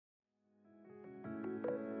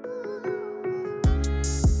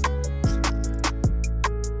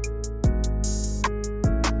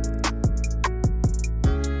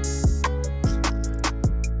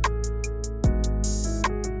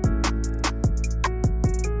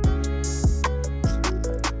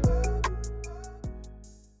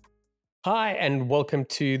Hi, and welcome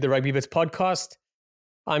to the Rugby Bits podcast.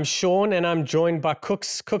 I'm Shaun, and I'm joined by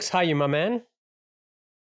Kooks. Kooks, how are you, my man?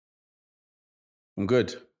 I'm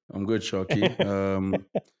good. I'm good, Sharky.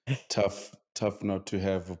 Tough not to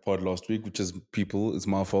have a pod last week, which is people. It's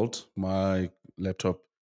my fault. My laptop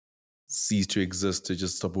ceased to exist. It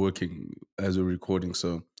just stopped working as we're recording.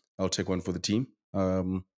 So I'll take one for the team.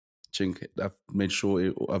 I've made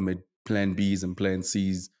sure I've made plan Bs and plan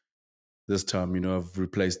Cs this time. I've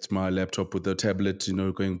replaced my laptop with a tablet,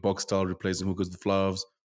 going box style, replacing hookers with flowers.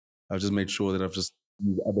 I've just made sure that I've just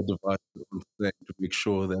used other devices on the thing to make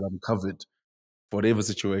sure that I'm covered for whatever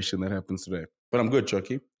situation that happens today. But I'm good,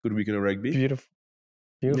 Chucky. Good weekend of rugby. Beautiful,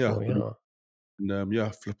 Yeah, beautiful, good. yeah.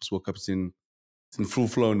 And Flippers World Cup's in full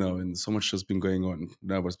flow now, and so much has been going on.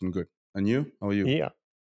 Now, but it's been good. And you? How are you? Yeah.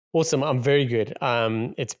 Awesome. I'm very good.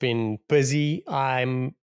 It's been busy.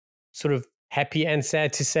 I'm sort of happy and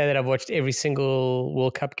sad to say that I've watched every single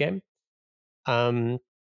World Cup game. Um,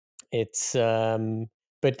 it's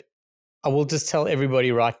but I will just tell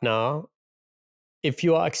everybody right now, if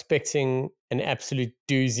you are expecting an absolute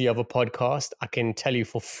doozy of a podcast, I can tell you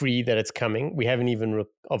for free that it's coming. We haven't even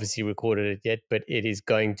obviously recorded it yet, but it is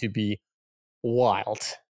going to be wild.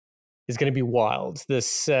 It's going to be wild.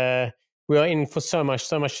 We are in for so much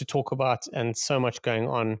to talk about, and so much going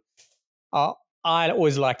on. Uh, I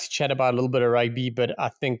always like to chat about a little bit of rugby, but I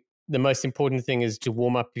think the most important thing is to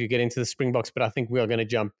warm up to get into the Springboks. But I think we are going to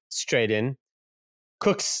jump straight in.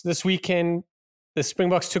 Cooks this weekend. The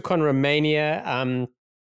Springboks took on Romania.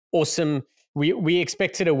 Awesome. We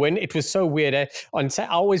expected a win. It was so weird. I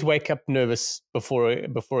always wake up nervous before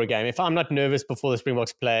a game. If I'm not nervous before the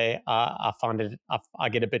Springboks play, I find it. I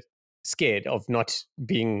get a bit scared of not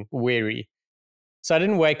being wary. So I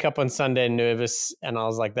didn't wake up on Sunday nervous, and I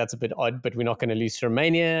was like, "That's a bit odd." But we're not going to lose to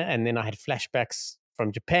Romania. And then I had flashbacks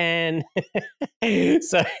from Japan.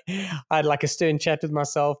 So I had like a stern chat with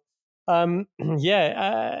myself.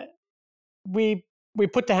 Yeah, we we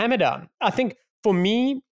put the hammer down. I think for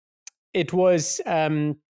me, it was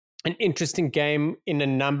an interesting game in a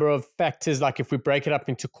number of factors. Like if we break it up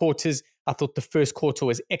into quarters, I thought the first quarter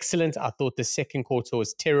was excellent. I thought the second quarter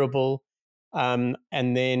was terrible. And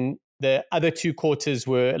then the other two quarters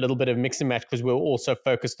were a little bit of mix and match because we were also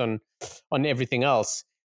focused on everything else.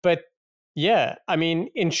 But yeah, I mean,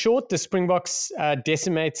 in short, the Springboks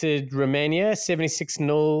decimated Romania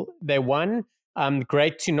 76-0. They won.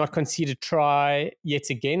 Great to not concede a try yet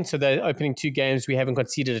again. So the opening two games we haven't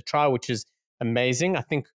conceded a try, which is amazing. I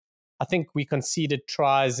think we conceded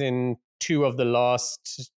tries in two of the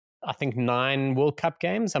last, I think, 9 World Cup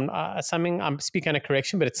games. I'm speaking under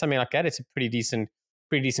correction, but it's something like that. It's a pretty decent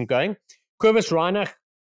going. Kobus Reinach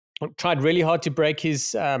tried really hard to break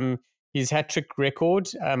his hat trick record,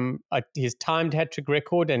 his timed hat trick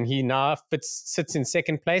record, and he now sits in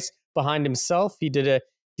second place behind himself.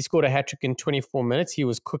 He scored a hat trick in 24 minutes. He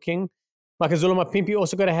was cooking. Makazole Mapimpi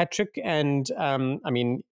also got a hat trick, and I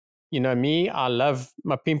mean, you know me, I love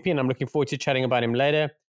Mapimpi, and I'm looking forward to chatting about him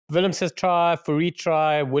later. Willems has try, Fourie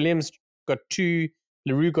try, Williams got 2,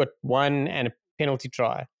 Leroux got 1, and a penalty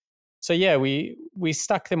try. So yeah, we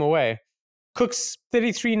stuck them away. Cooks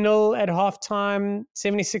 33-0 at halftime,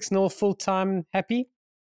 76-0 full time. Happy?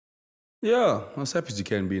 Yeah, as happy as you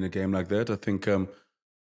can be in a game like that. I think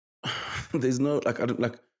there's no like I don't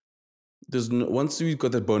like. There's no once you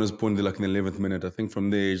got that bonus point, like in the 11th minute. I think from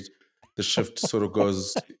there the shift sort of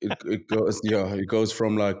goes. It goes. Yeah, it goes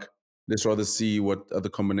from like let's rather see what other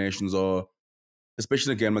combinations are,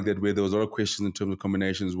 especially in a game like that where there was a lot of questions in terms of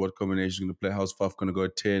combinations. What combination is going to play? How's Faf going to go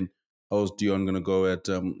at 10? How's Deon going to go at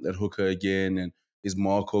hooker again? And is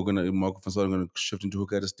Marco van Staden going to shift into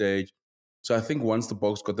hooker at a stage? So I think once the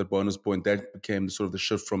box got that bonus point, that became sort of the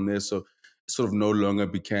shift from there. So it sort of no longer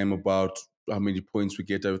became about how many points we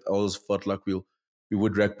get. I always felt like we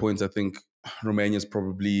would rack points. I think Romania's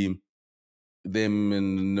probably them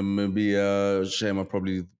and Namibia, Shame are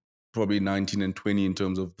probably 19 and 20 in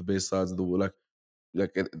terms of the best sides of the world.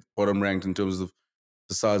 Like at bottom ranked in terms of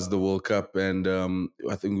the size of the World Cup, and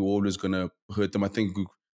I think we're always going to hurt them. I think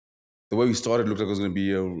the way we started looked like it was going to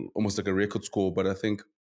be almost like a record score, but I think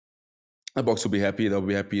the Box will be happy. They'll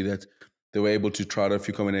be happy that they were able to try out a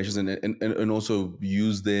few combinations and also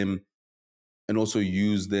use them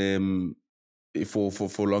for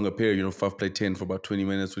a longer period. Five play 10 for about 20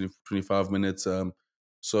 minutes, 25 minutes.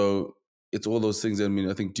 So it's all those things. I mean,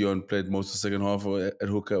 I think Deon played most of the second half at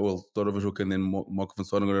hooker, well, started of at hooker, and then Malcolm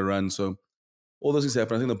Marx going to run. So all those things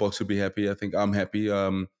happen. I think the Box will be happy. I think I'm happy.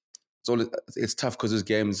 It's tough because this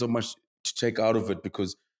game, there's so much to take out of it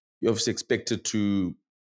because you're obviously expected to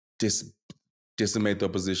dis- decimate the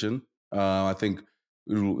opposition. I think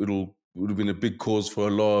it'll would have been a big cause for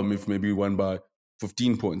alarm if maybe we won by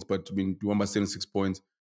 15 points, but I mean, we won by 76 points.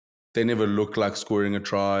 They never looked like scoring a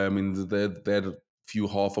try. I mean, they had a few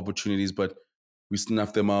half opportunities, but we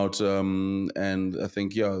snuffed them out. And I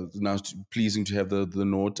think, yeah, now it's pleasing to have the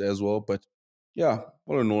note as well. But yeah,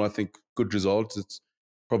 all in all, I think good results. It's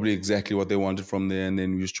probably exactly what they wanted from there. And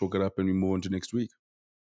then we just chalk it up and we move on to next week.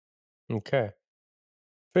 Okay.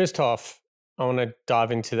 First half, I want to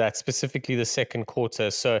dive into that, specifically the second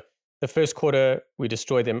quarter. So the first quarter, we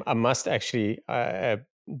destroyed them. I must actually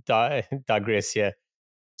digress here.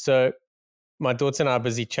 So my daughter and I are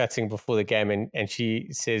busy chatting before the game, and she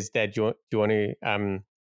says, "Dad, do you want to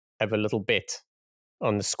have a little bet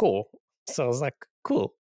on the score?" So I was like,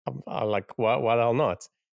 "Cool." I like, why the hell not?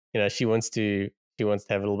 She wants to have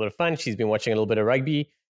a little bit of fun. She's been watching a little bit of rugby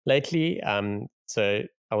lately. So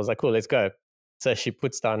I was like, "Cool, let's go." So she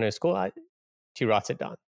puts down her score. She writes it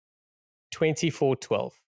down,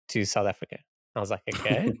 24-12 to South Africa. I was like,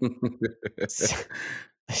 "Okay." So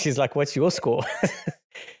she's like, "What's your score?"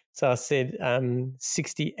 So I said,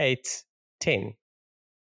 68-10.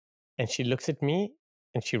 And she looks at me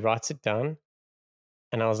and she writes it down.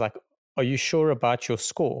 And I was like, "Are you sure about your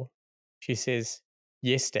score?" She says,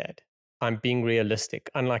 "Yes, Dad. I'm being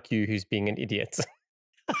realistic, unlike you, who's being an idiot."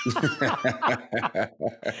 I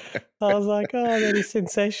was like, "Oh, that is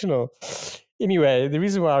sensational." Anyway, the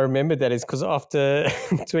reason why I remembered that is because after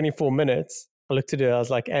 24 minutes, I looked at her, I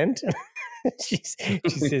was like, "And?" She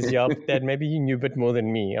says, "Yeah, Dad, maybe you knew a bit more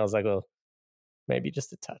than me." I was like, "Well, maybe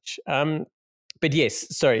just a touch." But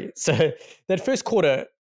yes, sorry. So that first quarter,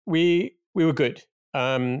 we were good.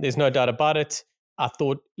 There's no doubt about it. I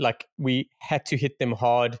thought like we had to hit them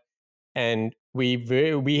hard, and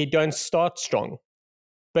we don't start strong.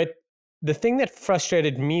 But the thing that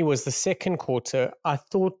frustrated me was the second quarter. I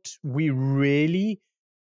thought we really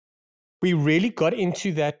got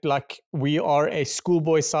into that, like we are a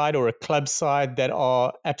schoolboy side or a club side that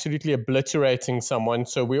are absolutely obliterating someone.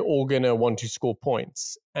 So we're all going to want to score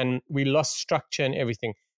points. And we lost structure and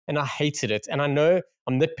everything. And I hated it. And I know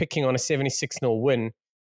I'm nitpicking on a 76-0 win.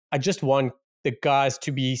 I just want the guys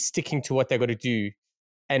to be sticking to what they got to do.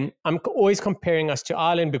 And I'm always comparing us to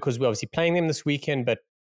Ireland because we're obviously playing them this weekend, but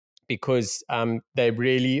because they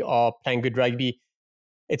really are playing good rugby.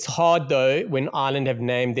 It's hard though when Ireland have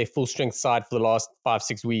named their full strength side for the last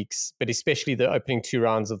 5-6 weeks, but especially the opening two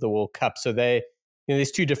rounds of the World Cup. So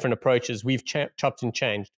there's two different approaches. We've chopped and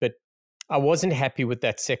changed, but I wasn't happy with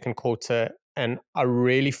that second quarter, and I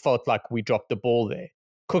really felt like we dropped the ball there.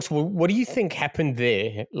 Cooks, what do you think happened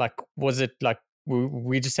there? Like, was it like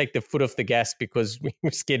we just take the foot off the gas because we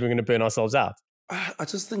were scared we're going to burn ourselves out? I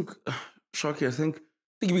just think, Sharky, I think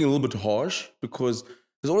you're being a little bit harsh because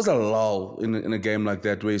there's always a lull in a game like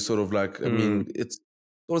that where you sort of like, I Mm. mean, it's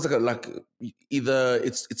always like either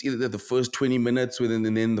it's either the first 20 minutes within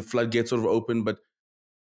and then the floodgates sort of open, but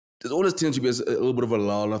there's always tends to be a little bit of a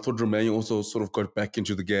lull. I thought Romania also sort of got back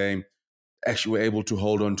into the game, actually were able to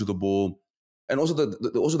hold on to the ball, and also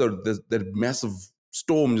that massive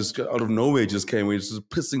storm just out of nowhere just came, where it's just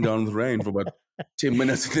pissing down with rain for about 10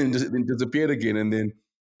 minutes and then disappeared again. And then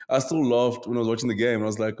I still laughed when I was watching the game. I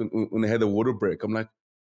was like, when they had the water break, I'm like,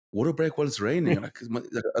 water break while it's raining? Like,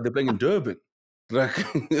 are they playing in Durban? Like,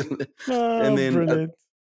 and Oh, then brilliant.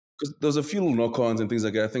 because there was a few little knock-ons and things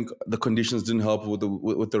like that. I think the conditions didn't help with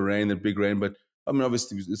the rain, the big rain. But I mean,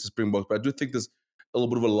 obviously it's a Springbok, but I do think there's a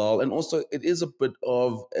little bit of a lull, and also it is a bit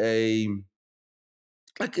of a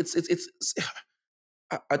like it's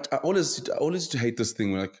I always used to hate this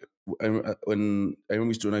thing when like when I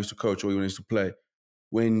remember when I used to coach or when I used to play,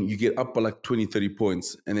 when you get up by like 20, 30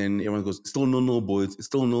 points and then everyone goes, it's still 0-0, boys, it's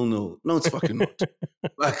still 0-0. No, it's fucking not.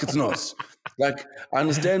 Like it's not. Like I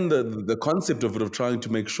understand the concept of it, of trying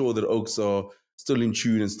to make sure that Oaks are still in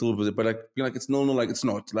tune and still with it, but like being like it's 0-0, like it's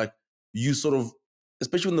not. Like you sort of,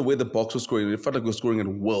 especially when the way the box was scoring, it felt like we were scoring at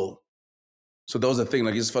will. So that was the thing.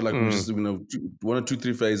 Like it just felt like we Mm. just, one or two,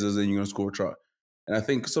 three phases, and you're gonna score a try. And I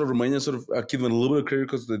think sort of Romania sort of, I give them a little bit of credit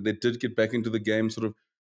because they did get back into the game. Sort of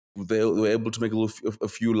they were able to make a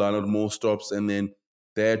few line out more stops, and then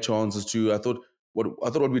they had chances too. I thought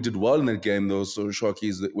what we did well in that game though, so Sharky,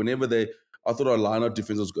 is that whenever I thought our line out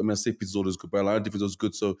defense was good. I mean, I say Pizzola is good, but our line out defense was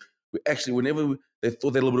good. So we actually, they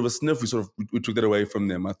thought they had a little bit of a sniff, we took that away from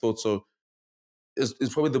them. I thought so.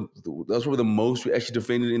 It's probably that's probably the most we actually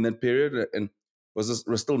defended in that period, and was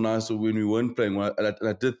still nice when we weren't playing well. And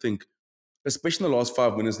I did think, especially in the last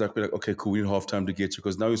 5 minutes, like we're like, okay, cool, we need half time to get you,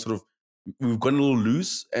 because now we've gone a little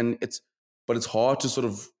loose, but it's hard to sort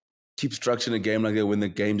of keep structure in a game like that when the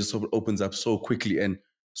game just sort of opens up so quickly and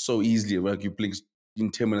so easily. Like you blink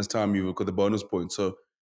in 10 minutes time, you've got the bonus point. So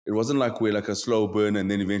It wasn't like we're like a slow burn and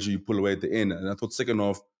then eventually you pull away at the end. And I thought second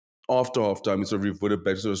half, after halftime, it sort of reverted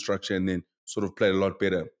back to the structure and then sort of played a lot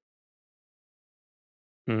better.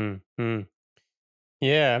 Mm.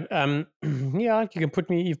 Yeah. Yeah. You've put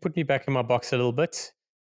me back in my box a little bit.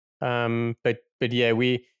 But yeah,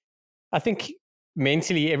 I think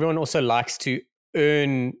mentally everyone also likes to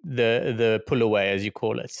earn the pull away, as you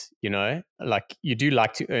call it. Like you do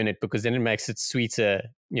like to earn it because then it makes it sweeter.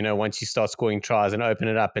 Once you start scoring tries and open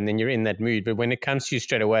it up, and then you're in that mood. But when it comes to you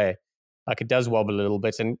straight away, like it does wobble a little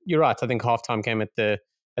bit. And you're right. I think halftime came at the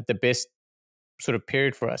best sort of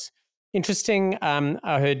period for us. Interesting.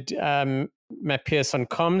 I heard Matt Pierce on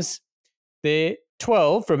comms. They're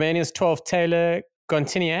 12, Romania's 12, Taylor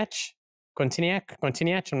Gontiniac, I'm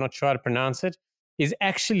not sure how to pronounce it, is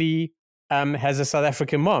actually has a South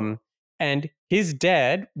African mom. And his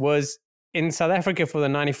dad was in South Africa for the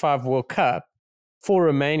 95 World Cup for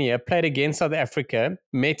Romania, played against South Africa,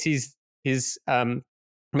 met a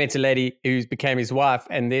lady who became his wife,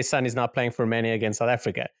 and their son is now playing for Romania against South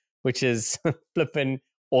Africa, which is flipping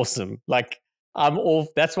awesome. Like,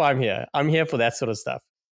 that's why I'm here. I'm here for that sort of stuff.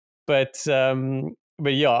 But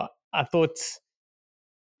yeah, I thought,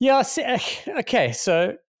 yeah, okay,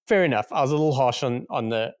 so fair enough. I was a little harsh on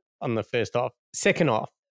the first half. Second half,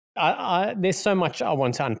 there's so much I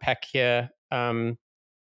want to unpack here.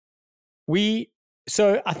 We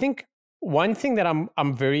so I think one thing that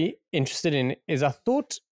I'm very interested in is I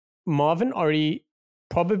thought Marvin Ori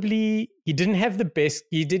probably he didn't have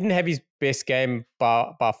his best game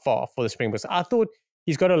by far for the Springboks. I thought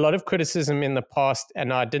he's got a lot of criticism in the past,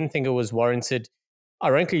 and I didn't think it was warranted.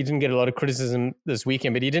 Ironically, he didn't get a lot of criticism this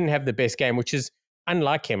weekend, but he didn't have the best game, which is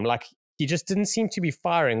unlike him. Like he just didn't seem to be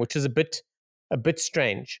firing, which is a bit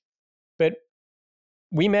strange. But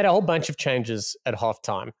we made a whole bunch of changes at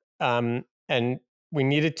halftime, and we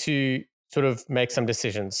needed to sort of make some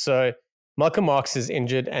decisions. So Malcolm Marx is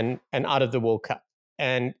injured and out of the World Cup,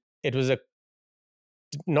 and it was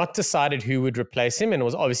not decided who would replace him, and it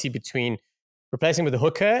was obviously between replacing with a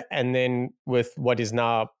hooker and then with what is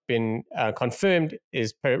now been confirmed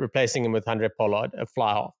is replacing him with Andre Pollard, a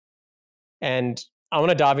fly half. And I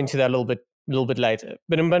want to dive into that a little bit later.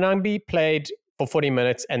 But Mbanambi played for 40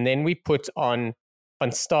 minutes, and then we put on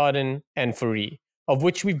Van Staden and Fourie, of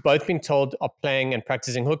which we've both been told are playing and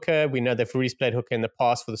practicing hooker. We know that Fourie's played hooker in the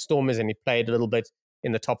past for the Stormers, and he played a little bit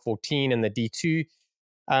in the top 14 and the D2.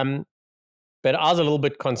 But I was a little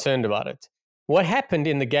bit concerned about it. What happened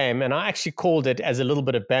in the game, and I actually called it as a little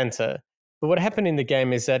bit of banter, but what happened in the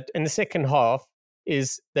game is that in the second half,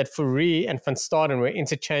 is that Fourie and Van Staden were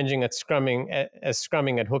interchanging as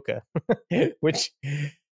scrumming at hooker, which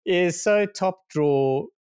is so top draw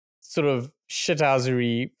sort of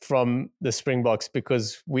shithousery from the Springboks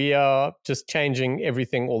because we are just changing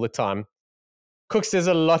everything all the time. Kooks, there's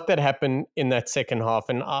a lot that happened in that second half,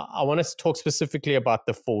 and I want to talk specifically about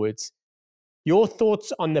the forwards. Your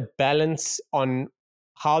thoughts on the balance on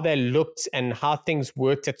how they looked and how things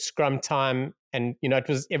worked at scrum time, and it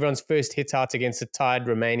was everyone's first hit out against a tied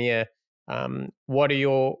Romania. What are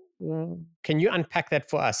your? Can you unpack that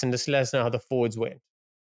for us and just let us know how the forwards went?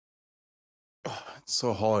 Oh, it's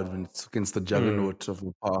so hard when it's against the juggernaut of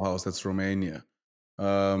a powerhouse that's Romania.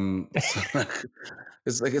 So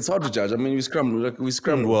it's hard to judge. I mean, we scrummed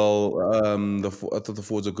Mm. well. I thought the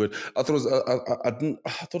forwards are good. I thought it was, I didn't. I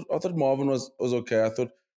thought Marvin was okay. I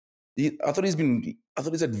thought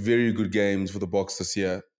he's had very good games for the Box this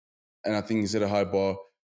year, and I think he's set a high bar.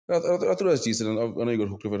 I thought it was decent. I know he got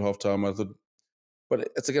hooked up at halftime. But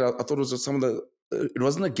it's again. I thought it was just some of the. It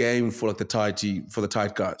wasn't a game for like the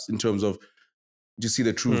tight guys in terms of you see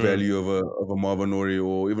the true Mm. value of a Marvin Ori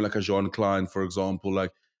or even like a Jean Klein, for example.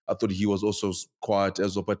 Like I thought he was also quiet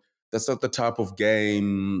as well, but that's not the type of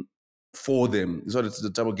game for them. It's not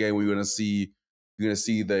the type of game where you're gonna see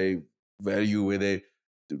the value where they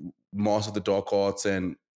master the dark arts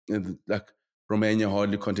and like Romania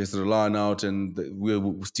hardly contested a line out and we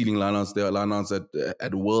were stealing their line outs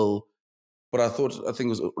at will. But I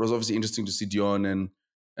think it was obviously interesting to see Deon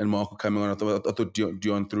and Marco coming on. I thought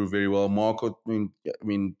Deon threw very well. Marco, I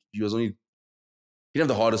mean, he was only he didn't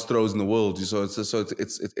have the hardest throws in the world. It's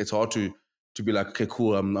hard to be like, okay,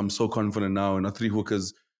 cool. I'm so confident now. And our three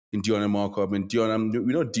hookers in Deon and Marco. I mean,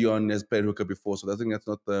 we know Deon has played hooker before, so I think that's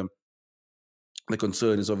not the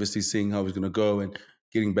concern. Is obviously seeing how he's going to go and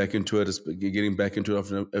getting back into it,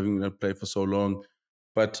 after having not played for so long.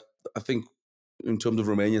 But I think in terms of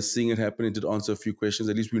Romania, seeing it happen, it did answer a few questions.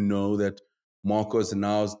 At least we know that Marcos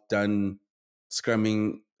now done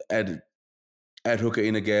scrumming at hooker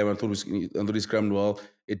in a game. I thought he scrummed well.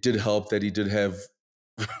 It did help that he did have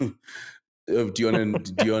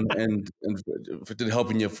Deon and if it did help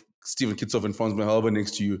when you have Steven Kitsoff and Franz Mahalba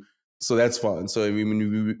next to you, so that's fine. So I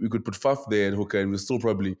mean, we could put Faf there at hooker, and we still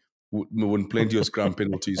probably win plenty of scrum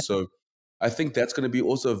penalties. So I think that's going to be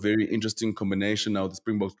also a very interesting combination now. The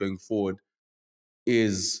Springboks going forward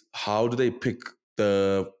is how do they pick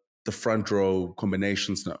the front row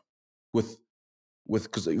combinations now with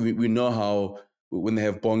because we know how when they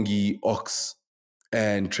have Bongi, Ox,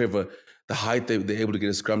 and Trevor, the height they're able to get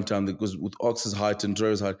a scrum time because with Ox's height and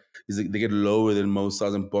Trevor's height is they get lower than most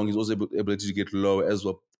sides, and Bongi's also able to get lower as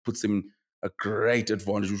well, puts them in a great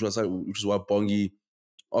advantage, which is why Bongi,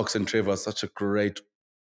 Ox, and Trevor are such a great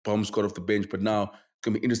bomb squad off the bench. But now it's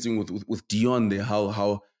gonna be interesting with Deon there,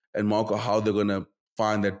 how and Marco, how they're gonna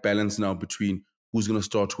find that balance now between who's gonna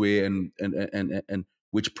start where and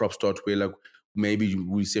which prop start where. Like maybe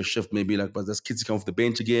we see a shift, maybe like but does Kitsi come off the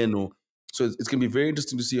bench again, or so it's gonna be very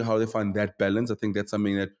interesting to see how they find that balance. I think that's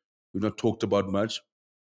something that we've not talked about much,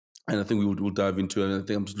 and I think we'll dive into it. And I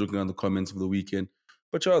think I'm just looking at the comments of the weekend.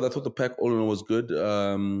 But yeah, I thought the pack all in all was good.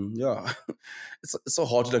 Yeah, it's so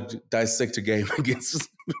hard to like dissect a game against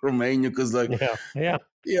Romania because like Yeah.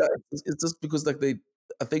 yeah, it's just because like they.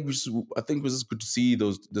 I think it was just good to see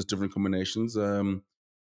those different combinations.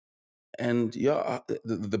 And yeah,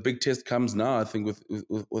 the big test comes now. I think with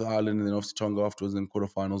Ireland and then obviously Tonga afterwards in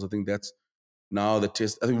quarterfinals. I think that's now the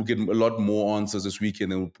test. I think we'll get a lot more answers this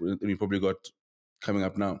weekend than we probably got coming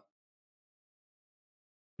up now.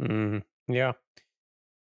 Yeah.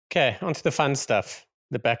 Okay, on to the fun stuff,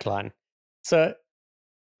 the back line. So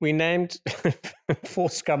we named 4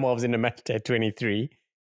 scrum halves in the match day 23.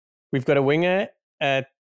 We've got a winger at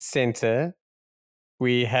center.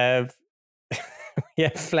 We have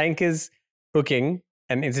flankers hooking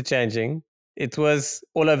and interchanging. It was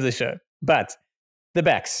all over the show. But the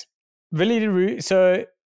backs. Willie Leroux. So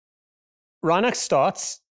Reinach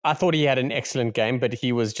starts. I thought he had an excellent game, but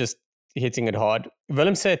he was just hitting it hard.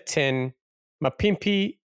 Willemse at 10.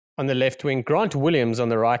 Mapimpi on the left wing. Grant Williams on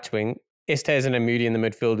the right wing. Esterhuizen and Moody in the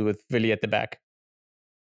midfield with Willie at the back.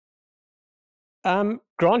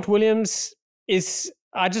 Grant Williams is.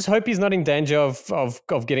 I just hope he's not in danger of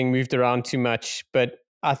getting moved around too much. But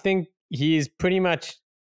I think he's pretty much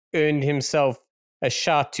earned himself a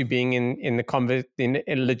shout to being in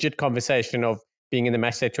a legit conversation of being in the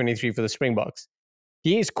match day 23 for the Springboks.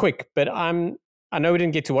 He is quick, but I know we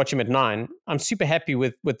didn't get to watch him at 9. I'm super happy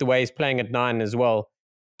with the way he's playing at 9 as well.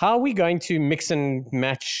 How are we going to mix and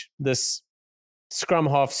match this scrum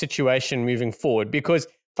half situation moving forward? Because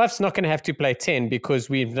Faf's not going to have to play 10 because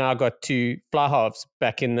we've now got 2 fly halves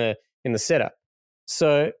back in the setup.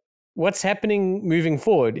 So what's happening moving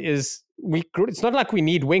forward is it's not like we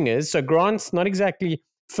need wingers. So Grant's not exactly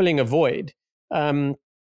filling a void.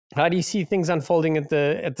 How do you see things unfolding at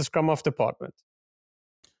the scrum half department?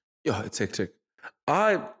 Yeah, it's hectic.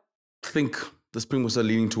 I think the Springboks are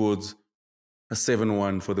leaning towards a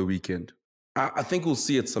 7-1 for the weekend. I think we'll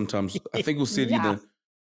see it sometimes. I think we'll see it either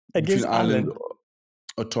between Ireland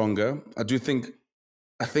or Tonga. I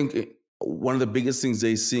think one of the biggest things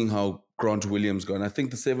they're seeing how Grant Williams go. And I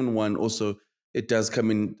think the 7-1 also, it does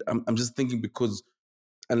come in. I'm just thinking because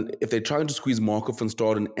and if they're trying to squeeze Markov and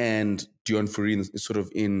Staden and Deon Fourie is sort of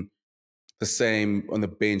in the same on the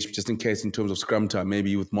bench, just in case in terms of scrum time,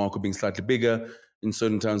 maybe with Markov being slightly bigger, in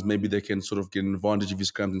certain times, maybe they can sort of get an advantage if he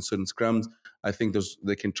scrums in certain scrums. I think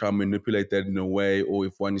they can try and manipulate that in a way, or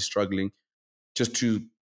if one is struggling, just to,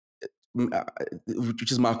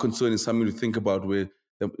 which is my concern, is something to think about where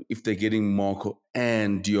if they're getting Marco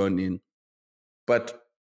and Deon in. But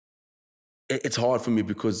it's hard for me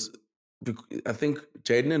because I think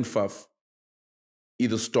Jaden and Faf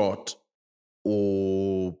either start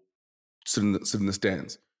or sit in the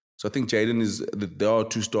stands. So I think there are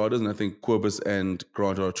 2 starters, and I think Kobus and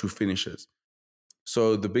Grant are 2 finishers.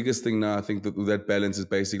 So the biggest thing now, I think that balance is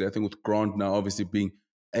basically, I think with Grant now obviously being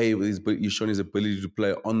he's shown his ability to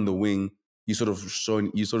play on the wing. He's sort of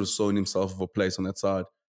shown himself of a place on that side.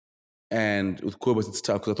 And with Kobus, it's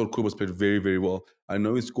tough because I thought Kobus played very, very well. I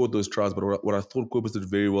know he scored those tries, but what I thought Kobus did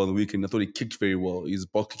very well on the weekend, I thought he kicked very well. His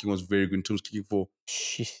box kicking was very good in terms of kicking for.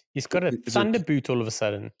 He's got a thunder boot all of a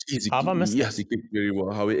sudden. How have I missed Yes, he kicked very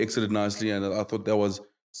well. How he exited nicely, and I thought that was,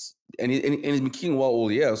 and he's been kicking well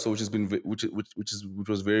all year, so which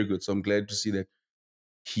was very good. So I'm glad to see that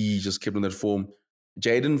he just kept on that form.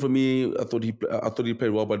 Jaden, for me, I thought he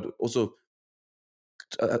played well, but also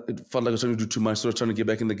it felt like I was trying to do too much, sort of trying to get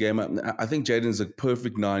back in the game. I think Jaden is a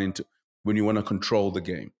perfect 9 when you want to control the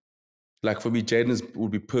game. Like for me, Jaden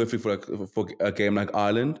would be perfect for a game like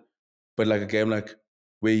Ireland, but like a game like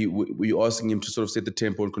where you're asking him to sort of set the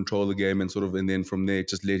tempo and control the game, and then from there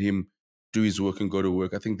just let him do his work and go to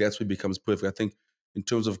work. I think that's where it becomes perfect. I think in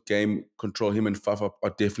terms of game control, him and Faf are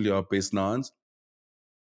definitely our best nines.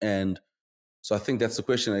 And so I think that's the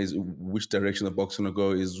question: is which direction the Boks going to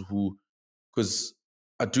go? Is who? Because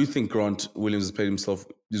I do think Grant Williams has played himself.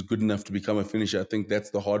 Is good enough to become a finisher. I think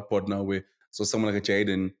that's the hard part now. Where so someone like a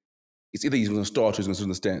Jaden, it's either he's going to start or he's going to sit in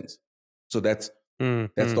the stands. So that's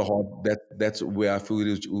the hard. That's where I feel it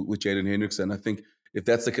is with Jaden Hendrickson. I think if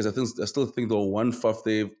that's the case, I still think they'll one Faf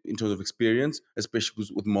there in terms of experience, especially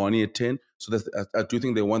with Marnie at 10. So I do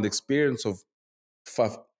think they want the experience of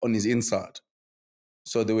Faf on his inside.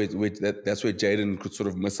 So that's where Jaden could sort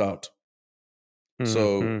of miss out.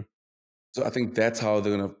 So I think that's how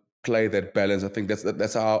they're gonna play that balance. I think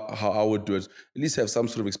that's how I would do it. At least have some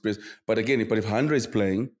sort of experience. But again, if Andre is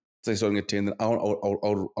playing, say starting at 10, then I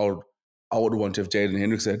would want to have Jaden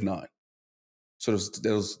Hendricks at 9. Sort of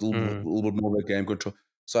there's a little bit more of a game control.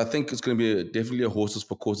 So I think it's going to be definitely a horses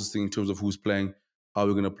for courses thing in terms of who's playing, how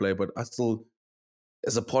we're going to play. But I still,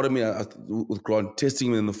 as a part of me, with Grant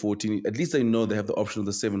testing him in the 14, at least they know they have the option of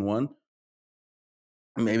the 7-1.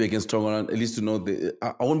 Maybe against Tonga, at least to know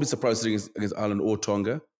I won't be surprised against Ireland or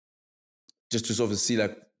Tonga, just to sort of see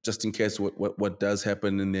like just in case what does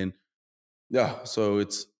happen, and then yeah. So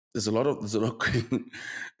there's a lot oh,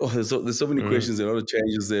 there's so many questions, a lot of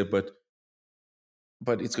changes there, but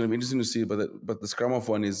it's going to be interesting to see. But the scrum off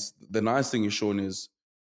one is the nice thing is Sean is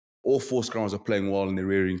all 4 scrummers are playing well and they're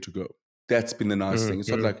rearing to go. That's been the nice thing. It's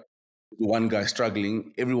not like one guy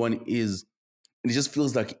struggling. Everyone is. And it just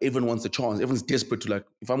feels like everyone wants a chance. Everyone's desperate to like,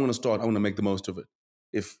 if I'm going to start, I'm going to make the most of it.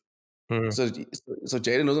 So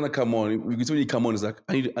Jaden doesn't want to come on. When he come on, it's like,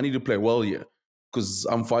 I need to play well here because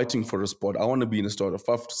I'm fighting for a spot. I want to be in a starter.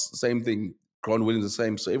 Faf, same thing. Grant Williams, the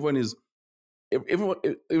same. So everyone's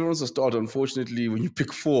a starter. Unfortunately, when you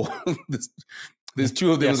pick 4, there's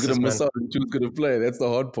 2 of them who's going to miss out and 2 is going to play. That's the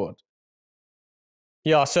hard part.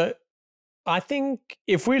 Yeah, so I think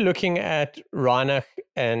if we're looking at Reinach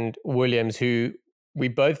and Williams, who we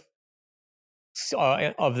both are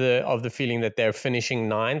of the feeling that they're finishing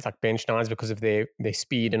 9s, like bench 9s, because of their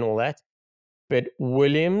speed and all that. But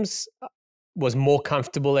Williams was more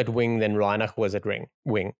comfortable at wing than Reinach was at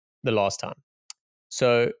wing the last time.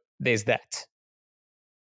 So there's that.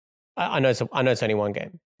 I know it's only one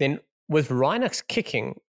game. Then with Reinach's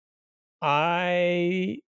kicking,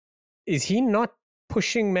 is he not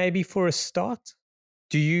pushing maybe for a start?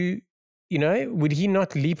 Do would he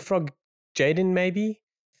not leapfrog Jaden maybe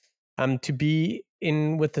to be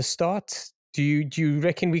in with the start? Do you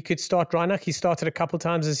reckon we could start Reinach? He started a couple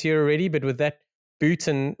times this year already, but with that boot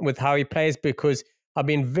and with how he plays, because I've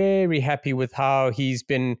been very happy with how he's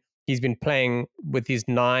been playing with his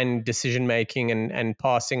 9 decision making and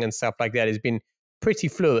passing and stuff like that. Has been pretty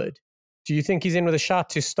fluid. Do you think he's in with a shot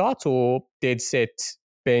to start, or dead set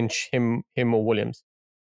bench him or Williams?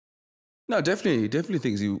 No, definitely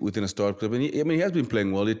thinks he's within a start club. And he has been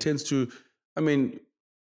playing well. It tends to, Kobus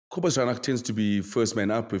Reinach tends to be first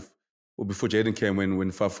man up before Jaden came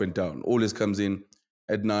when Faf went down. Always comes in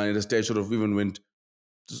at 9 at a stage sort of even went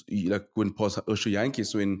like when past Osho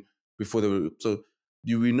Yankees when before they were so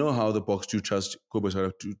we know how the Boks do trust Kobus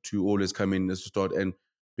Reinach to always come in as to start and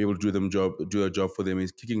be able to do a job for them.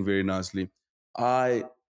 He's kicking very nicely.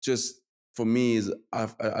 For me is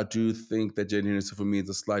I do think that Jaden Henderson for me is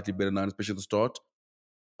a slightly better 9, especially at the start.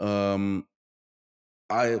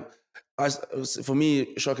 For me,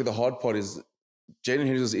 Shocking, the hard part is Jaden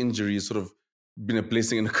Henderson's injury has sort of been a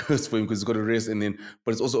blessing and a curse for him because he's got to rest,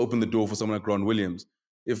 but it's also opened the door for someone like Grant Williams.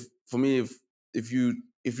 If you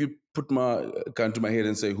put my gun to my head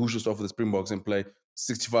and say who should start for the Springboks and play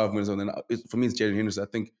 65 minutes, and then for me it's Jaden Henderson. I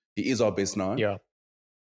think he is our best 9. Yeah.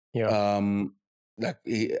 I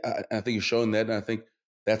think he's shown that, and I think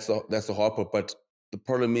that's the hard part. But the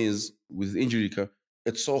problem is with injury,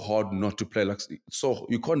 it's so hard not to play. So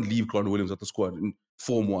you can't leave Grant Williams at the squad in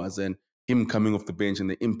form-wise, and him coming off the bench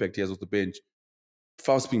and the impact he has off the bench.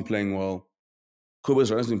 Faf's been playing well.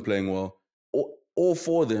 Kobus Reinach's been playing well. All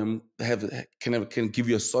 4 of them can give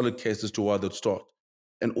you a solid case as to why they'd start,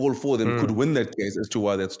 and all 4 of them could win that case as to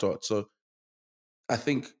why they'd start. So I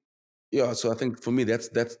think. Yeah, so I think for me that's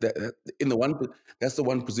that's the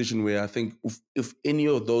one position where I think if any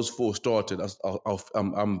of those 4 started,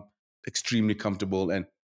 I'm extremely comfortable and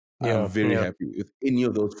I'm very happy with any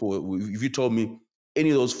of those 4. If you told me any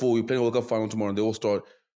of those 4, we're playing a World Cup final tomorrow, and they all start.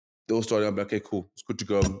 I'm like, okay, cool, it's good to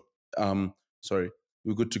go.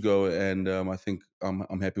 We're good to go, and I think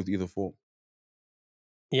I'm happy with either 4.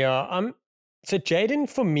 Yeah. So Jaden,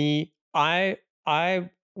 for me, I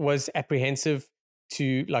was apprehensive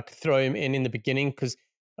to like throw him in the beginning because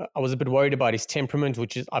I was a bit worried about his temperament,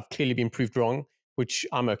 which is I've clearly been proved wrong, which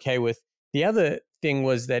I'm okay with. The other thing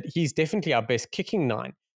was that he's definitely our best kicking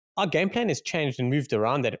nine. Our game plan has changed and moved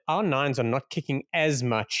around that our nines are not kicking as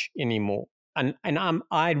much anymore. And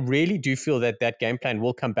I really do feel that that game plan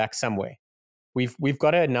will come back somewhere. We've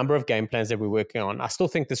got a number of game plans that we're working on. I still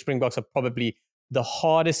think the Springboks are probably the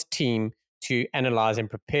hardest team to analyze and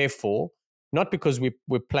prepare for, not because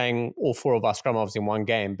we're playing all four of our scrum halves in one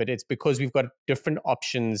game, but it's because we've got different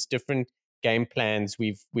options, different game plans.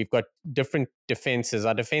 We've got different defenses.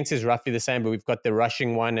 Our defense is roughly the same, but we've got the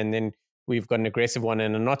rushing one, and then we've got an aggressive one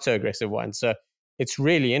and a not so aggressive one. So it's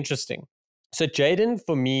really interesting. So Jaden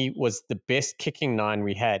for me was the best kicking nine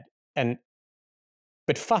we had, and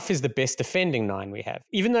but Fuff is the best defending nine we have,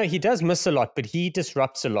 even though he does miss a lot, but he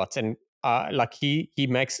disrupts a lot. And like he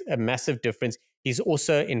makes a massive difference. He's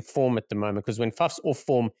also in form at the moment, because when Fuff's off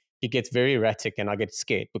form, he gets very erratic and I get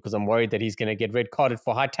scared because I'm worried that he's going to get red carded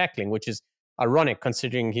for high tackling, which is ironic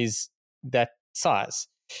considering he's that size.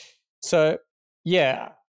 So, yeah,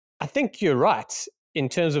 I think you're right in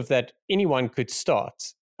terms of that anyone could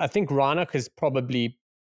start. I think Reinach has probably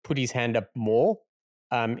put his hand up more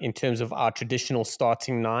in terms of our traditional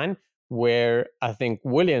starting nine, where I think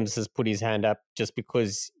Williams has put his hand up just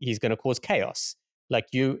because he's going to cause chaos. Like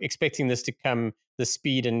you expecting this to come, the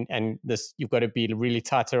speed and this, you've got to be really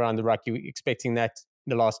tight around the ruck. You're expecting that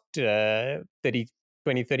the last 30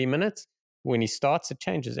 minutes. When he starts, it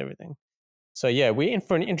changes everything. So yeah, we're in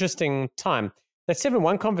for an interesting time. That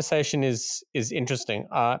 7-1 conversation is interesting.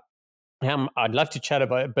 I'd love to chat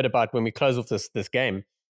a bit about when we close off this game,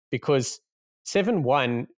 because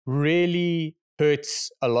 7-1 really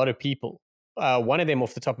hurts a lot of people. One of them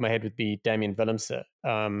off the top of my head would be Damian Willemse,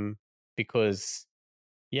 because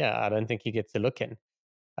yeah, I don't think he gets a look in.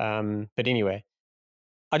 But anyway,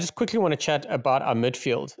 I just quickly want to chat about our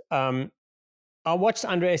midfield. I watched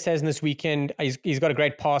Andre Esterhuizen this weekend. He's got a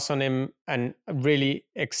great pass on him and really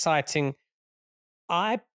exciting.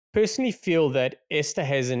 I personally feel that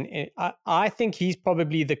Esterhuizen, I think he's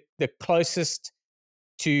probably the closest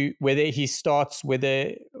to whether he starts,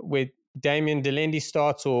 whether with Damien Delendi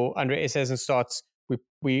starts or Andre Esterhuizen starts.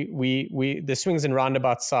 We the swings and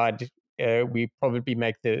roundabout side, we probably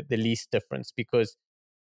make the least difference, because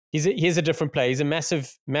he's a different player. He's a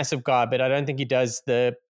massive guy, but I don't think he does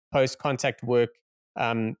the post contact work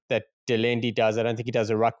that Delendi does. I don't think he does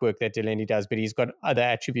the ruck work that Delendi does, but he's got other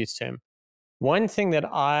attributes to him. One thing that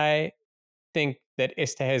I think that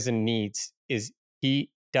Esterhuizen needs is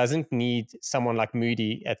he doesn't need someone like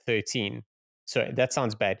Moody at 13. Sorry, that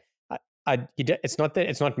sounds bad. It's not that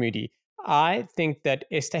it's not Moody. I think that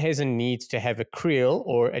Esterhuizen needs to have a Creel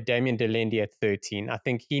or a Damien Delendi at 13. I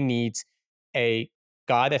think he needs a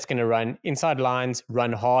guy that's going to run inside lines,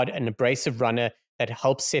 run hard, an abrasive runner that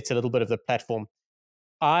helps set a little bit of the platform.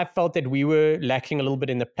 I felt that we were lacking a little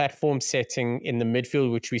bit in the platform setting in the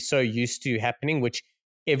midfield, which we're so used to happening, which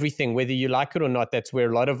everything, whether you like it or not, that's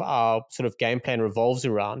where a lot of our sort of game plan revolves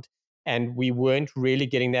around. And we weren't really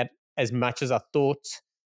getting that as much as I thought.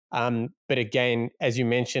 But again, as you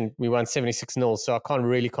mentioned, we won 76-0, so I can't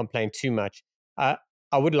really complain too much. I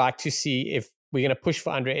would like to see, if we're going to push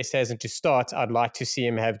for Andre Esterhuizen to start, I'd like to see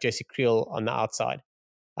him have Jesse Creel on the outside.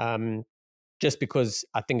 Just because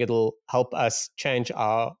I think it'll help us change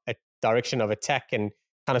our direction of attack and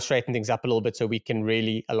kind of straighten things up a little bit so we can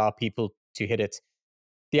really allow people to hit it.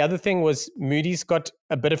 The other thing was Moody's got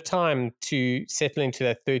a bit of time to settle into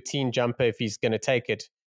that 13 jumper if he's going to take it.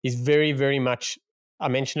 He's very, very much, I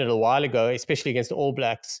mentioned it a while ago, especially against the All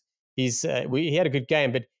Blacks. He had a good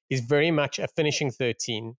game, but he's very much a finishing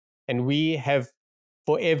 13. And we have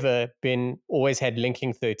forever been always had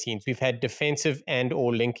linking 13s. We've had defensive and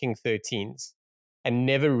or linking 13s, and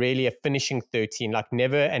never really a finishing 13, like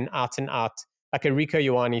never an out and out, like a Rico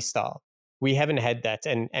Ioane style. We haven't had that,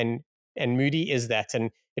 and Moody is that. And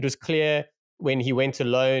it was clear when he went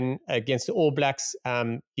alone against the All Blacks.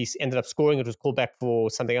 He ended up scoring. It was called back for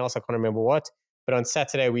something else. I can't remember what. But on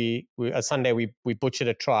Saturday, Sunday, we butchered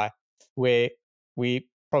a try where we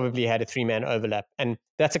probably had a 3-man overlap. And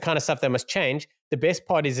that's the kind of stuff that must change. The best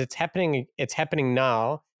part is it's happening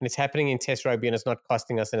now, and it's happening in Test rugby, and it's not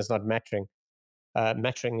costing us, and it's not mattering.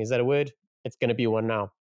 Mattering, is that a word? It's going to be one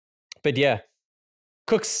now. But yeah,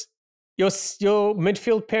 Kooks, your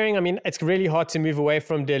midfield pairing, I mean, it's really hard to move away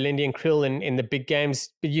from Delendi and Krill in the big games.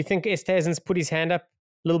 But you think Esterhuizen's put his hand up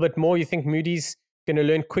a little bit more? You think Moody's going to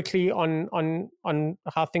learn quickly on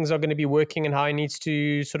how things are going to be working and how he needs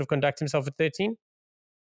to sort of conduct himself at 13?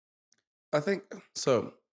 I think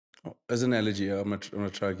so. As an analogy, I'm gonna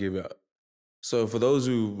try to give you. So for those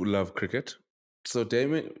who love cricket, so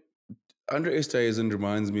Andre Esterhuizen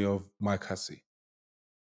reminds me of Mike Hussey.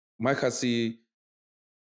 Mike Hussey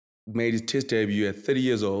made his test debut at 30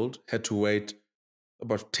 years old, had to wait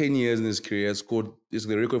about 10 years in his career, scored is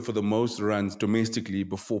the record for the most runs domestically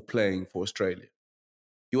before playing for Australia.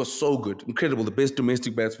 He was so good, incredible, the best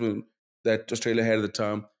domestic batsman that Australia had at the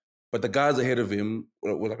time. But the guys ahead of him,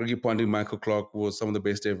 like Ricky Ponting, Michael Clark, was some of the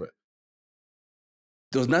best ever.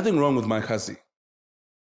 There was nothing wrong with Mike Hussey,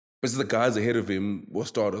 but the guys ahead of him were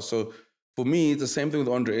starters. So for me, it's the same thing with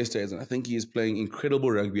Andre Esterhuizen. I think he is playing incredible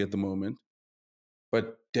rugby at the moment.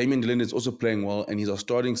 But Damian Dillon is also playing well, and he's our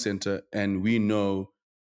starting center, and we know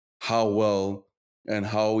how well and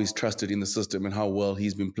how he's trusted in the system and how well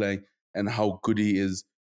he's been playing and how good he is.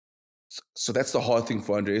 So that's the hard thing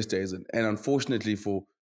for Andre Esterhuizen. And unfortunately for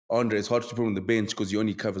Andre, it's hard to put him on the bench because he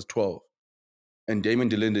only covers 12. And Damon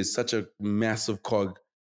Delinda is such a massive cog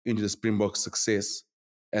into the Springboks' success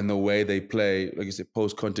and the way they play, like you said,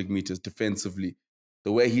 post-contact meters defensively.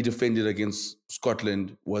 The way he defended against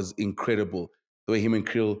Scotland was incredible. The way him and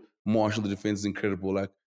Krill marshal the defense is incredible. Like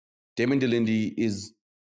Damon Delindi is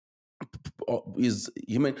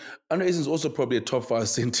human. Andre is also probably a top 5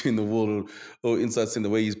 center in the world or inside center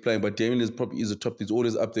the way he's playing. But Damien is probably a top. He's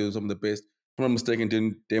always up there with some of the best. If I'm not mistaken,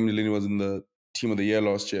 Damien Delaney was in the team of the year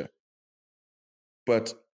last year.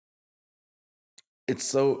 But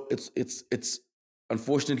it's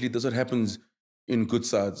unfortunately that's what happens in good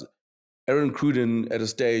sides. Aaron Cruden at a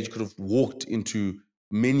stage could have walked into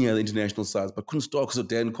many other international sides, but couldn't start because of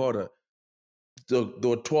Dan Carter. There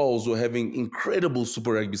were 12s who were having incredible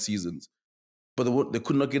Super Rugby seasons. But they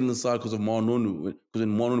could not get in the side because of Marnonu. Because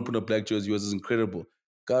when Marnonu put a black jersey, it was incredible.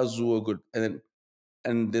 Guys who were good.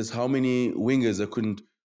 And there's how many wingers that couldn't,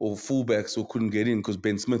 or fullbacks who couldn't get in because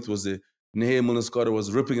Ben Smith was there. Nehe Munaskada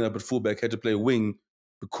was ripping it up at fullback, had to play wing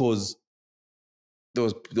because there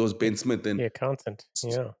was Ben Smith. And the accountant,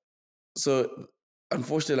 yeah. So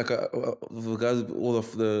unfortunately, like the guys, all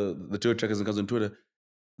of the tour trackers and guys on Twitter,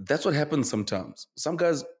 that's what happens sometimes. Some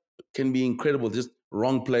guys can be incredible, just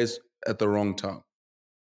wrong place at the wrong time.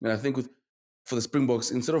 And I think for the Springboks,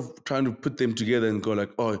 instead of trying to put them together and go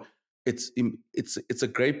like, oh, it's a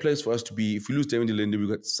great place for us to be. If we lose David Delinde, we've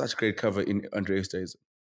got such great cover in Andre Esterhuizen.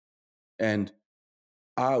 And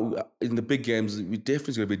in the big games, we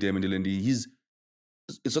definitely going to be David Delinde.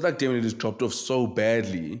 It's not like David is dropped off so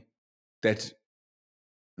badly that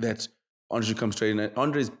Andre comes straight in.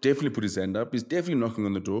 Andre's definitely put his hand up. He's definitely knocking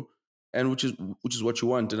on the door, and which is what you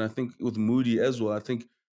want. And I think with Moody as well, I think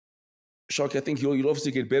Sharky, I think he'll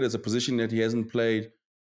obviously get better. It's a position that he hasn't played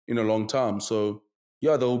in a long time. So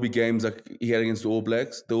yeah, there will be games like he had against the All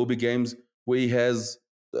Blacks. There will be games where he has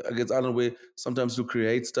against Ireland where sometimes he'll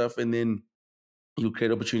create stuff and then he'll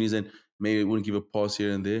create opportunities and maybe wouldn't give a pass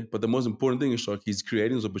here and there. But the most important thing is Sharky, he's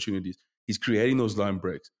creating those opportunities. He's creating those line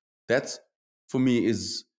breaks. That's for me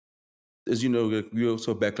is, as you know, like we're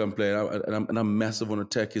also a backline player and I'm massive on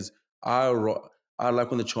attack. I like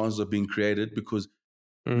when the chances are being created because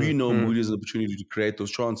we know Moody has an opportunity to create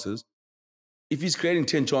those chances. If he's creating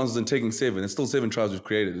 10 chances and taking 7, it's still 7 tries we've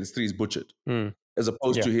created. It's 3 is butchered. As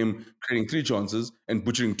opposed to him creating 3 chances and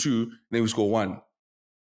butchering 2, and then we score 1.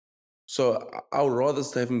 So I would rather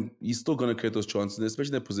have him, he's still going to create those chances,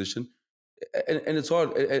 especially in that position. And it's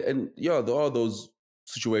hard. And yeah, there are those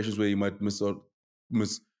situations where you might miss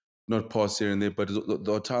not pass here and there, but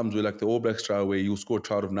there are times where like the All Blacks trial where you score a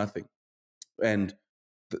try out of nothing. And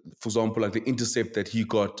for example, like the intercept that he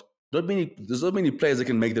got, there's not many players that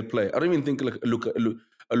can make that play. I don't even think like a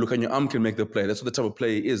look on your arm can make the play. That's what the type of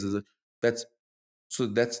play he is. That's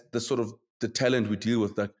the sort of the talent we deal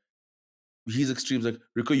with. Like he's extremes. Like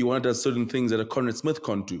Rico, you want to do certain things that a Conrad Smith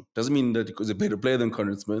can't do. Doesn't mean that he's a better player than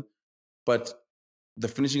Conrad Smith, but the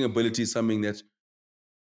finishing ability is something that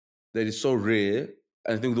is so rare.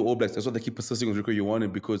 And I think the All Blacks, that's why they keep persisting with Rico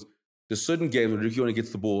Ioane because there's certain games when Rico Ioane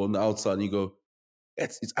gets the ball on the outside and you go,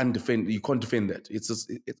 it's undefended. You can't defend that. It's just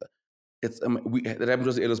that happened to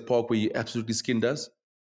us at Ellis Park where he absolutely skinned us.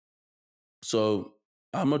 So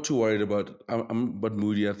I'm not too worried about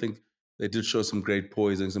Moody. I think they did show some great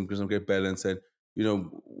poise and some great balance, and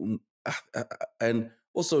and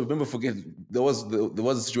also remember, forget there was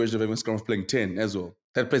a situation of having Scrum playing 10 as well.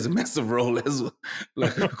 That plays a massive role as well.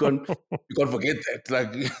 Like you can't forget that.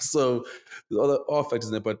 Like so, the other factors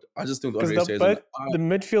in there. But I just think because the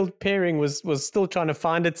midfield pairing was still trying to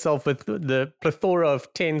find itself with the plethora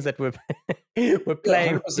of 10s that were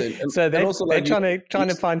playing. Yeah, so they're trying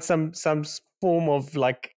to find some form of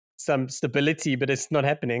like some stability, but it's not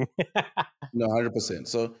happening. No, 100%.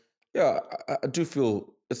 So yeah, I do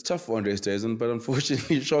feel it's tough for Andre Esterhuizen, but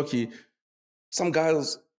unfortunately, Shocky, some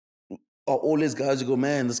guys are always guys who go,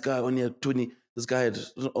 man, this guy only had 20. This guy had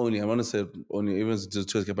only, I want to say only, even just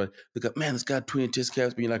test cap, but they go, man, this guy had 20 test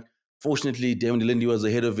caps. Being like, Fortunately, Deon Lindy was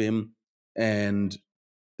ahead of him, and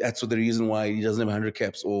that's the reason why he doesn't have 100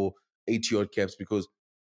 caps or 80 odd caps, because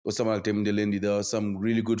with someone like Deon Lindy, there are some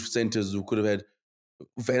really good centers who could have had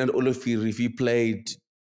Fernand Olivier if he played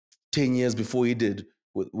 10 years before he did,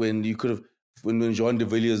 when you could have, when Jean de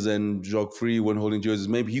Villiers and Jacques Fourie weren't holding jerseys,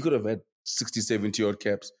 maybe he could have had 60, 70 odd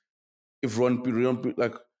caps. If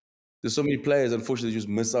like, there's so many players, unfortunately, just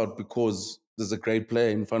miss out because there's a great player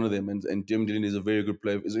in front of them, and Jim Dillon is a very good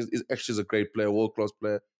player. Is actually a great player, world class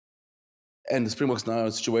player. And the Springboks now in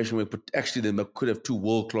a situation where actually they could have two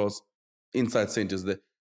world class inside centers.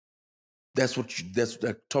 That's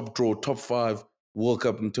like top draw, top 5 World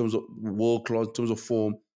Cup in terms of world class, in terms of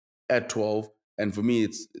form at 12. And for me,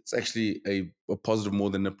 it's actually a positive more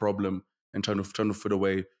than a problem, and trying to fit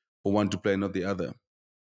away for one to play, not the other.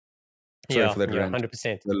 Sorry Yeah, for that yeah, rant.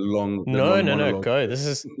 100%. The No, long no, no, monologue. go.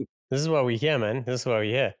 This is why we're here, man. This is why we're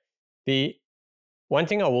here. The one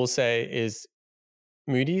thing I will say is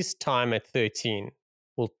Moody's time at 13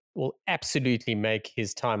 will absolutely make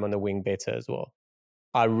his time on the wing better as well.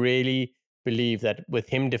 I really believe that with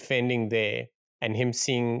him defending there and him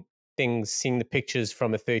seeing the pictures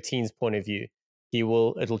from a 13's point of view,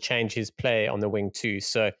 it'll change his play on the wing too.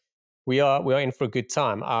 So we are in for a good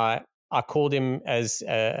time. I called him as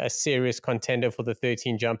a serious contender for the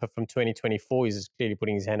 13 jumper from 2024. He's clearly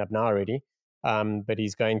putting his hand up now already, but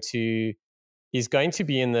he's going to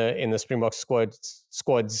be in the Springbok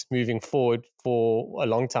squads moving forward for a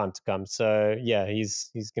long time to come. So yeah, he's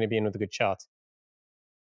going to be in with a good shot.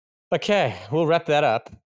 Okay, we'll wrap that up.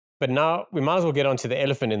 But now we might as well get on to the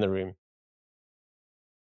elephant in the room.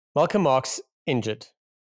 Malcolm Marx injured.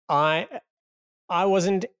 I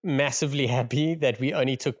wasn't massively happy that we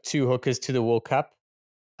only took 2 hookers to the World Cup.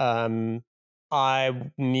 I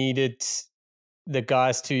needed the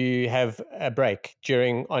guys to have a break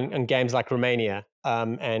on games like Romania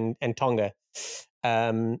and Tonga.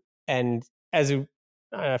 And as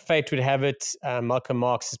fate would have it, Malcolm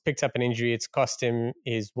Marx has picked up an injury. It's cost him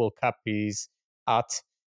his World Cup. He's out.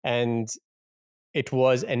 And it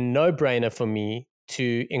was a no-brainer for me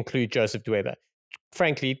to include Joseph Dweba.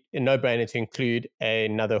 Frankly, a no-brainer to include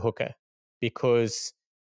another hooker, because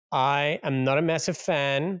I am not a massive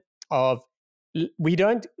fan of. We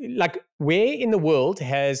don't like, where in the world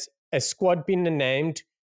has a squad been named,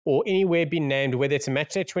 or anywhere been named, whether it's a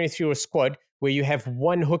matchday 23 or a squad, where you have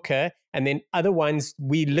one hooker and then other ones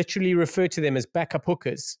we literally refer to them as backup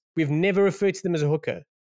hookers. We've never referred to them as a hooker.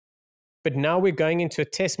 But now we're going into a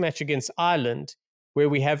test match against Ireland where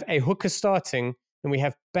we have a hooker starting and we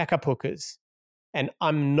have backup hookers. And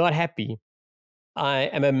I'm not happy. I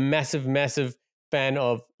am a massive, massive fan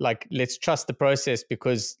of, like, let's trust the process,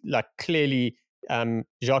 because like clearly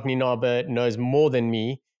Jacques Nienaber knows more than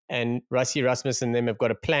me, and Rassie Erasmus and them have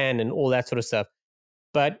got a plan and all that sort of stuff.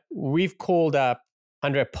 But we've called up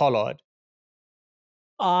Andre Pollard.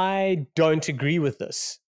 I don't agree with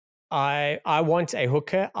this. I want a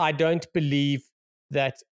hooker. I don't believe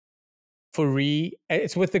that Fourie,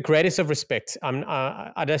 it's with the greatest of respect.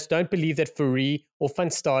 I just don't believe that Fourie or Van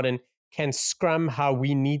Staden can scrum how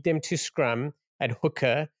we need them to scrum at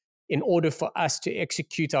hooker in order for us to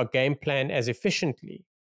execute our game plan as efficiently.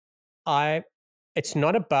 It's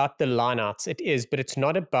not about the lineouts. It is, but it's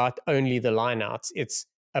not about only the lineouts. It's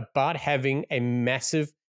about having a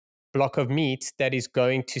massive block of meat that is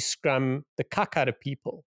going to scrum the cuck out of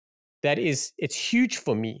people. It's huge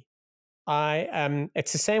for me.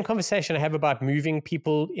 It's the same conversation I have about moving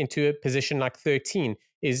people into a position like 13.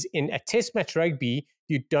 Is in a test match rugby,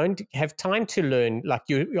 you don't have time to learn. Like,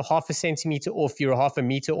 you're half a centimeter off, you're half a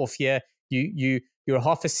meter off here. You're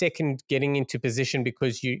half a second getting into position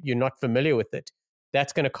because you're not familiar with it.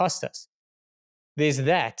 That's going to cost us. There's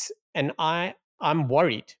that, and I'm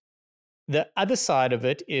worried. The other side of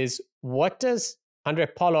it is, what does Andre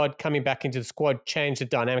Pollard coming back into the squad change the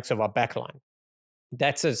dynamics of our backline?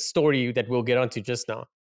 That's a story that we'll get onto just now.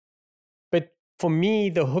 But for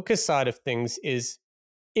me, the hooker side of things is,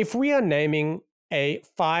 if we are naming a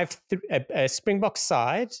Springbok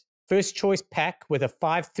side, first choice pack with a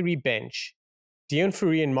 5-3 bench, Deon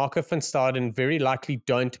Fourie and Marco van Staden very likely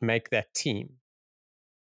don't make that team.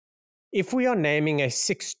 If we are naming a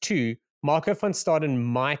 6-2, Marco van Staden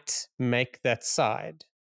might make that side.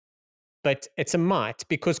 But it's a might,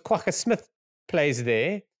 because Kwagga Smith plays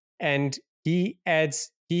there, and he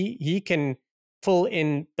can fill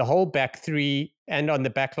in the whole back 3 and on the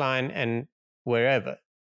back line and wherever.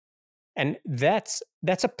 And that's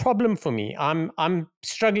a problem for me. I'm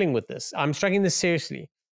struggling with this. I'm struggling this seriously.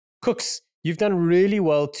 Kooks, you've done really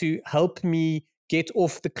well to help me get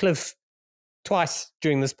off the cliff twice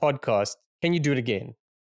during this podcast. Can you do it again?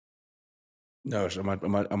 No, I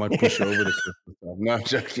might push you over the cliff this time. No, I'm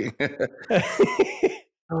joking.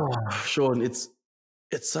 Oh, Sean, it's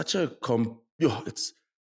such a it's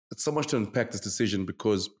so much to unpack this decision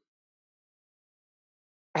because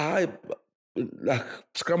I like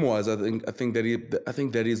scrum wise. I think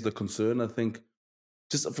that is the concern. I think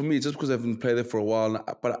just for me, just because I've been playing there for a while,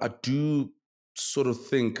 but I do sort of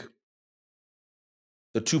think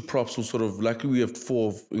the two props will sort of like we have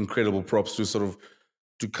four incredible props to sort of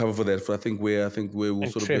to cover for that. For I think where we'll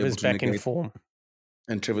And sort of be able Trevor's to back in negate, form.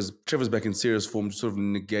 and Trevor's back in serious form to sort of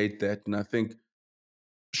negate that. And I think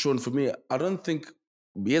Sean, for me, I don't think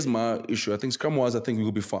here's my issue. I think scrum wise, I think we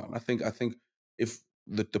will be fine. I think if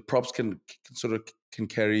the props can sort of can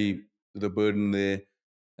carry the burden there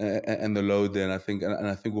and the load there, and I think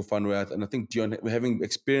we'll find a way out. And I think Deon, we're having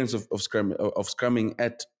experience of scrumming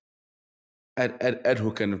at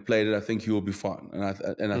hook and played it. I think he will be fine. And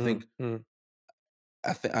Mm-hmm.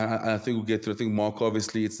 I think we'll get through. I think Mark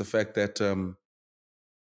obviously it's the fact that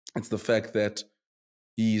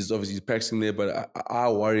he's practicing there, but I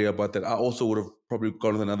worry about that. I also would have probably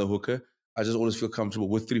gone with another hooker. I just always feel comfortable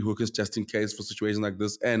with three hookers just in case for situations like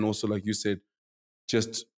this, and also like you said,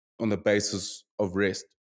 just on the basis of rest.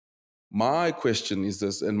 My question is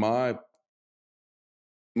this, and my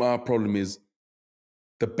problem is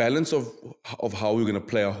the balance of how we're going to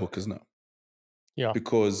play our hookers now. Yeah,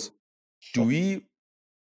 Because do sure. we,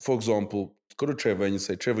 for example, go to Trevor and you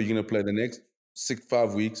say, Trevor, you're going to play the next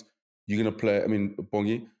 5 weeks. You're going to play. I mean,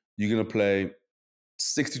 Bongi, you're going to play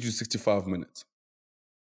 60 to 65 minutes.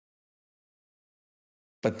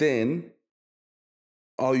 But then,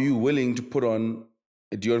 are you willing to put on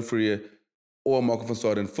a Deon Fourie or a Malcolm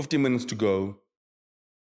Staden 50 minutes to go,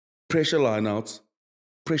 pressure lineouts,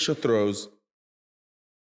 pressure throws,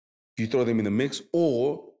 you throw them in the mix?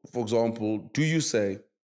 Or, for example, do you say,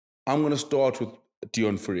 I'm going to start with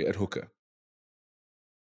Deon Fourie at hooker,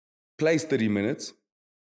 plays 30 minutes,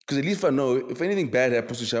 because at least if I know if anything bad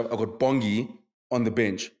happens to Shav, I've got Bongi on the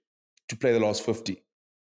bench to play the last 50.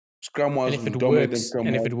 Scrum And wise, if we it can dominate them works, scrum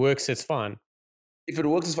wise. it's fine. If it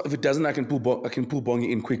works, if it doesn't, I can pull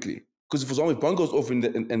Bongi in quickly. Because for example, if Bongi goes off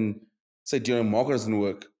and say Deon Marco doesn't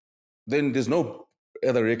work, then there's no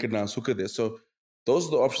other recognized hooker there. So those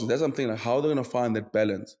are the options. That's something like how they're going to find that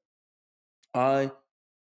balance. I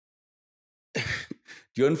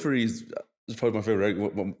Deon Fourie is probably my favorite,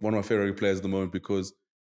 one of my favorite players at the moment because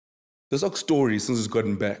there's like story since he's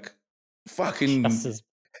gotten back. Just Fucking as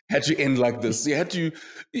had to end like this. He had to,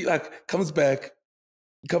 he like comes back,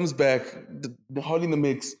 the hardly in the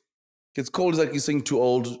mix, gets cold, like he's saying too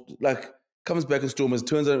old, like comes back and storms,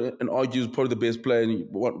 turns out and argues probably the best player,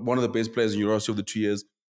 one of the best players in Eurosea of the 2 years,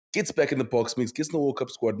 gets back in the box mix, gets in the World Cup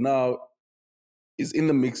squad, now is in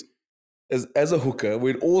the mix as a hooker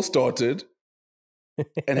where it all started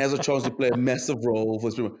and has a chance to play a massive role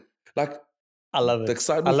for Springbok. Like I love the it. I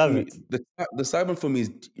excitement for love me, it. the excitement for me is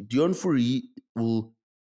Deon Fourie will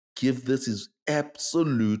give this his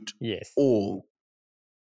absolute Yes. all.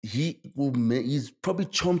 He's probably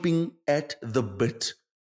chomping at the bit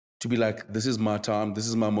to be like, this is my time, this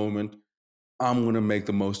is my moment. I'm gonna make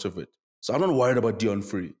the most of it. So I'm not worried about Deon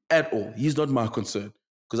Fourie at all. He's not my concern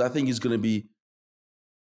because I think he's gonna be.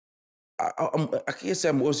 I can't say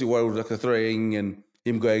I'm also worried with like the throwing and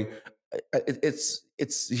him going. It's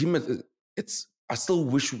him. It's I still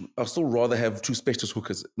rather have two specialist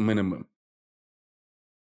hookers minimum.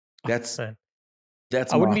 Oh, That's man.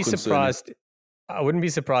 that's I wouldn't my be concern. surprised. I wouldn't be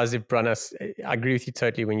surprised if Brannas, I agree with you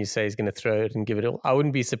totally when you say he's going to throw it and give it all. I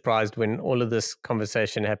wouldn't be surprised when all of this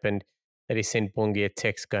conversation happened that he sent Bongi a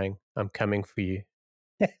text going, I'm coming for you.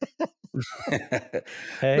 No,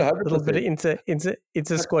 Hey, a hundred little bit of percent.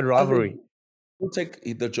 inter squad I think rivalry. we'll take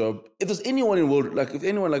the job. If there's anyone in world, like if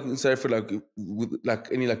anyone like in South Africa, like with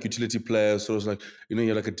like any like utility player, sort of like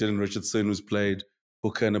you're like a Dylan Richardson who's played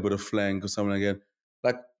hooker and a bit of flank or something like that.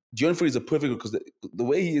 Like Deon Fourie is a perfect because the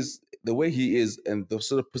way he is, and the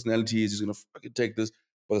sort of personality he is, he's gonna fucking take this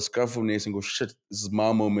by the scruff of neck and go, shit, this is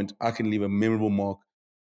my moment. I can leave a memorable mark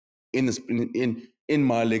in this in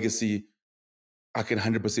my legacy. I can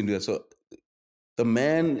 100% do that. So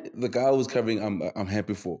the guy who's covering, I'm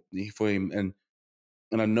happy for him, and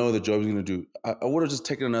I know the job he's going to do. I would have just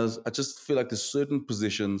taken another. I just feel like there's certain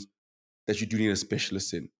positions that you do need a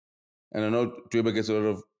specialist in. And I know Dweber gets a lot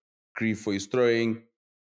of grief for his throwing,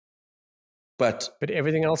 but But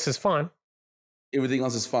everything else is fine. everything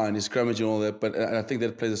else is fine. His scrummage and all that. But and I think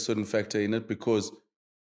that plays a certain factor in it because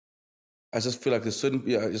I just feel like there's certain.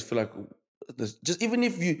 Yeah, I just feel like just even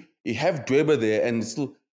if you have Dweber there and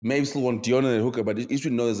still maybe still want Deon and hooker, but you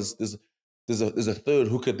should know there's a third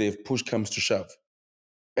hooker there if push comes to shove.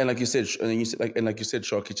 And like you said,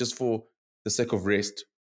 Sharky, just for the sake of rest,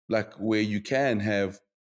 like where you can have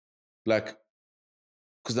like,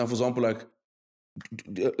 because now for example like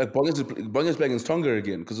Bonga is playing against Tonga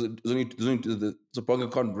again because so Bonga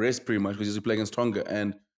can't rest pretty much because he's playing against Tonga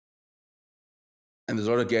and there's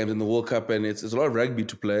a lot of games in the World Cup and it's a lot of rugby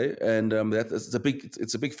to play and it's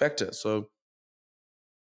a big factor. So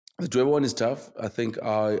the Dweba one is tough. I think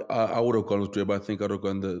I would have gone with Dweba. I think I'd have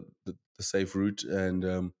gone the safe route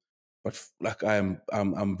and but like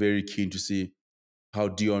I'm very keen to see how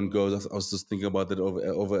Deon goes. I was just thinking about that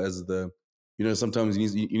over as sometimes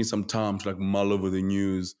you need some time to like mull over the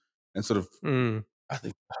news and sort of I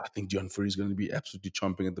think Deon Fourie is going to be absolutely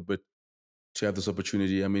chomping at the bit to have this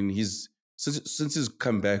opportunity. I mean, he's since he's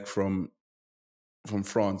come back from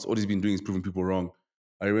France, all he's been doing is proving people wrong.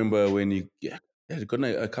 I remember when he got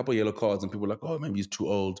a couple of yellow cards and people were like, oh, maybe he's too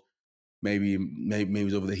old. Maybe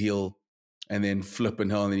he's over the hill, and then flip and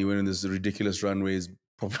hell, and then he went on this ridiculous run where he's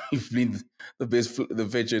probably been the best the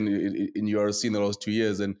veteran in URC in the last 2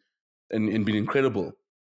 years and been incredible.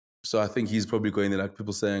 So I think he's probably going there like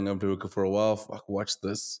people saying, I'm Peruka for a while. Fuck, watch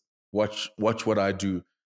this. Watch what I do.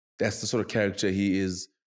 That's the sort of character he is.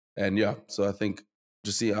 And yeah, so I think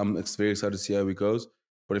I'm very excited to see how he goes.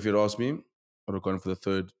 But if you'd ask me, I'd have gone for the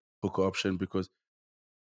third hooker option because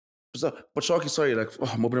but Sharky, sorry, like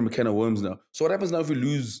I'm opening a can of worms now. So what happens now if we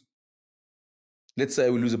lose, let's say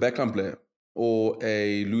we lose a backline player or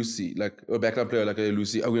a Lucy, like a backline player like a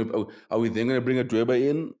Lucy, are we then going to bring a Dweba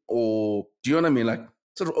in? Or do you know what I mean? Like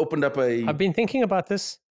sort of opened up I've been thinking about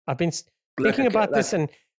this. I've been like thinking about this and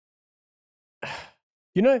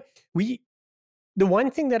the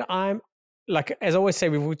one thing that I'm like, as I always say,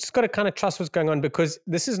 we've just got to kind of trust what's going on because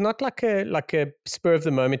this is not like a spur of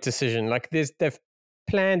the moment decision. Like they've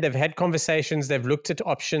planned, they've had conversations, they've looked at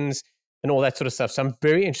options and all that sort of stuff. So I'm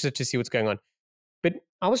very interested to see what's going on. But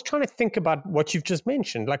I was trying to think about what you've just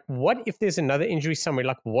mentioned. Like, what if there's another injury somewhere?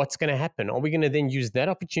 Like, what's going to happen? Are we going to then use that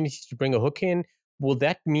opportunity to bring a hook in? Will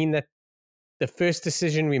that mean that the first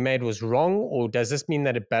decision we made was wrong, or does this mean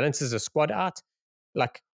that it balances the squad out?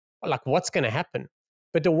 Like what's going to happen?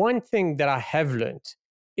 But the one thing that I have learned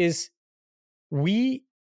is the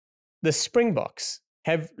Springboks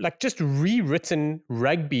have like just rewritten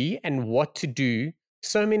rugby and what to do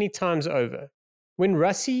so many times over. When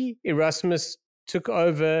Hussey Erasmus took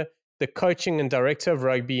over the coaching and director of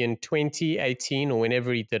rugby in 2018 or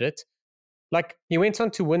whenever he did it, like he went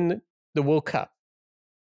on to win the World Cup.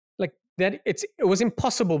 Like that, it was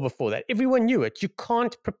impossible before that. Everyone knew it. You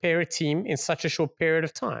can't prepare a team in such a short period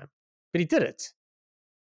of time, but he did it.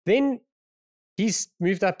 Then he's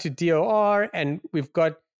moved up to DOR, and we've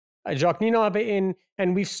got Jacques Nienaber in,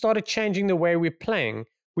 and we've started changing the way we're playing.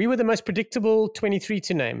 We were the most predictable 23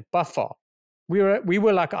 to name by far. We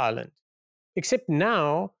were like Ireland, except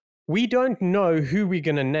now we don't know who we're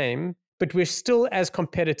going to name, but we're still as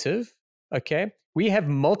competitive. Okay, we have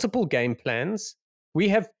multiple game plans. We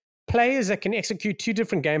have players that can execute 2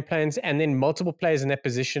 different game plans, and then multiple players in that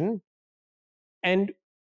position. And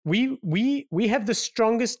we have the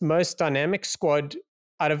strongest, most dynamic squad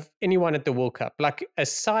out of anyone at the World Cup. Like a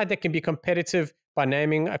side that can be competitive by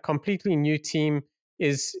naming a completely new team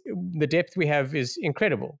is the depth we have is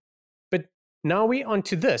incredible. But now we're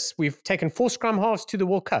onto this. We've taken 4 scrum halves to the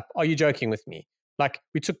World Cup. Are you joking with me? Like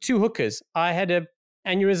we took 2 hookers. I had an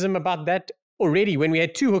aneurysm about that already when we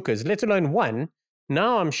had 2 hookers, let alone 1.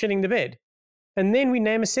 Now I'm shitting the bed. And then we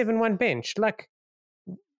name a 7-1 bench. Like,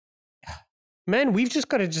 man, we've just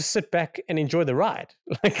got to just sit back and enjoy the ride.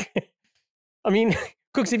 Like, I mean,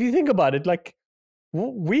 Kooks, if you think about it, like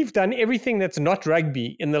we've done everything that's not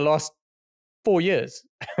rugby in the last 4 years.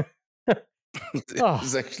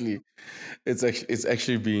 it's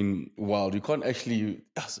actually been wild. You can't actually.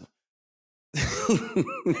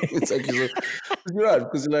 It's actually you're right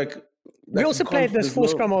because we also played those 4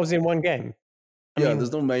 scrum halves in one game. I mean,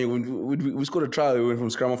 there's no manual. We scored a try. We went from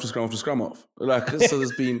scrum off to scrum off to scrum off. Like so,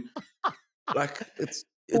 there's been like it's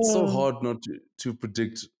so hard not to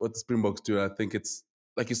predict what the Springboks do. I think it's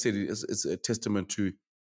like you said, it's a testament to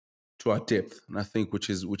our depth, and I think which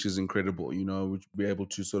is incredible. You know, we're able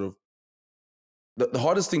to sort of the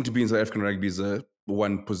hardest thing to be in South African rugby is a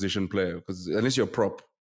one position player because unless you're a prop,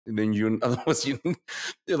 and then otherwise you're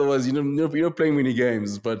not playing many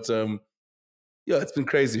games. But yeah, it's been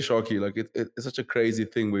crazy, Sharky. Like it's such a crazy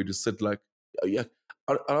thing where you just sit like, yeah.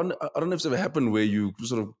 I don't know if it's ever happened where you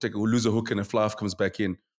sort of lose a hook and a fly half comes back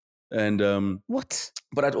in, and what?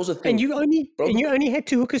 But I'd also think, and you only had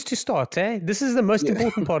 2 hookers to start. This is the most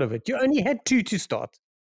important part of it. You only had 2 to start.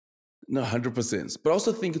 No, 100%. But I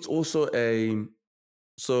also think it's also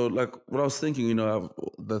so like what I was thinking.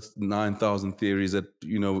 That's 9,000 theories that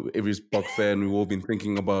every Spok fan we've all been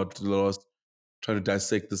thinking about the last trying to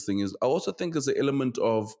dissect this thing is I also think there's an element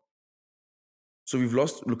of, so we've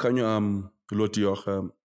lost Lukhanyo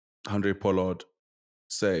Lotioch, Andre Pollard,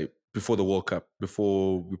 say, before the World Cup,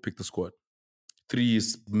 before we picked the squad. 3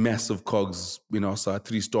 massive cogs in our side,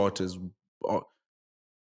 3 starters.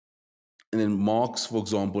 And then Marx, for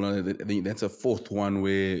example, I think that's a 4th one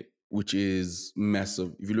which is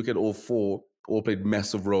massive. If you look at all 4, all played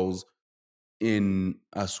massive roles in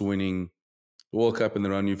us winning the World Cup and the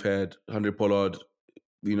run you've had. Andre Pollard,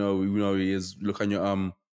 we know he is.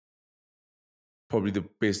 Lukhanyo, probably the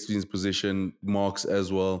best in his position. Marx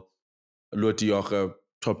as well. Lotioch,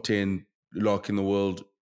 top 10 lock in the world.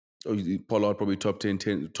 Pollard probably top 10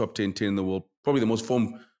 in the world. Probably the most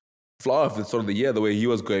formed flyer of the start of the year, the way he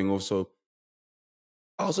was going off. So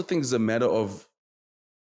I also think it's a matter of,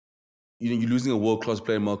 you're losing a world-class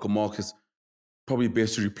player, Malcolm Marx. It's probably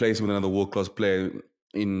best to replace him with another world-class player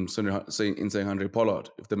in saying Andre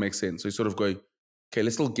Pollard, if that makes sense. So you're sort of going, okay,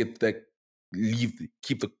 let's still get that,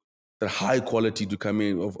 keep that high quality to come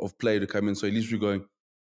in, of play to come in. So at least we're going,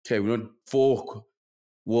 okay, we're not 4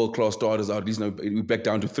 world-class starters out. At least now we're back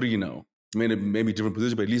down to 3 now. Maybe different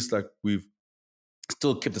position, but at least like we've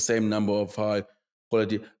still kept the same number of high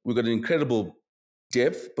quality. We've got an incredible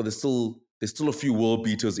depth, but there's still a few world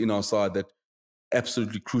beaters in our side, that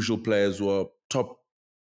absolutely crucial players who are top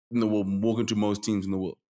in the world, walking to most teams in the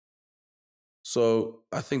world. So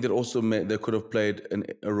I think that also they could have played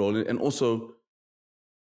a role in it. And also,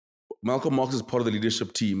 Malcolm Marx is part of the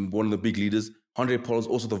leadership team, one of the big leaders. Andre Pollard is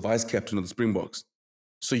also the vice captain of the Springboks.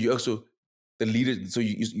 So you also, the leader, so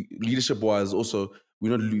leadership-wise also,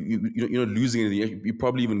 you're not losing anything. You're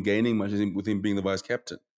probably even gaining much with him being the vice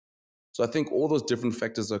captain. So I think all those different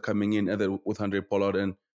factors are coming in with Andre Pollard.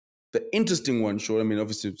 And the interesting one, sure, I mean,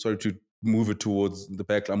 obviously, sorry to move it towards the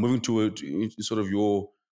back line, moving toward sort of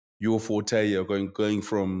your forte here, going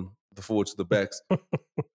from the forwards to the backs.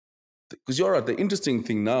 Because you're right, the interesting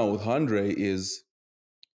thing now with Andre is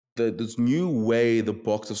this new way the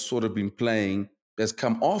Boks have sort of been playing has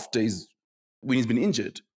come after when he's been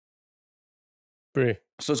injured. Brie.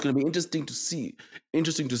 So it's going to be interesting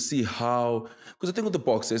to see how, because the thing with the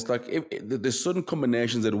Boks is like there's certain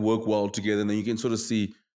combinations that work well together, and then you can sort of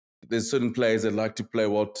see there's certain players that like to play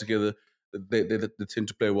well together. They tend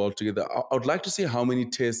to play well together. I would like to see how many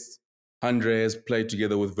tests Andre has played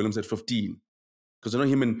together with Willems at 15, because I know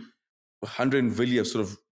him and Andre and Villiers have sort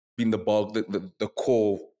of been the bulk, the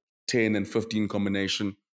core 10 and 15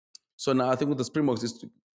 combination. So now I think with the Springboks,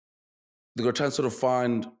 they're going to try and sort of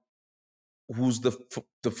find who's the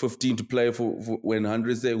 15 to play for when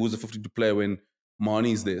Andre is there, who's the 15 to play when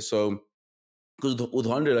Mani is there. So because with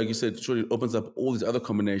Andre, like you said, sure, it opens up all these other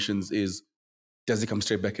combinations. Does he come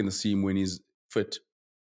straight back in the team when he's fit?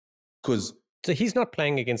 So he's not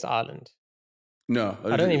playing against Ireland. No,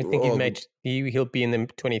 I don't even think he'll be in the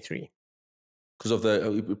 23. Because of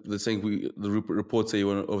the saying the reports say he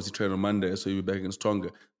will obviously train on Monday, so he'll be back against Tonga.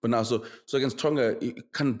 But now, so against Tonga,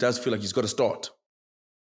 it kind of does feel like he's got to start.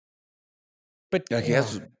 But like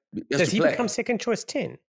does he become second choice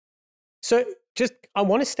 10? So I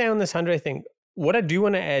want to stay on this Andre thing. What I do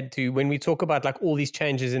want to add to when we talk about like all these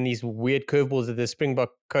changes and these weird curveballs that the Springbok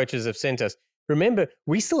coaches have sent us, remember,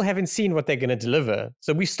 we still haven't seen what they're going to deliver.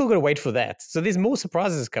 So we've still got to wait for that. So there's more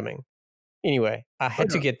surprises coming. Anyway, I had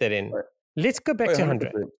to get that in. Let's go back to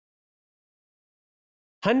 100.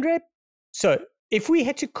 100. So if we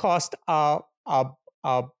had to cast our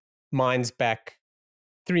minds back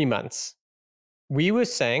 3 months,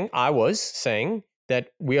 I was saying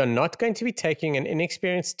that we are not going to be taking an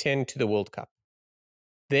inexperienced 10 to the World Cup.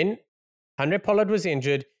 Then Andre Pollard was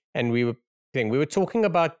injured, and we were talking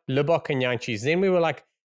about Libok and Yanchis. Then we were like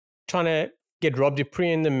trying to get Rob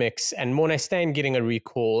Dupree in the mix and Morné Steyn getting a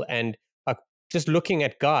recall, and just looking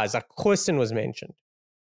at guys like Hussey was mentioned.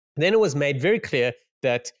 Then it was made very clear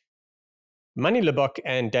that Manie Libok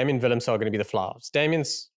and Damian Willems are going to be the fly-offs.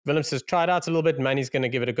 Willems has tried out a little bit. Manie's going to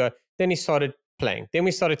give it a go. Then he started playing. Then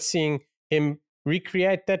we started seeing him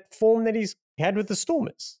recreate that form that he's had with the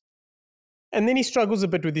Stormers. And then he struggles a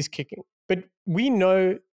bit with his kicking. But we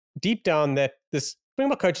know deep down that the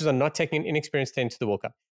Springbok coaches are not taking an inexperienced 10 to the World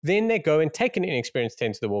Cup. Then they go and take an inexperienced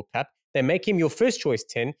 10 to the World Cup. They make him your first choice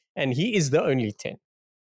 10, and he is the only 10.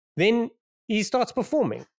 Then he starts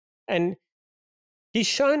performing. And he's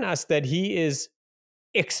shown us that he is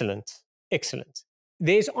excellent.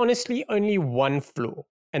 There's honestly only one flaw,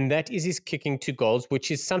 and that is his kicking to goals,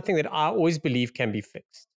 which is something that I always believe can be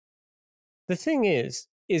fixed. The thing is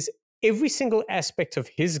every single aspect of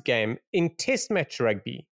his game in test match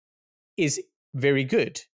rugby is very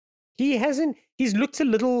good. He's he's looked a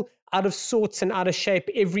little out of sorts and out of shape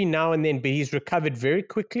every now and then, but he's recovered very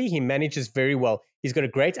quickly. He manages very well. He's got a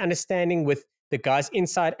great understanding with the guys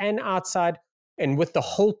inside and outside and with the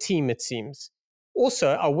whole team, it seems.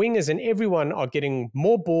 Also, our wingers and everyone are getting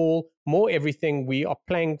more ball, more everything. We are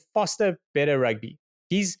playing faster, better rugby.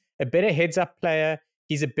 He's a better heads-up player.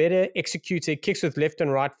 He's a better executor, kicks with left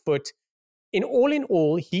and right foot. In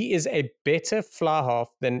all, he is a better fly half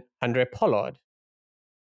than Andre Pollard.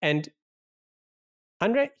 And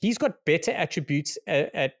Andre, he's got better attributes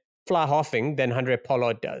at fly halving than Andre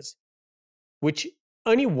Pollard does, which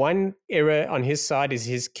only one error on his side is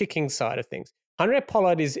his kicking side of things. Andre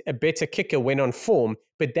Pollard is a better kicker when on form,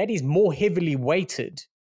 but that is more heavily weighted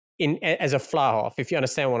as a fly half, if you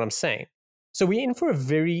understand what I'm saying. So we're in for a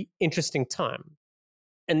very interesting time.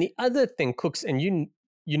 And the other thing, Kooks, and you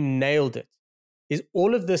nailed it, is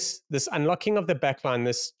all of this unlocking of the backline,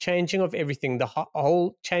 this changing of everything, the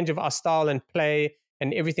whole change of our style and play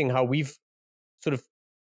and everything, how we've sort of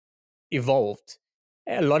evolved.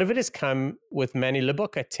 A lot of it has come with Manny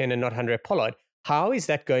Libbok at 10 and not Andre Pollard. How is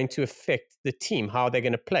that going to affect the team? How are they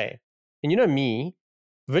going to play? And you know me,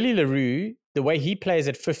 Willie Leroux, the way he plays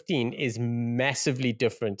at 15 is massively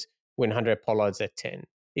different when Andre Pollard's at 10,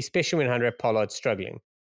 especially when Andre Pollard's struggling.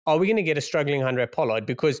 Are we going to get a struggling Andre Pollard?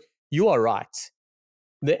 Because you are right.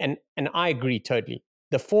 And I agree totally.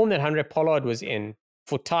 The form that Andre Pollard was in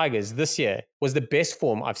for Tigers this year was the best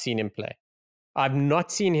form I've seen him play. I've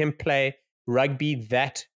not seen him play rugby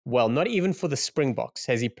that well. Not even for the Springboks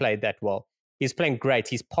has he played that well. He's playing great.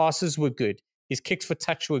 His passes were good. His kicks for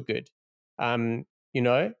touch were good. You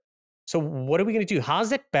know, so what are we going to do?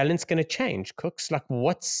 How's that balance going to change, Kooks? Like,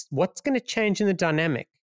 what's going to change in the dynamic?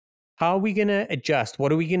 How are we going to adjust?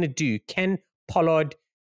 What are we going to do? Can Pollard?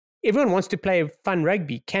 Everyone wants to play fun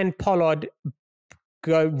rugby. Can Pollard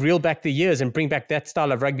go reel back the years and bring back that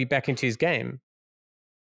style of rugby back into his game?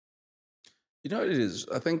 You know what it is?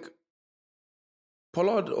 I think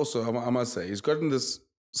Pollard also, I must say, he's gotten this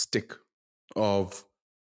stick of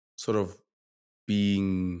sort of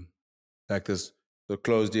being like this, the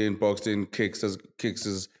closed in, boxed in, kicks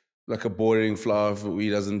is like a boring fluff. He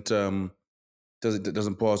doesn't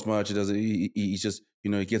pass much. He's just,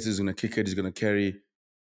 he gets, he's gonna kick it, he's gonna carry.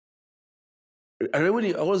 I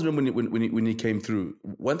always remember when he came through.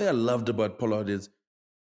 One thing I loved about Pollard is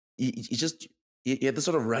he had this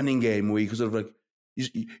sort of running game where he could sort of like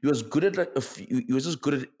he was good at like he was just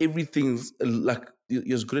good at everything. Like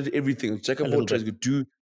he was good at everything. Jack of all trades, could do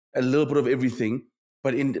a little bit of everything,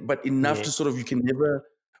 but enough to sort of you can never.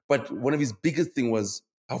 But one of his biggest thing was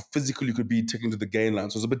how physical you could be taking to the gain line.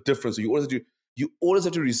 So it's a bit different. So you always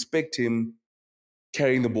have to respect him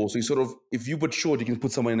carrying the ball. So you sort of, if you put short, you can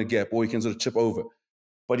put someone in a gap or you can sort of chip over.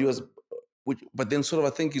 But but then sort of,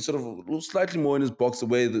 I think he's sort of slightly more in his box,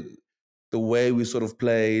 the way we sort of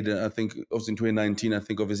played. I think obviously in 2019, I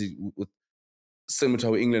think obviously with similar to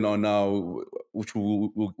how England are now, which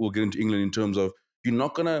we'll get into England in terms of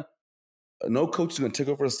no coach is going to take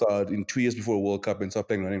over a side in 2 years before a World Cup and start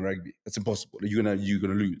playing running rugby. That's impossible. You're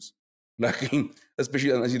gonna lose. Like,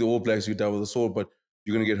 especially I see the All Blacks, you die with a sword, but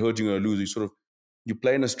you're gonna get hurt. You're gonna lose. You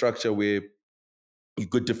play in a structure where you're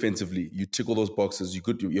good defensively. You tick all those boxes.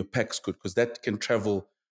 Your pack's good because that can travel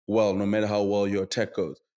well, no matter how well your attack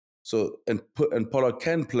goes. So and Pollard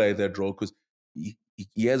can play that role because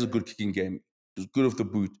he has a good kicking game. He's good off the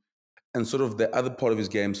boot, and sort of the other part of his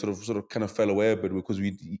game sort of kind of fell away a bit because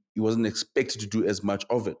he wasn't expected to do as much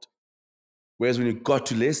of it. Whereas when he got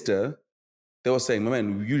to Leicester, they were saying, "My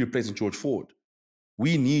man, you're replacing George Ford.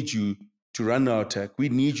 We need you to run our attack. We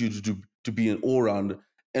need you to be an all-rounder."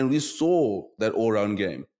 And we saw that all-round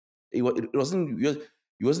game. He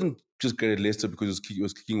wasn't just great at Leicester because he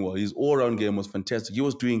was kicking well. His all-round game was fantastic. He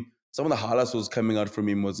was doing some of the highlights was coming out from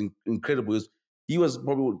him was incredible. He was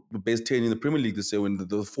probably the best 10 in the Premier League this year when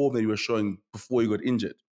the form that he was showing before he got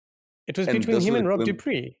injured. It was between him and Rob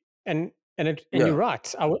Dupree. And you're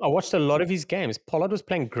right. I watched a lot of his games. Pollard was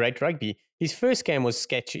playing great rugby. His first game was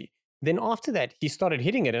sketchy. Then after that, he started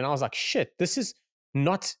hitting it. And I was like, shit, this is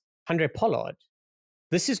not Andre Pollard.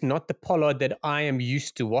 This is not the Pollard that I am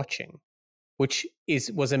used to watching, which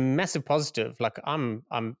was a massive positive. Like I'm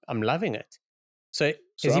loving it. So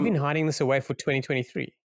has he been hiding this away for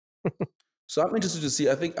 2023? So I'm interested to see.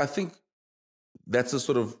 I think that's the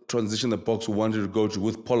sort of transition that Boks wanted to go to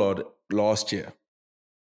with Pollard last year.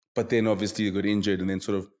 But then obviously he got injured and then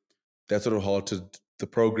that halted the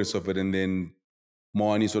progress of it. And then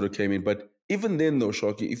Marnie sort of came in. But even then though,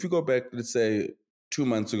 Sharky, if you go back, let's say 2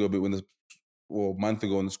 months ago, but or a month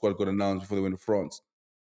ago when the squad got announced before they went to France,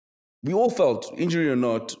 we all felt, injury or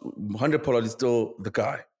not, 100 Pollard is still the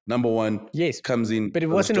guy. Number one, yes, comes in. But it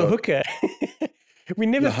wasn't a hooker. We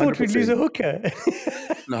never No, thought we'd lose 100%. a hooker.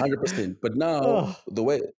 No, 100%. But now, Oh, the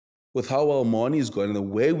way, with how well Marnie's gone and the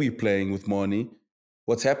way we're playing with Marnie,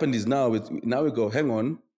 what's happened is now we go, hang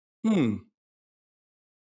on, do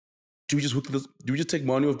we just take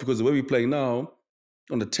Marnie off? Because the way we're playing now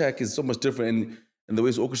on attack is so much different. And the way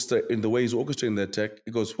he's orchestrating the attack,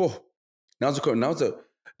 it goes, whoa, now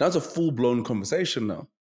it's a full-blown conversation now.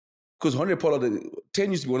 Because Andre Pollard,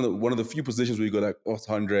 10 used to be one of the few positions where you go like, oh, it's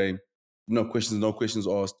Andre, no questions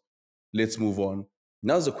asked, let's move on.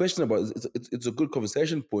 Now there's a question about it's a good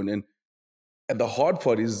conversation point, and the hard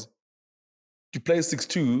part is you play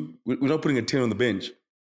 6-2, we're not putting a 10 on the bench.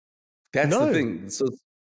 That's the no. thing. So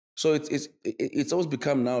it's always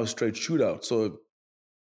become now a straight shootout. So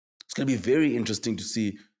it's going to be very interesting to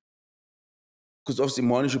see, because obviously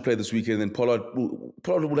Mane should play this weekend, and then Pollard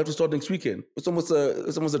will have to start next weekend. It's almost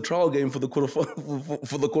a trial game for the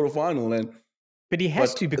quarterfinal, But he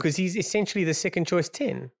has to, because he's essentially the second choice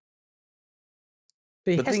 10.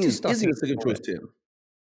 But he the has thing to is start he the next second choice weekend. 10?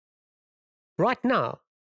 Right now,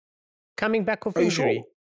 coming back off Are you injury.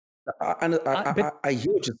 sure? I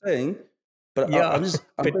hear what you're saying, but Yeah, I'm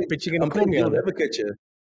but you're going I'm to call playing me on devil's it. advocate here.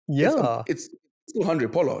 Yeah. It's still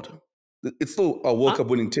 100 Pollard. It's still a World Cup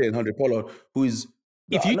winning 10, 100 Pollard, who is.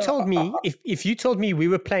 If you told me, if you told me we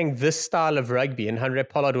were playing this style of rugby and Andre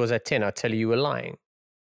Pollard was at 10, I'd tell you were lying.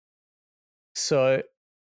 So,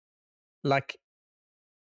 like,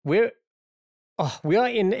 we are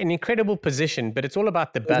in an incredible position, but it's all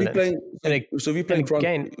about the balance. So if you're playing France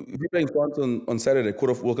on Saturday,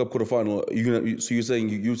 World Cup quarterfinal, so you're saying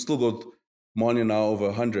you still got Mane now over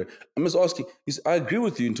 100. I'm just asking. I agree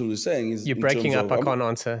with you in terms of saying you're breaking up. I can't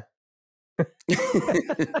answer. Like,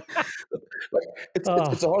 it's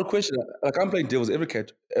a hard question. Like, I'm playing devil's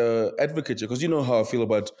advocate because you know how I feel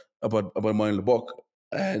about Mane Lebok,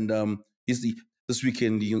 and this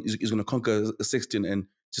weekend he's going to conquer a 16 and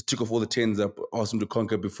just took off all the 10s up, asked him to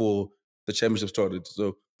conquer before the championship started.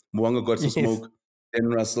 So Mwanga got some smoke, then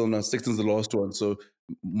Russell, now 16's the last one. So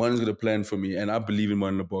Mane's going to plan for me, and I believe in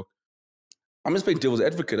Mane Lebok. I'm just playing devil's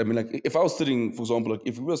advocate. I mean, like, if I was sitting, for example, like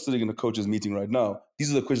if we were sitting in a coach's meeting right now,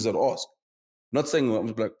 these are the questions I'd ask. Not saying, I'm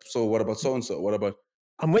like, so what about so and so? What about?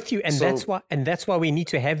 I'm with you, and that's why we need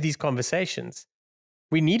to have these conversations.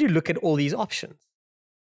 We need to look at all these options.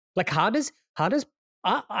 Like, how does you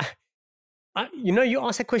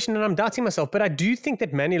ask that question, and I'm doubting myself, but I do think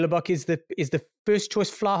that Manny Lebok is the first choice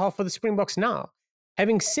fly half for the Springboks now.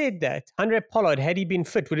 Having said that, Andre Pollard, had he been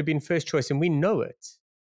fit, would have been first choice, and we know it.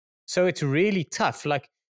 So it's really tough. Like,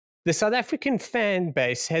 the South African fan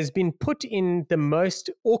base has been put in the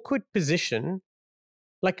most awkward position.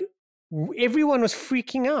 Like, everyone was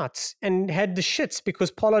freaking out and had the shits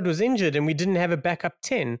because Pollard was injured and we didn't have a backup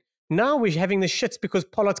 10. Now we're having the shits because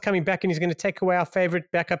Pollard's coming back and he's going to take away our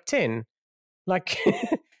favorite backup 10. Like,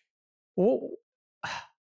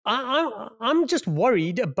 I'm just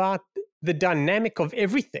worried about the dynamic of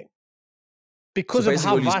everything because of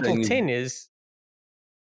how vital 10 is.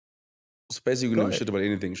 So basically, we're going to have a shit about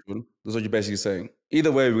anything, Shaun. That's what you're basically saying.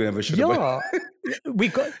 Either way, we're going to have a shit about it.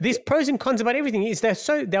 There's pros and cons about everything.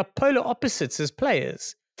 They're polar opposites as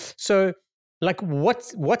players. So, like,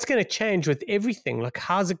 what's going to change with everything? Like,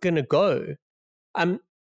 how's it going to go? I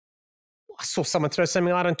saw someone throw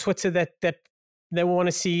something out on Twitter that they want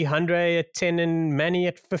to see Andre at 10 and Manny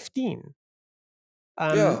at 15.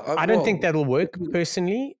 I don't think that'll work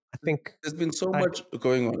personally. I think there's been so much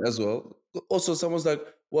going on as well. Also, someone's like,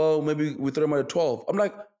 well, maybe we throw him at 12. I'm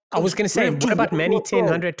like, I was going to say, what about Manny 10,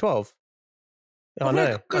 100, 12? I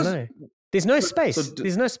know. There's no space.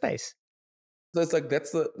 There's no space. So it's like,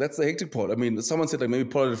 that's the hectic part. I mean, someone said like maybe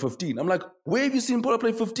Pollard at 15. I'm like, where have you seen Pollard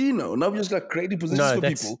play 15 now? Now we're just like creating positions for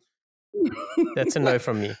people. That's a no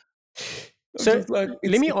from me. So let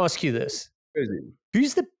me ask you this. Crazy.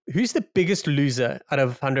 Who's the biggest loser out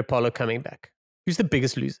of 100 Pollard coming back? Who's the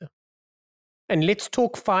biggest loser? And let's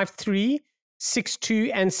talk 5-3,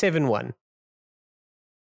 6-2, and 7-1.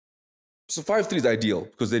 So 5-3 is ideal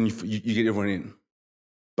because then you get everyone in.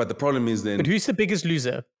 But the problem is then. But who's the biggest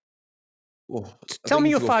loser? Oh, tell me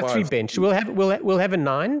your 5-3 bench. We'll have a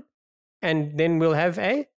 9, and then we'll have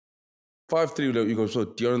a 5-3. You go so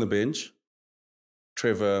Deon on the bench,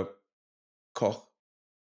 Trevor, Koch.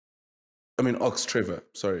 Ox Trevor.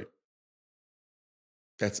 Sorry,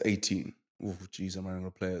 that's 18. Oh, jeez, I'm running out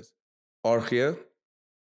of players. Archia,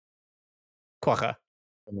 Kwacha.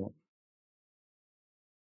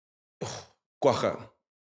 Kwacha.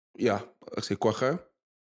 Yeah, I say Kwacha.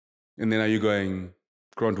 And then are you going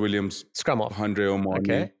Grant Williams, scrum off, Andre or Mane?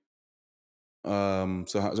 Okay.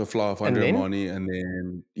 So Flower of Andre or Mane, and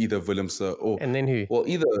then either Williams or and then who? Well,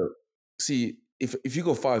 either see if you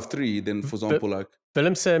go 5-3, then for example, like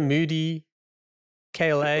Willemse, Moody,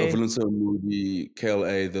 KLA. Valenza, Moody,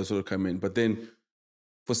 KLA, those sort of come in. But then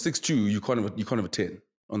for 6-2, you can't have a 10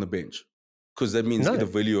 on the bench because that means No. either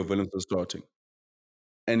Villy or Valenza starting.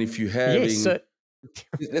 And if you're Yes, having, so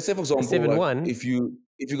let's say for example, 7-1. if you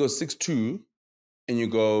go 6-2 and you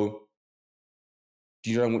go,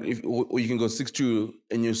 do you know, or you can go 6-2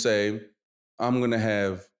 and you say, I'm gonna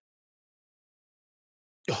have.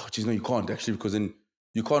 Oh, geez, no, you can't actually, because then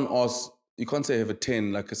you can't say have a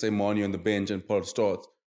 10, like I say Mani on the bench and Pollard starts,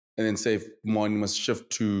 and then say if Mani must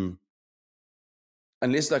shift to,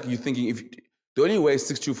 unless like you're thinking, if the only way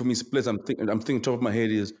 6-2 for me splits, I'm thinking top of my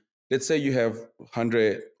head is, let's say you have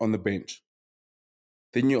Andre on the bench,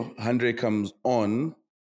 then your Andre comes on,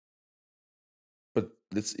 but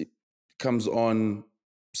it comes on,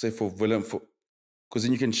 say for Willem, because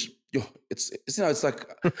then you can, it's like,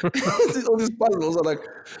 it's all these puzzles are like,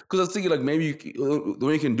 because I was thinking like maybe the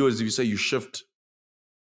way you can do it is if you say you shift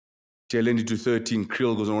Jalendi to 13,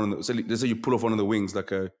 Krill goes on, so let's say you pull off one of the wings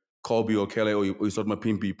like a Colby or Kelly, or you start pull my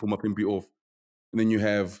Pimpy off, and then you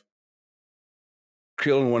have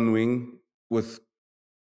Krill on one wing with,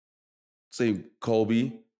 say,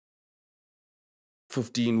 Colby.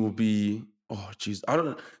 15 will be, oh geez, I don't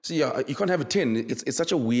know. So yeah, you can't have a 10. It's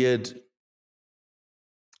such a weird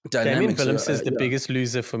Damian dynamic. Willemse is the Yeah. biggest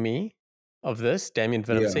loser for me of this. Damian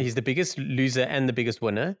Willemse, Yeah. he's the biggest loser and the biggest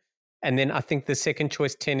winner. And then I think the second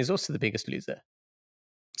choice 10 is also the biggest loser.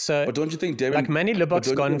 So, But don't you think Devin? like Manny But Lubbock's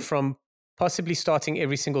don't you gone think, from possibly starting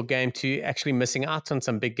every single game to actually missing out on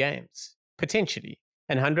some big games, potentially.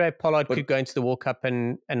 And Andre Pollard but could go into the World Cup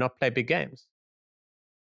and not play big games.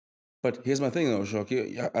 but here's my thing though,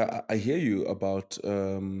 Shoki. I hear you about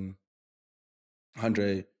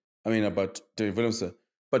Andre. I mean about Demi Willemse.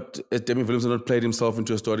 But has Demi Willemse not played himself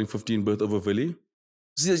into a starting 15 berth over Villy?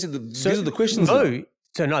 These are the questions now. No.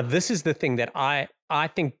 So now this is the thing that I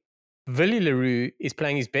think Willie Leroux is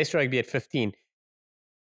playing his best rugby at 15.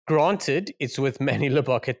 Granted, it's with Manny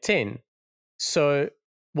Lubbock at 10. So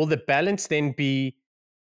will the balance then be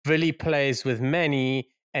Willie plays with Manny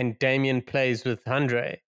and Damien plays with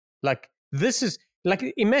Andre? Like, this is like,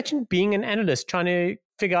 imagine being an analyst trying to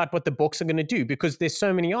figure out what the Boks are going to do because there's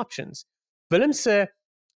so many options. Willemse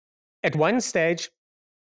at one stage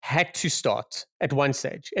had to start at one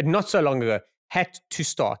stage, and not so long ago, had to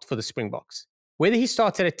start for the Springboks. Whether he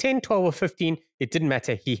started at 10, 12, or 15, it didn't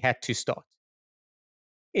matter. He had to start.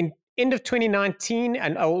 In end of 2019,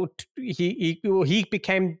 and he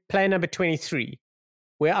became player number 23,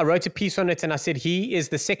 where I wrote a piece on it and I said he is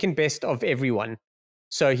the second best of everyone.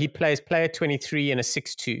 So he plays player 23 in a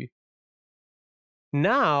 6-2.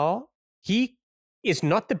 Now he is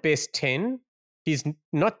not the best 10. He's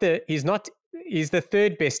the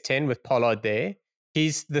third best 10 with Pollard there.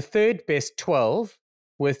 He's the third best 12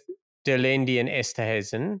 with Delendy and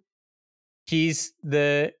Esterhuizen. He's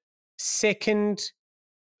the second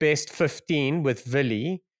best 15 with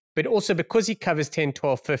Villy, but also because he covers 10,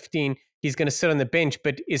 12, 15, he's going to sit on the bench.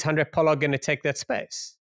 But is Andre Pollard going to take that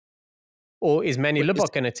space? Or is Manny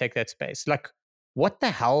Lubbock going to take that space? Like, what the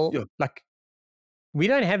hell? Yeah. Like, we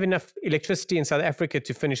don't have enough electricity in South Africa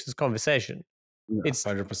to finish this conversation. Yeah, It's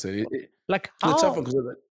 100%. like, It's a tough how? one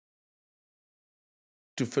because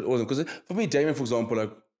to fit all of them. Because for me, Damien, for example,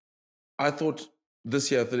 like I thought this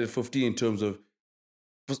year I thought at 15 in terms of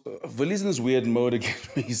Villy's in this weird mode again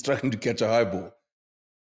where he's trying to catch a high ball.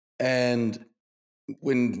 And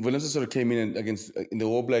when Willemse sort of came in against in the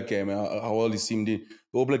All Black game, how well he seemed in the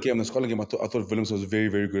All Black game and the Scotland game, I thought Willemse was very,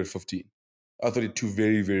 very good at 15. I thought he had two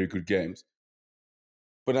very, very good games.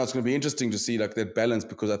 But now it's going to be interesting to see like that balance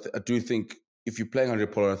because I do think if you're playing Andre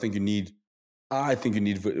Pollard, I think you need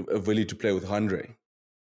Villy to play with Andre.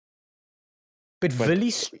 But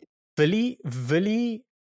Villy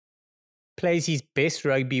plays his best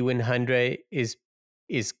rugby when Andre is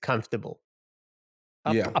comfortable.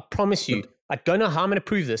 I promise you. I don't know how I'm going to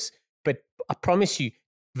prove this, but I promise you,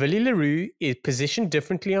 Willie Leroux is positioned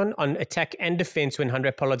differently on attack and defense when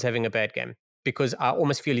Andre Pollard's having a bad game because I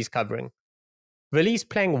almost feel he's covering. Willie's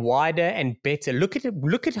playing wider and better. Look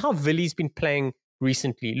at how Willie's been playing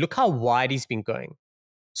recently. Look how wide he's been going.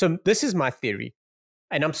 So this is my theory.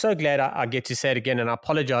 And I'm so glad I get to say it again, and I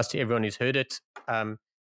apologize to everyone who's heard it.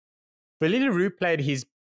 Willie Leroux played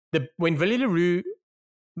when Willie Leroux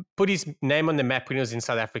put his name on the map when he was in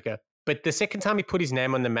South Africa. But the second time he put his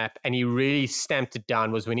name on the map and he really stamped it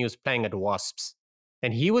down was when he was playing at Wasps.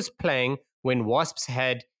 And he was playing when Wasps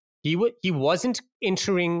he wasn't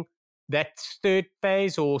entering that third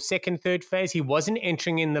phase or third phase. He wasn't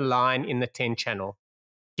entering in the line in the 10 channel.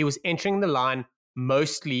 He was entering the line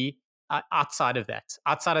mostly outside of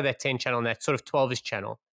that 10 channel and that sort of 12ish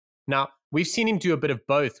channel. Now, we've seen him do a bit of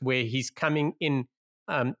both, where he's coming in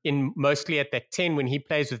mostly at that 10 when he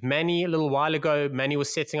plays with Manny a little while ago. Manny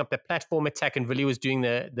was setting up the platform attack and Villy was doing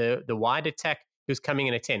the wide attack. He was coming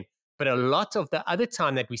in at 10. But a lot of the other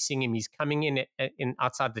time that we're seeing him, he's coming in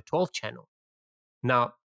outside the 12 channel.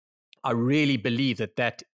 Now, I really believe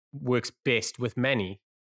that works best with Manny.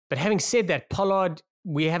 But having said that, Pollard,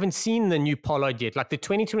 we haven't seen the new Pollard yet. Like the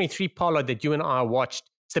 2023 Pollard that you and I watched,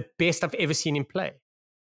 it's the best I've ever seen him play.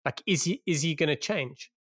 Like, is he going to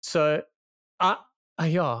change? So, I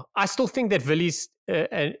still think that Villy's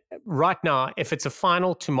right now, if it's a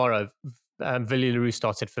final tomorrow, Villy Leroux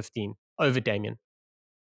starts at 15 over Damien.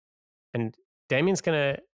 And Damien's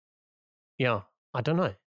going to, I don't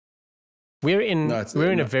know. We're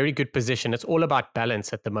in a very good position. It's all about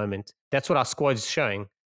balance at the moment. That's what our squad is showing.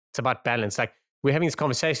 It's about balance. Like, we're having this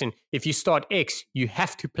conversation. If you start X, you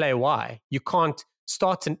have to play Y. You can't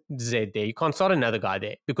start Z there. You can't start another guy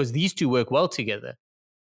there because these two work well together.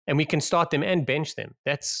 And we can start them and bench them.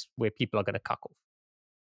 That's where people are going to cuck off.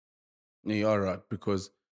 Yeah, you're right, because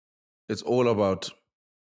it's all about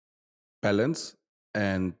balance,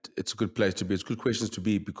 and it's a good place to be. It's good questions to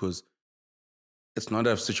be, because it's not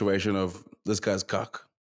a situation of this guy's cuck,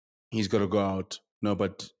 he's got to go out. No,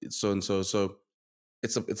 but it's so and so. So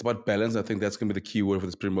it's about balance. I think that's going to be the key word for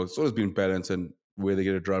the Springboks. It's always been balance and where they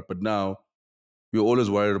get it right. But now we're always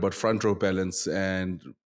worried about front row balance and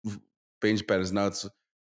bench balance. Now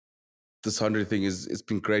this 100 thing it's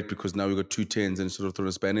been great because now we've got 2 10s and sort of thrown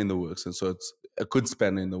a spanner in the works. And so it's a good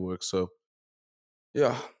spanner in the works. So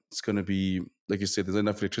yeah, it's going to be, like you said, there's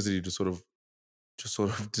enough electricity to sort of just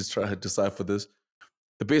try to decipher this.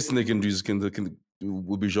 The best thing they can do is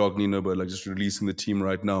will be Jacques Nino, but like just releasing the team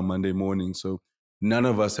right now, Monday morning. So none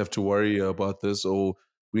of us have to worry about this, or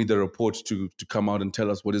we need the report to come out and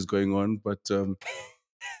tell us what is going on. But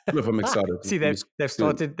look, I'm excited. See, they've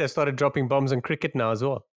started dropping bombs on cricket now as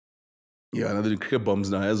well. Yeah, and they're doing cricket bombs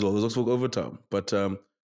now as well. There's also overtime. But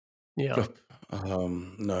yeah, look,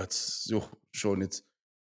 no, it's Shaun. It's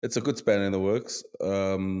a good spanner in the works.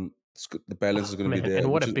 It's good. The balance is going to be there,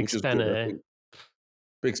 and what a big spanner!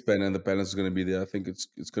 Big spanner, and the balance is going to be there. I think it's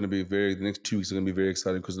going to be the next 2 weeks are going to be very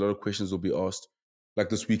exciting because a lot of questions will be asked. Like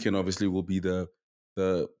this weekend, obviously, will be the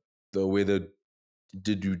whether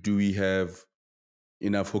do we have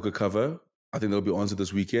enough hooker cover? I think they'll be answered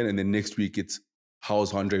this weekend, and then next week it's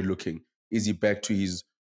how's Andre looking? Is he back to his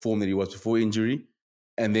form that he was before injury?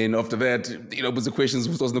 And then after that, was the questions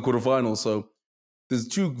who starts in the quarterfinals. So there's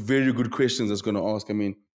 2 very good questions that's going to ask. I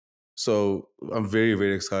mean, so I'm very,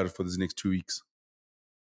 very excited for these next 2 weeks.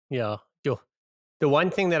 Yeah. The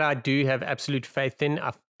one thing that I do have absolute faith in,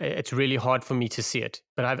 it's really hard for me to see it,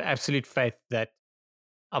 but I have absolute faith that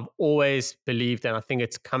I've always believed, and I think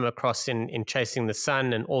it's come across in Chasing the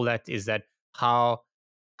Sun and all that, is that how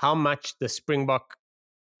much the Springbok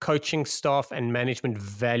coaching staff and management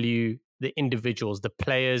value the individuals, the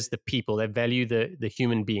players, the people. They value the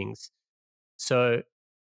human beings. So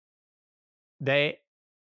they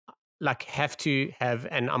have to have,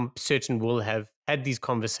 and I'm certain will have had these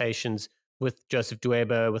conversations with Joseph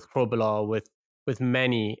Dweba, with Grobelaar, with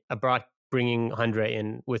Manny about bringing Andre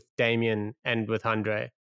in, with Damien and with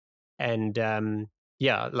Andre. And that's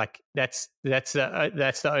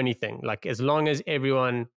the only thing. Like, as long as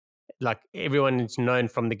everyone is known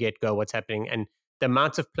from the get-go what's happening, and the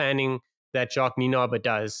amount of planning that Jacques Nienaber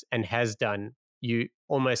does and has done, you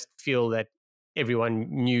almost feel that everyone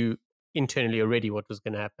knew internally already what was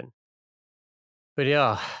going to happen. But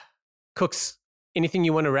yeah, Kooks, anything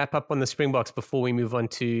you want to wrap up on the Springboks before we move on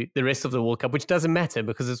to the rest of the World Cup, which doesn't matter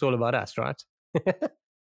because it's all about us, right?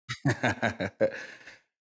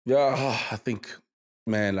 Yeah, I think,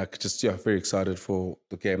 man, very excited for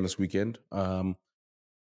the game this weekend.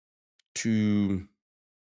 Two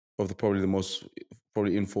of the most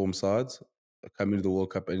informed sides coming to the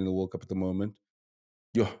World Cup and in the World Cup at the moment.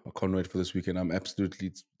 Yeah, I can't wait for this weekend. I'm absolutely,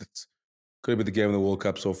 it's going to be the game of the World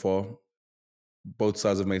Cup so far. Both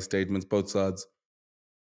sides have made statements. Both sides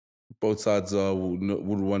would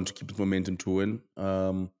want to keep the momentum to win,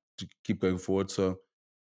 to keep going forward. So,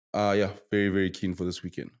 very, very keen for this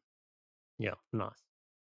weekend. Yeah, nice.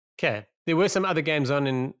 Okay, there were some other games on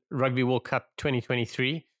in Rugby World Cup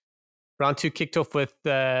 2023. Round 2 kicked off with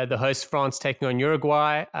the host France taking on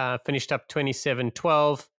Uruguay, finished up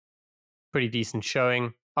 27-12. Pretty decent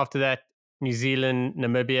showing. After that, New Zealand,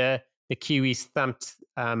 Namibia, the Kiwis thumped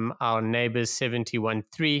our neighbors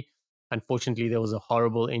 71-3. Unfortunately, there was a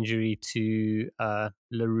horrible injury to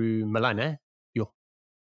Leroux Milan, eh? Yo.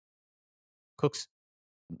 Kooks?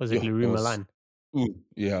 Was it Leroux Milan?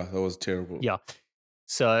 Yeah, that was terrible. Yeah.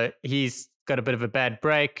 So he's got a bit of a bad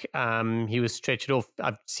break. He was stretched off.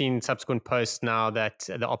 I've seen subsequent posts now that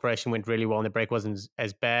the operation went really well and the break wasn't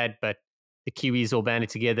as bad, but the Kiwis all banded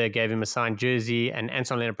together, gave him a signed jersey, and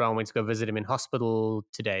Anton Leonard-Brown went to go visit him in hospital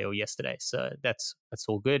today or yesterday. So that's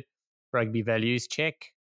all good. Rugby values, check.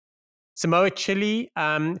 Samoa, Chile.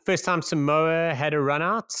 First time Samoa had a run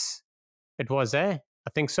out. It was, I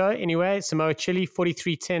think so. Anyway, Samoa, Chile,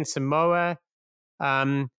 43-10 Samoa.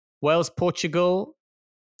 Wales, Portugal.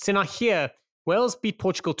 So now here, Wales beat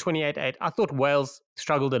Portugal 28-8. I thought Wales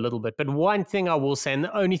struggled a little bit. But one thing I will say, and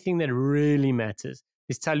the only thing that really matters,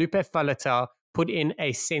 is Talupe Faletau put in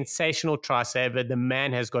a sensational try saver. The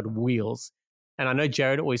man has got wheels. And I know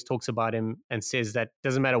Jared always talks about him and says that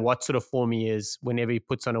doesn't matter what sort of form he is, whenever he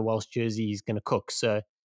puts on a Welsh jersey, he's going to cook. So,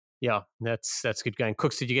 yeah, that's good going.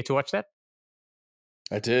 Cooks, did you get to watch that?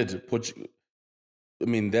 I did. I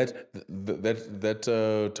mean that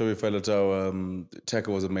Toby Faletau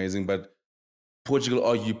tackle was amazing, but Portugal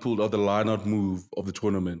pulled out the line-out move of the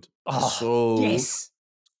tournament. Oh, yes.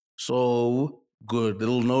 So good.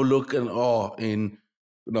 Little no look and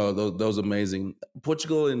that was amazing.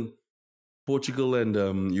 Portugal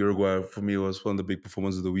and Uruguay for me was one of the big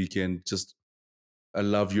performances of the weekend. Just I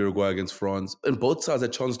love Uruguay against France, and both sides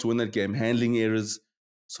had chance to win that game. Handling errors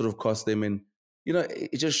sort of cost them, and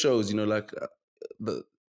it just shows. The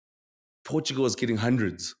Portugal was getting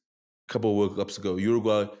hundreds a couple of World Cups ago.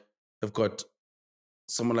 Uruguay have got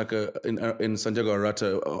someone like in Santiago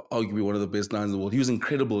Arata, arguably one of the best lines in the world. He was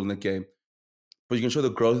incredible in that game. But you can show the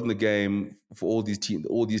growth in the game for all these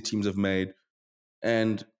teams have made.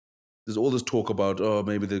 And there's all this talk about,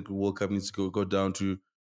 maybe the World Cup needs to go down to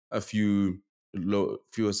a fewer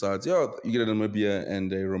sides. Yeah, you get a Namibia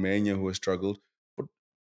and a Romania who have struggled. But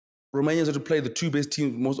Romanians have to play the two best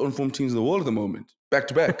teams, most on-form teams in the world at the moment, back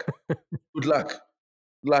to back. Good luck.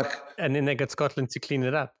 And then they got Scotland to clean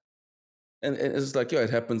it up. And it's like, yeah, it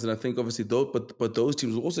happens. And I think obviously but those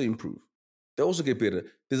teams will also improve. They also get better.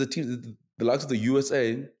 There's a team, the likes of the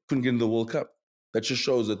USA couldn't get into the World Cup. That just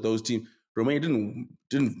shows that those teams, Romania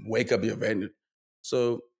didn't wake up the event.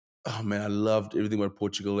 So, oh man, I loved everything about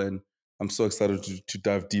Portugal, and I'm so excited to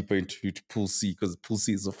dive deeper into Pool C, because Pool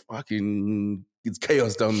C is it's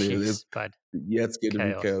chaos down there. Jeez, bud. It's going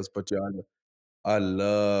to be chaos. But yeah, I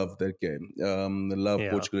love that game. I love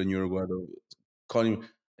Portugal and Uruguay. Can't even.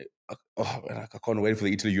 I can't wait for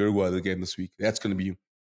the Italy Uruguay game this week.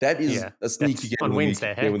 That is a sneaky game on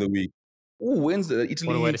Wednesday. Game of the week. Oh, Wednesday, Italy.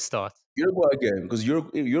 What a way to start. Uruguay game, because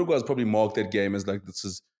Uruguay has probably marked that game as like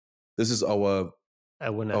this is our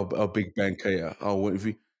our big bank here.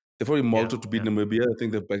 They probably marked it to beat Namibia. I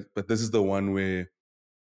think but this is the one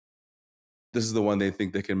they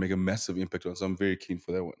think they can make a massive impact on. So I'm very keen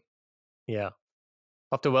for that one. Yeah.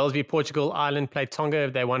 After Wales beat Portugal, Ireland played Tonga.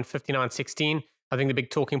 They won 59-16. I think the big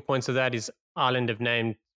talking points of that is Ireland have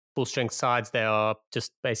named full-strength sides. They are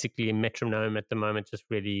just basically a metronome at the moment, just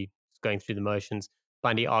really going through the motions.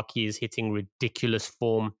 Bundy Aki is hitting ridiculous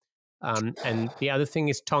form. And the other thing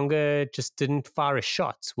is Tonga just didn't fire a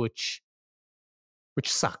shot, which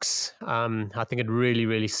sucks. I think it really,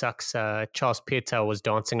 really sucks. Charles Pieta was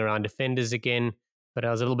dancing around defenders again. But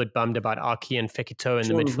I was a little bit bummed about Aki and Fekito in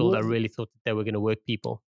the midfield. I really thought that they were going to work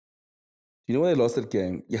people. You know when they lost that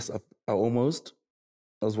game? Yes, I was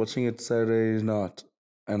watching it Saturday night,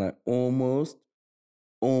 and I almost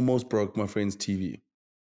broke my friend's TV.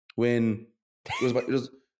 When it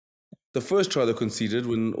was the first try they conceded,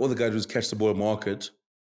 when all the guys just catch the ball at market,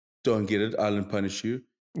 don't get it, Ireland punish you.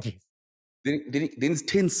 Yes. Then it's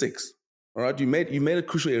 10-6. All right, you made a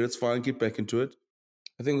crucial error. It's fine. Get back into it.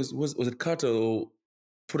 I think was it Carter or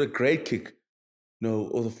put a great kick? No,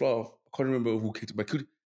 or the floor. I can't remember who kicked it, but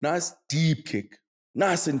nice deep kick,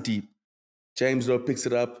 nice and deep. James Lowe picks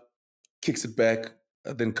it up, kicks it back.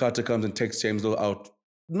 Then Carter comes and takes James Lowe out.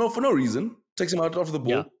 No, for no reason. Takes him out off the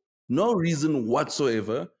ball. Yeah. No reason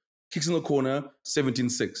whatsoever. Kicks in the corner.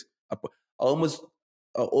 17-6. I almost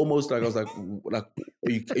like I was like, are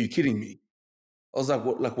you kidding me? I was like,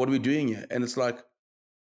 what are we doing here? And it's like,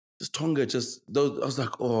 this Tonga just those. I was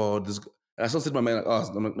like, oh, this. And I still said to my man,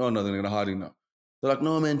 I'm like, no, they're gonna hardly know. They're like,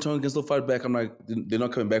 no, man, Tonga can still fight back. I'm like, they're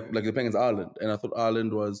not coming back. Like they're playing against Ireland, and I thought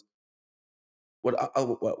Ireland was what I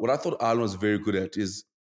thought Ireland was very good at is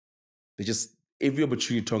they just every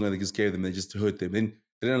opportunity Tonga they just gave them, they just hurt them. Then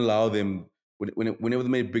they didn't allow them whenever they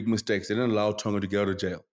made big mistakes. They didn't allow Tonga to get out of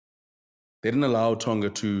jail. They didn't allow Tonga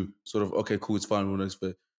to sort of, okay, cool, it's fine. We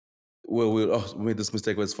made this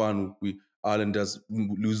mistake, but it's fine. Ireland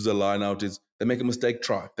loses a line out. They make a mistake,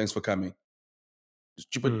 try. Thanks for coming.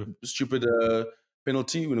 Stupid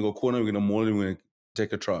penalty. We're gonna go corner. We're gonna maul it. We're gonna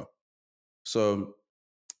take a try. So,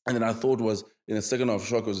 and then I thought in the second half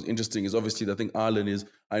shock was interesting is obviously I think Ireland is,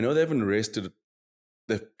 I know they haven't rested,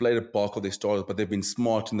 they've played a bulk of their starters, but they've been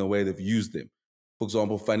smart in the way they've used them. For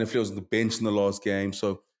example, Fanafle was on the bench in the last game,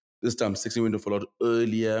 so this time 16 went off a lot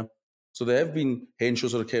earlier. So they have been, Henshaw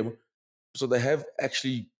sort of came, so they have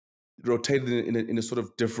actually rotated in a sort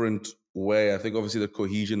of different way. I think obviously the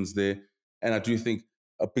cohesion's there, and I do think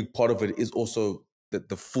a big part of it is also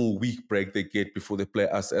the full week break they get before they play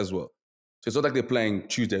us as well. So it's not like they're playing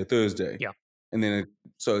Tuesday, Thursday, Yeah. and then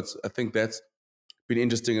so it's, I think that's been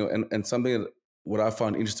interesting, and something that what I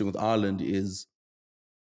found interesting with Ireland is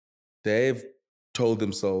they've told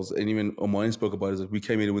themselves, and even Omani spoke about it, is that we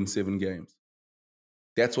came here to win 7 games.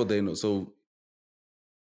 That's what they know. So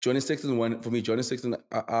Johnny Sexton won for me. Johnny Sexton,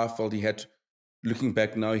 I felt he had, looking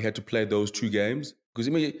back now, he had to play those 2 games because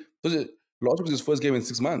last week was his first game in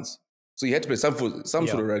 6 months, so he had to play some Yeah.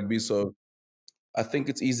 sort of rugby. So I think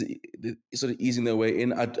it's easy, it's sort of easing their way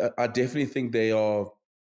in. I definitely think they are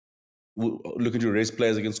looking to race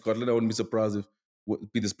players against Scotland. I wouldn't be surprised if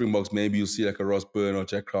be the Springboks. Maybe you'll see like a Ross Byrne or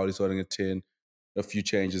Jack Crowley starting at 10. A few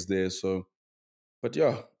changes there. So, but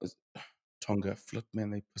yeah, Tonga, flip,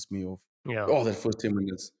 man, they pissed me off. Yeah. Oh, that first 10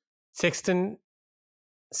 minutes. Sexton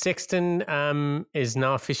is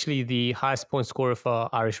now officially the highest point scorer for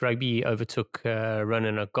Irish rugby. He overtook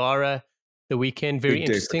Ronan O'Gara the weekend. Very Big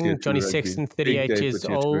day for tier interesting. 2 Johnny rugby. Sexton, Big 38 day for years tier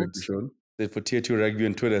 2 old. rugby, Sean. For tier 2 rugby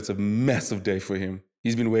on Twitter, it's a massive day for him.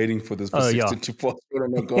 He's been waiting for this for Oh, yeah. 16 to pass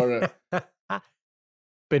on Agora.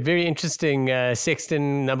 But very interesting.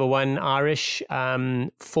 Sexton, number 1 Irish,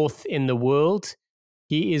 4th in the world.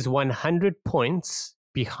 He is 100 points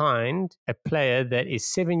behind a player that is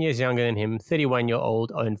 7 years younger than him,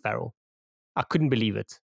 31-year-old Owen Farrell. I couldn't believe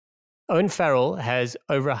it. Owen Farrell has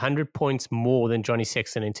over 100 points more than Johnny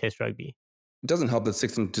Sexton in Test rugby. It doesn't help that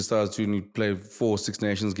Sexton decides to only play 4 Six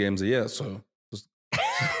Nations games a year. So,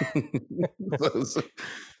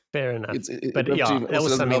 Fair enough. It But yeah, also that was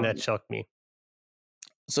doesn't something help. that shocked me.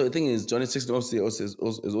 So the thing is, Johnny Sexton obviously is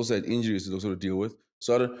also had injuries to sort of deal with.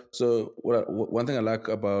 So one thing I like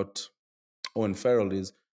about Owen Farrell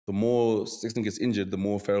is the more Sexton gets injured, the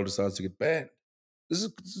more Farrell decides to get banned. This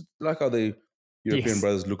is like how the European Yes.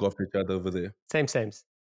 brothers look after each other over there. Sames.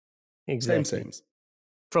 Exactly. Same.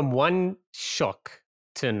 From one shock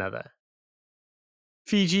to another.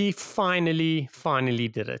 Fiji finally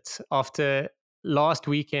did it. After last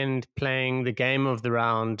weekend playing the game of the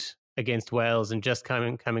round against Wales and just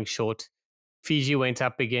coming short, Fiji went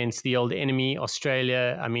up against the old enemy,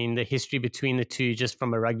 Australia. I mean, the history between the two, just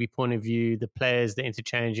from a rugby point of view, the players, the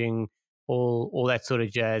interchanging, all that sort of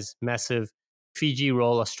jazz, massive. Fiji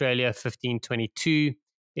roll Australia 15-22.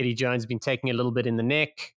 Eddie Jones been taking a little bit in the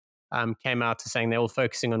neck. Came out to saying they're all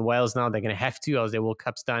focusing on Wales now. They're going to have to, as their World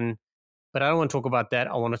Cup's done. But I don't want to talk about that.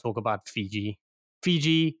 I want to talk about Fiji.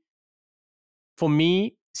 Fiji, for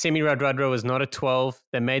me, Semi Radradra was not a 12.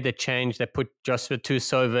 They made the change. They put Joshua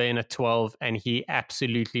Tusova in a 12, and he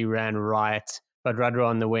absolutely ran riot. Radradra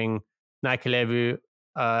on the wing. Naikalevu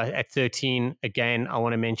at 13. Again, I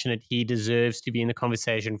want to mention it. He deserves to be in the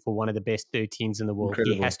conversation for one of the best 13s in the world.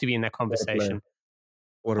 Incredible. He has to be in that conversation.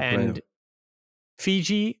 What a player. And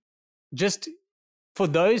Fiji, just for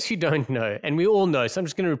those who don't know, and we all know, so I'm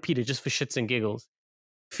just going to repeat it just for shits and giggles.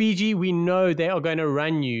 Fiji, we know they are going to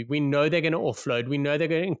run you. We know they're going to offload. We know they're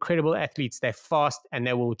going to incredible athletes. They're fast and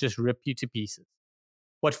they will just rip you to pieces.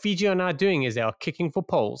 What Fiji are now doing is they are kicking for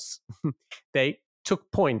poles. They took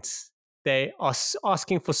points. They are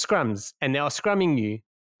asking for scrums and they are scrumming you.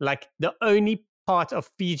 Like the only part of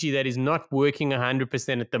Fiji that is not working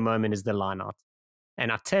 100% at the moment is the lineout. And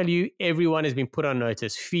I tell you, everyone has been put on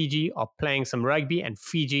notice. Fiji are playing some rugby and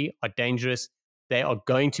Fiji are dangerous. They are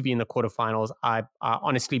going to be in the quarterfinals. I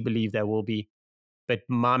honestly believe they will be. But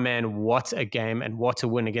my man, what a game and what a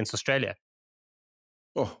win against Australia.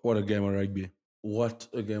 Oh, what a game of rugby. What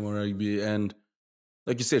a game of rugby. And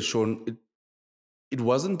like you said, Sean, it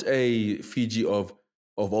wasn't a Fiji of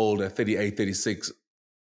old, a 38, 36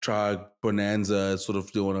 try bonanza sort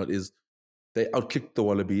of doing it. Is they outkicked the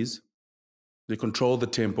Wallabies. They controlled the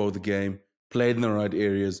tempo of the game, played in the right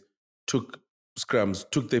areas, took scrums,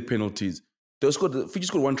 took their penalties. Fiji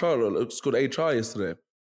scored 1 try, scored 8 try yesterday.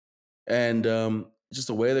 And just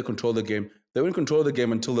the way they controlled the game. They wouldn't control the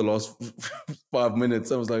game until the last 5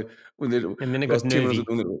 minutes. I was like, and then it got nervy.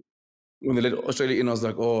 When they let Australia in, I was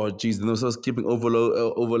like, oh, geez. And they was keeping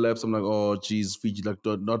overlaps. I'm like, oh, geez, Fiji, like,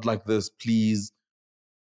 not like this, please.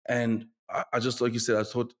 And I just, like you said, I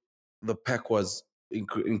thought the pack was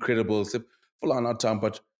incredible, except for line out time.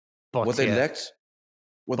 But what they lacked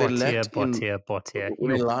when their line out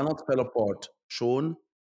fell apart, Sean,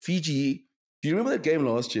 Fiji, do you remember that game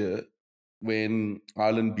last year when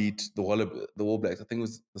Ireland beat the All Blacks. I think it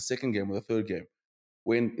was the second game or the third game.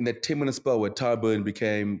 When in that 10-minute spell where Tyburn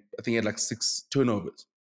became, I think he had like 6 turnovers,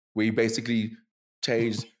 where he basically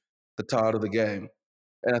changed the tide of the game.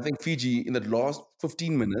 And I think Fiji in that last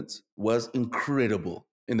 15 minutes was incredible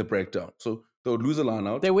in the breakdown. So they would lose a line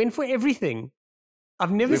out. They went for everything.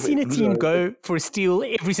 I've never seen a team go for a steal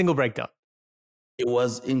every single breakdown. It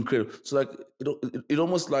was incredible. So like it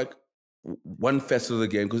almost like one facet of the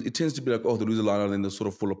game, because it tends to be like, oh, they lose a line out and then they sort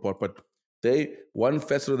of fall apart. But one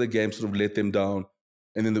facet of the game sort of let them down.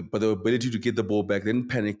 And then but the ability to get the ball back, they didn't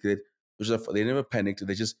panic. They never panicked.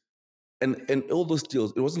 They just and all those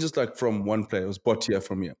steals, it wasn't just like from one player. It was Botia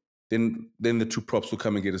from here. Then the two props will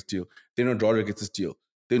come and get a steal. Then Rodrigo gets a steal.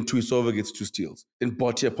 Then Tuisova gets 2 steals. Then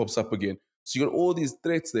Botia pops up again. So you got all these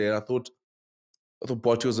threats there. I thought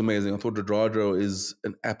Botia was amazing. I thought Rodrigo is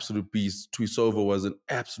an absolute beast. Tuisova was an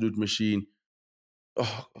absolute machine.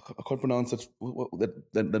 Oh, I can't pronounce it.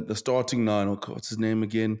 The starting 9. What's his name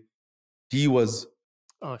again? He was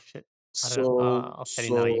Oh shit! I don't know. so I'll tell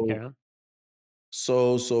you now. You carry on.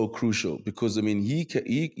 so crucial, because I mean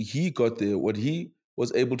he got there. What he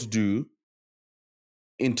was able to do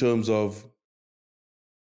in terms of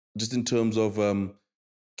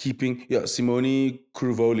keeping Simone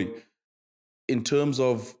Kuruvoli, in terms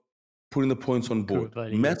of putting the points on board.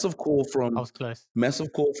 Kuruvoli, yeah. Massive call I was close.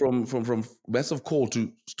 massive call from massive call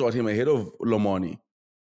to start him ahead of Lomani.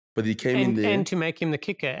 But he came in there and to make him the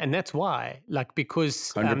kicker, and that's why, like,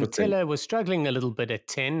 because 100%. Teller was struggling a little bit at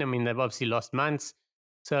 10. I mean, they've obviously lost months,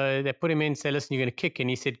 so they put him in. Say, listen, you're going to kick, and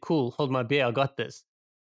he said, "Cool, hold my beer, I got this."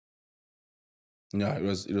 Yeah, it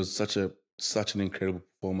was such an incredible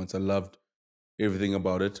performance. I loved everything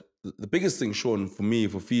about it. The biggest thing, Shaun, for me,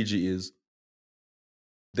 for Fiji, is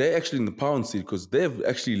they're actually in the pound seat, because they've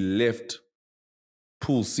actually left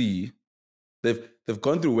Pool C. They've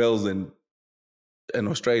gone through Wales and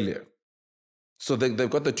Australia. So they've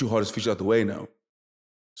got the 2 hardest fixtures out the way now.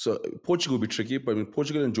 So Portugal will be tricky, but I mean,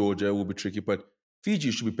 Portugal and Georgia will be tricky, but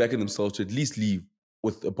Fiji should be backing themselves to at least leave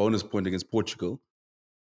with a bonus point against Portugal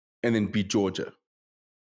and then beat Georgia.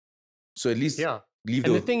 So at least leave.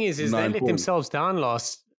 And the thing is 9 they let points. themselves down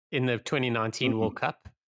last in the 2019 World Cup,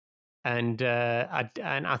 and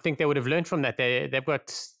I think they would have learned from that. They've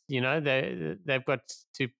got they've got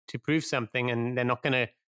to prove something, and they're not going to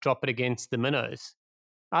drop it against the minnows.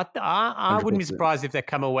 I wouldn't be 100%. surprised if they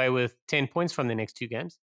come away with 10 points from the next 2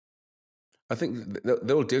 games. I think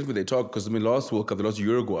they will definitely their target, because I mean, last World Cup they lost to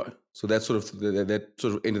Uruguay, so that sort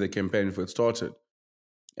of ended the campaign before it started.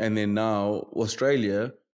 And then now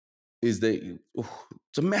Australia it's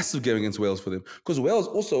a massive game against Wales for them, because Wales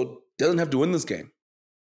also doesn't have to win this game,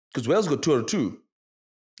 because Wales got 2 out of 2.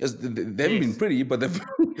 They haven't been pretty, but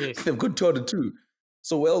they've got 2 out of 2.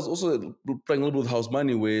 So Wales also playing a little bit with house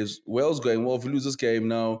money, whereas Wales going, well, if we lose this game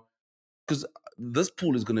now, because this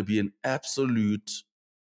pool is going to be an absolute.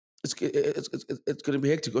 It's going to be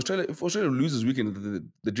hectic. If Australia loses weekend,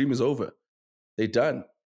 the dream is over. They're done.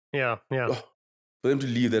 Yeah. For them to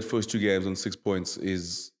leave that first 2 games on 6 points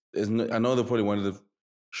is I know they probably wanted to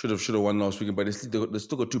should have won last weekend, but they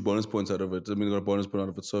still got 2 bonus points out of it. I mean, they got a bonus point out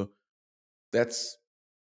of it, so that's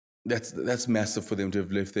massive for them to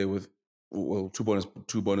have left there with 2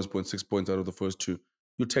 bonus points, 6 points out of the first 2.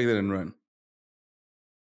 You take that and run.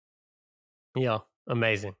 Yeah,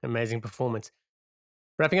 amazing performance.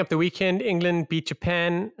 Wrapping up the weekend, England beat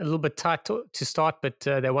Japan, a little bit tight to start, but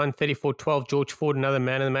they won 34-12. George Ford, another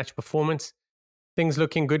man of the match performance. Things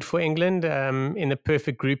looking good for England, in the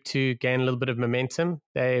perfect group to gain a little bit of momentum.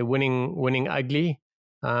 They're winning ugly.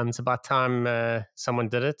 It's about time someone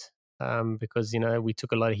did it, because we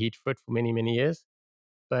took a lot of heat for it for many, many years.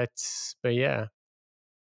 But yeah,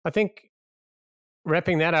 I think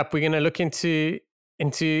wrapping that up, we're going to look into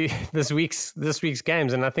this week's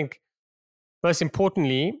games, and I think most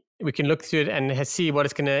importantly, we can look through it and see what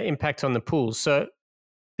it's going to impact on the pools. So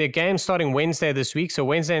their games starting Wednesday this week. So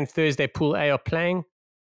Wednesday and Thursday, Pool A are playing.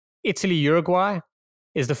 Italy, Uruguay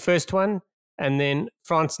is the first one. And then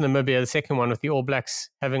France, Namibia, the second one, with the All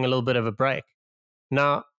Blacks having a little bit of a break.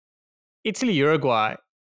 Now, Italy, Uruguay,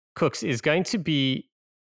 Kooks, is going to be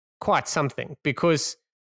quite something, because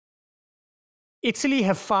Italy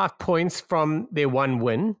have 5 points from their 1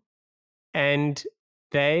 win. And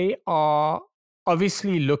they are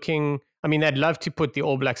obviously looking, I mean, they'd love to put the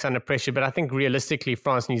All Blacks under pressure, but I think realistically,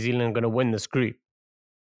 France and New Zealand are going to win this group.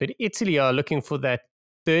 But Italy are looking for that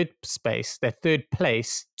third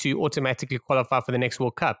place to automatically qualify for the next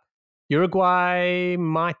World Cup. Uruguay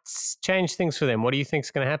might change things for them. What do you think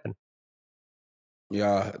is going to happen?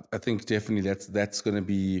 Yeah, I think definitely that's going to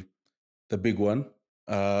be the big one.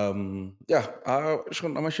 Yeah,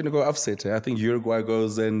 I'm actually gonna go upset. I think Uruguay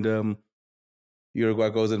goes and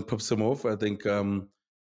pops them off. I think,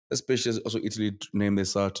 especially as also Italy named their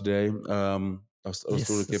side today. I was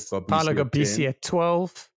told to keep Yes. Paolo Gabisi at Gabisi 10. at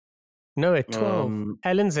 12. No, at 12. Um,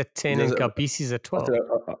 Allen's at 10 there's and a, Gabisi's at 12.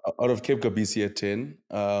 out of Cape Gabisi at 10.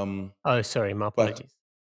 Oh, sorry. My But apologies.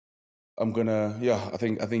 I'm gonna, yeah, I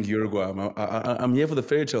think Uruguay. I'm here for the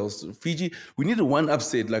fairy tales. Fiji, we need one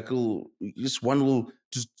upset, like just one little,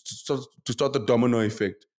 just to start the domino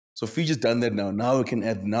effect. So Fiji's done that now. Now we can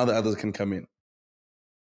add. Now the others can come in.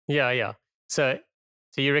 Yeah, yeah. So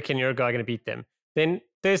you reckon Uruguay going to beat them? Then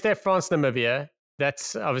Thursday, France, Namibia.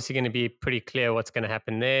 That's obviously going to be pretty clear what's going to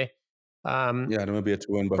happen there. Um, Yeah, Namibia to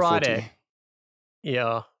win by 40. Friday,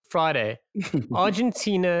 yeah, Friday,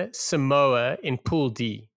 Argentina, Samoa in Pool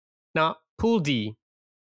D. Now, Pool D,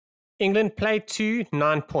 England played 2,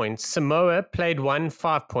 9 points. Samoa played 1,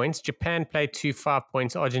 5 points. Japan played 2, 5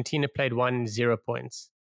 points. Argentina played 1, 0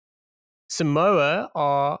 points. Samoa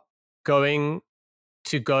are going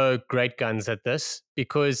to go great guns at this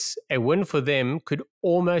because a win for them could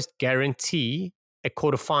almost guarantee a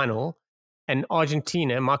quarterfinal. And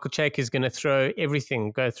Argentina, Michael Chake is going to throw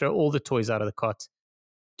everything, go throw all the toys out of the cot.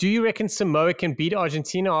 Do you reckon Samoa can beat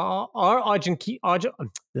Argentina? Are Argentina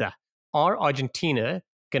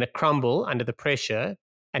going to crumble under the pressure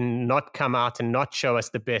and not come out and not show us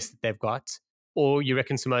the best that they've got? Or you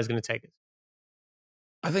reckon Samoa is going to take it?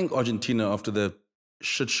 I think Argentina, after the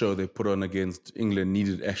shit show they put on against England,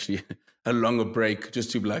 needed actually a longer break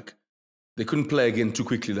just to be like, they couldn't play again too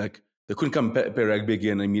quickly. Like they couldn't come play rugby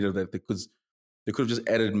again immediately. They could have just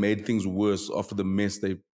added, made things worse after the mess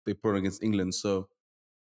they put on against England. So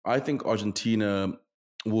I think Argentina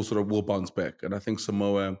will bounce back, and I think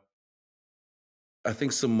Samoa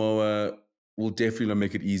will definitely not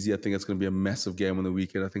make it easy. I think it's going to be a massive game on the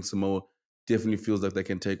weekend. I think Samoa definitely feels like they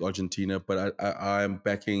can take Argentina, but I'm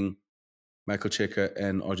backing Michael Cheika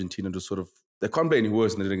and Argentina to sort of, they can't play any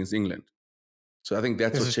worse than they did against England. So I think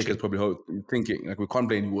that's This what is Cheika's true. probably thinking. Like we can't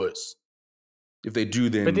play any worse. If they do,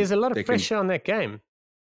 But then there's a lot of they can. pressure on that game.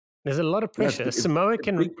 There's a lot of Yeah, pressure. Samoa it's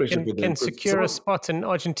big pressure for them can because secure a Samoa. spot and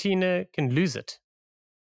Argentina can lose it.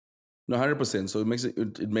 No, 100%. So it makes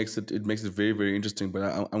it very very interesting.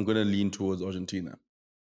 But I'm going to lean towards Argentina.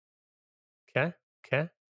 Okay. Okay.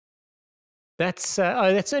 That's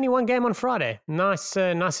only one game on Friday. Nice,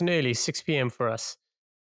 nice and early, 6 p.m. for us.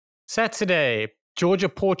 Saturday, Georgia,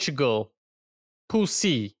 Portugal, Pool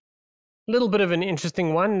C. A little bit of an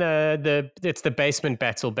interesting one. It's the basement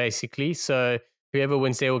battle basically. So whoever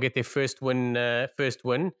wins there will get their first win. First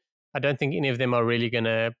win. I don't think any of them are really going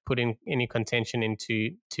to put in any contention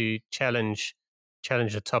into to challenge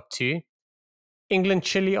the top two. England,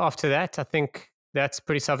 Chile after that. I think that's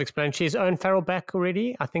pretty self-explanatory. Is Owen Farrell back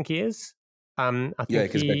already? I think he is. I Yeah, think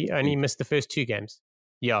because back he this only week. missed the first 2 games.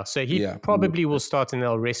 Yeah, so he Yeah, probably will start and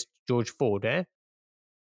they'll rest George Ford, eh?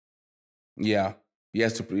 yeah. He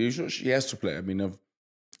has to play. He has to play. I mean,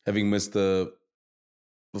 having missed the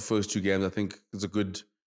first 2 games, I think it's a good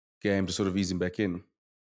game to sort of ease him back in.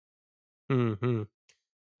 Mm-hmm.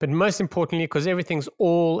 But most importantly, because everything's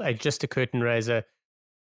all just a curtain raiser,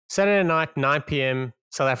 Saturday night, 9 p.m.,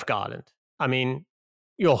 South Africa, Ireland. I mean,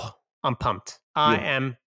 yo, I'm pumped. I Yeah,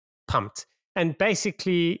 am pumped. And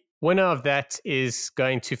basically, winner of that is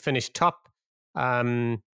going to finish top.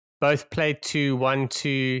 Both played 2, 1,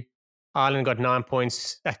 2. Ireland got 9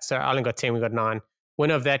 points. Sorry, Ireland got 10, we got 9.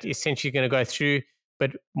 Winner of that is essentially going to go through.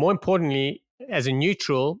 But more importantly, as a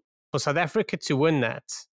neutral, for South Africa to win that,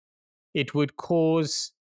 it would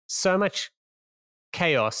cause so much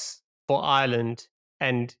chaos for Ireland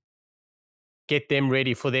and get them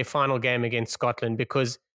ready for their final game against Scotland.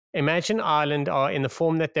 Because imagine Ireland are in the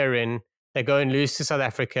form that they're in, they go and lose to South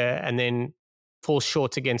Africa and then fall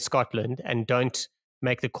short against Scotland and don't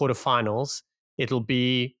make the quarterfinals. It'll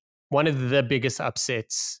be one of the biggest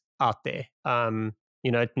upsets out there.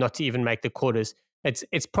 Not to even make the quarters.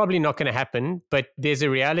 It's probably not going to happen, but there's a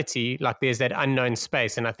reality, like there's that unknown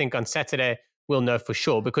space. And I think on Saturday we'll know for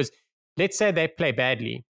sure. Because let's say they play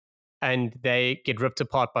badly and they get ripped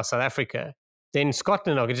apart by South Africa, then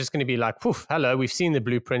Scotland are just going to be like, poof, hello, we've seen the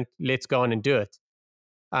blueprint. Let's go on and do it.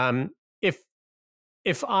 Um, if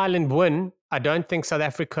if Ireland win, I don't think South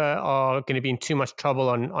Africa are going to be in too much trouble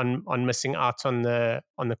on missing out on the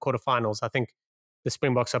quarterfinals. I think the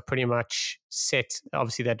Springboks are pretty much set.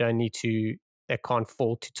 Obviously, they can't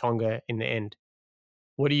fall to Tonga in the end.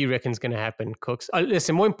 What do you reckon is going to happen, Cooks?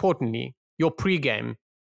 Listen, more importantly, your pre-game,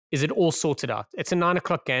 is it all sorted out? It's a 9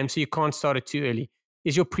 o'clock game, so you can't start it too early.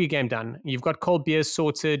 Is your pre-game done? You've got cold beers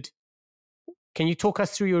sorted. Can you talk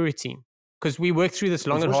us through your routine? Because we worked through this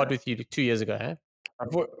long and hard unfortunately, with you 2 years ago, eh?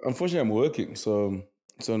 Unfortunately, I'm working, so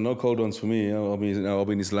no cold ones for me. I'll be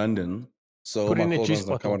in East London, so all Put it my in a cold juice ones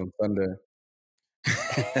are coming bottle. on Sunday.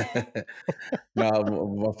 Now,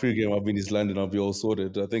 my free game, I'll be in East London. I'll be all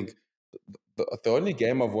sorted. I think the only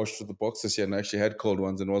game I've watched with the Box this year and actually had cold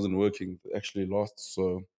ones and wasn't working actually lost.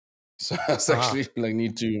 So I was Ah, actually like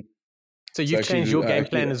need to. so So you've actually, changed your I game actually,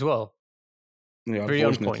 plan as well. yeah, Very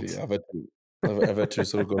on unfortunately, point. I've had to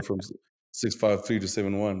sort of go from 6-5-3 to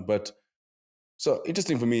 7-1. But so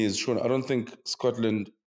interesting for me is Sean. I don't think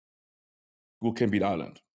Scotland who can beat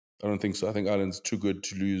Ireland. I don't think so. I think Ireland's too good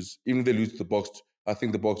to lose. Even if they lose to the Box, I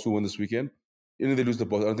think the Box will win this weekend. Even if they lose the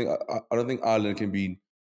Box, I don't think Ireland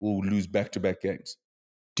will lose back to back games.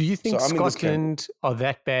 Do you So think I'm in this camp. Scotland are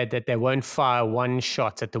that bad that they won't fire one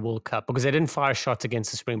shot at the World Cup? Because they didn't fire shots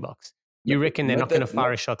against the Springboks. Not, You reckon they're not not going to that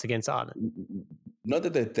fire a shot against Ireland? not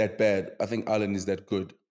that they're that bad. I think Ireland is that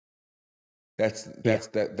good. That's Yeah. that's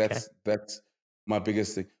that Okay. that's my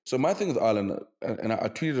biggest thing. So my thing with Ireland, and I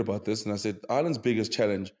tweeted about this, and I said Ireland's biggest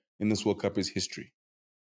challenge in this World Cup is history.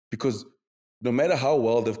 Because no matter how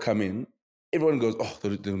well they've come in, everyone goes, "Oh,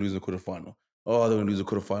 they're going to lose the quarterfinal. Oh, they're going to lose the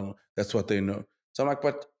quarterfinal." That's what they know. So I'm like,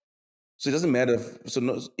 but so it doesn't matter. So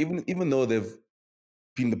no, even though they've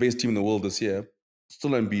been the best team in the world this year,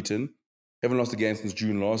 still unbeaten, haven't lost a game since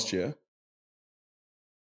June last year,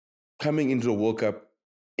 coming into the World Cup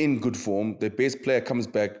in good form. Their best player comes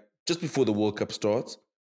back just before the World Cup starts,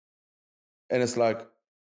 and it's like,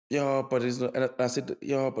 yeah, but it's not. And I said,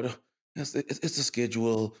 yeah, but it's a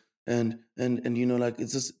schedule, and like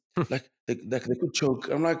it's just like they could choke.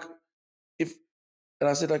 I'm like, if and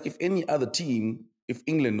I said like if any other team, if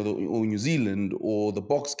England or New Zealand or the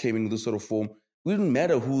Box came in this sort of form, it wouldn't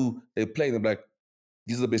matter who they're playing. They're like,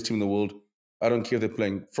 these are the best team in the world. I don't care if they're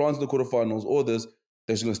playing France in the quarterfinals or this.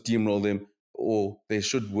 They're just going to steamroll them, or they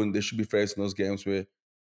should win. They should be facing those games where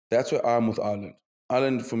that's where I'm with Ireland.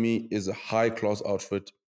 Ireland for me is a high class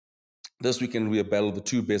outfit. This weekend we battle the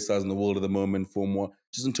two best sides in the world at the moment, form one,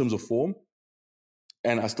 just in terms of form.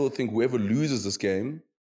 And I still think whoever loses this game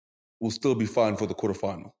will still be fine for the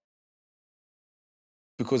quarterfinal.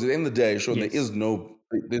 Because at the end of the day, Sean, Yes. there's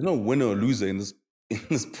no winner or loser in this in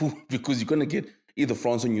this pool because you're gonna get either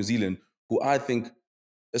France or New Zealand, who I think,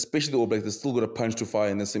 especially the All Blacks, they're still got a punch to fire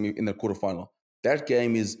in the quarterfinal. That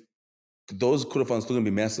game is those quarterfinals still gonna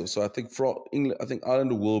be massive. So I think for England, I think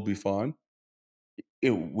Ireland will be fine.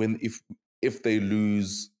 If they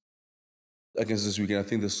lose against this weekend, I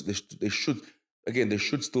think they should again they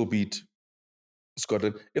should still beat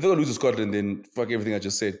Scotland. If they're gonna lose to Scotland, then fuck everything I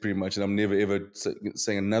just said pretty much, and I'm never ever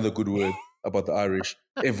saying another good word about the Irish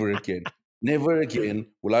ever again. Never again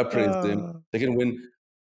will I praise them. Uh, They can win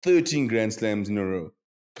 13 Grand Slams in a row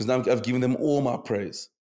because now I've given them all my praise.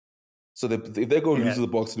 So if they go lose yeah. to the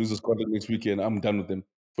Box and lose to Scotland next weekend, I'm done with them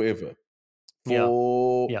forever, Yeah.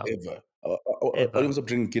 Yeah. forever. I'll even Ever. stop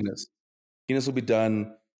drinking Guinness. Guinness will be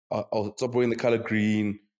done. I'll stop wearing the color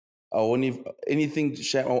green. I won't need anything.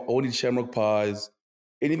 I won't need shamrock pies.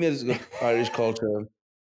 Anything that's got Irish culture.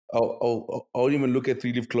 I won't even look at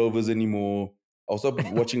three leaf clovers anymore. I'll stop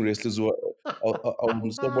watching wrestlers.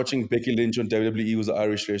 I'll stop watching Becky Lynch on WWE, who's an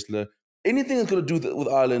Irish wrestler. Anything that's got to do with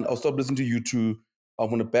Ireland, I'll stop listening to U2. I'm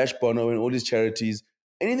going to bash Bono and all these charities.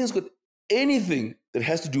 Anything that's got anything that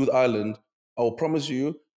has to do with Ireland, I will promise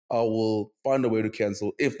you, I will find a way to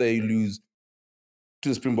cancel if they lose to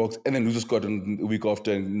the Springboks and then lose to Scotland a week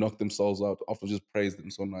after and knock themselves out after just praise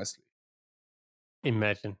them so nicely.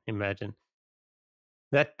 Imagine. Imagine.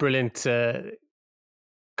 That brilliant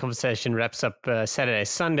conversation wraps up Saturday.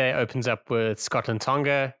 Sunday opens up with Scotland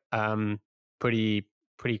Tonga. Pretty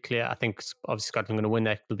pretty clear. I think obviously Scotland going to win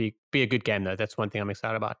that. It'll be a good game though. That's one thing I'm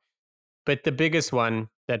excited about. But the biggest one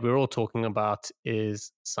that we're all talking about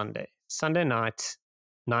is Sunday. Sunday night,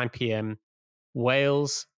 9 p.m.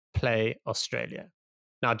 Wales play Australia.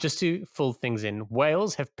 Now, just to fill things in,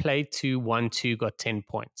 Wales have played 2-1-2, got 10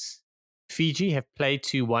 points. Fiji have played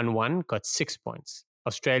 2-1-1, got 6 points.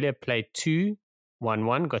 Australia played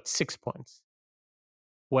 2-1-1, got 6 points.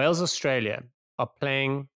 Wales, Australia are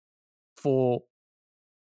playing for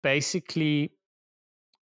basically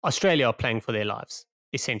Australia are playing for their lives,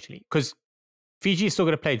 essentially, because Fiji is still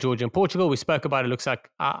going to play Georgia and Portugal. We spoke about it. Looks like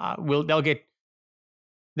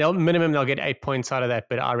they'll minimum they'll get 8 points out of that,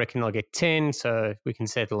 but I reckon they'll get 10, so we can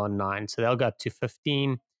settle on 9. So they'll go up to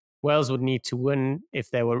 15. Wales would need to win if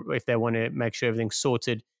they want to make sure everything's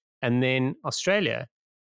sorted, and then Australia,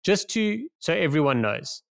 so everyone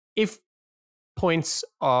knows, if points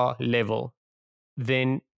are level,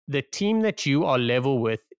 then the team that you are level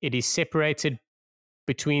with, it is separated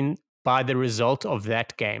between by the result of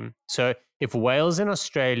that game. So if Wales and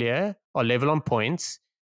Australia are level on points,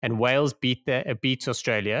 and Wales beats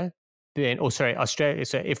Australia, then Australia.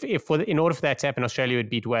 So in order for that to happen, Australia would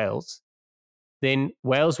beat Wales. Then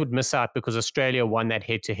Wales would miss out because Australia won that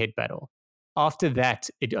head-to-head battle. After that,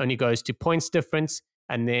 it only goes to points difference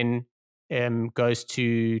and then goes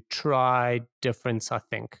to try difference, I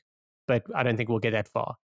think. But I don't think we'll get that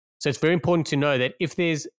far. So it's very important to know that if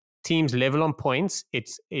there's teams level on points, it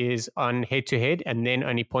is on head-to-head and then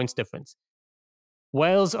only points difference.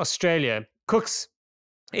 Wales, Australia. Kooks,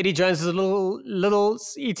 Eddie Jones is a little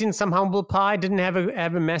eating some humble pie. Didn't have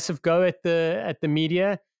a massive go at the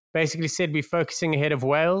media. Basically said we're focusing ahead of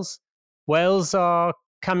Wales. Wales are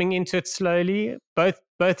coming into it slowly.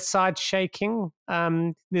 Both sides shaking.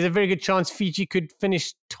 There's a very good chance Fiji could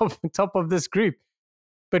finish top of this group.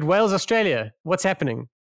 But Wales, Australia, what's happening?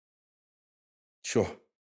 Sure,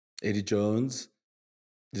 Eddie Jones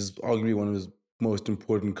is arguably one of his most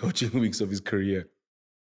important coaching weeks of his career.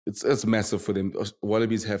 It's massive for them.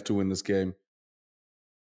 Wallabies have to win this game.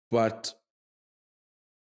 But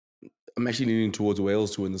I'm actually leaning towards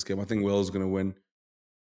Wales to win this game. I think Wales is going to win.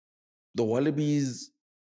 The Wallabies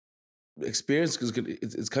experience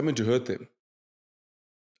it's coming to hurt them.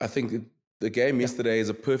 I think the game yesterday is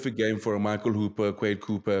a perfect game for a Michael Hooper, Quade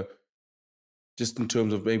Cooper, just in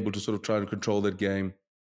terms of being able to sort of try and control that game.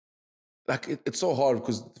 Like it's so hard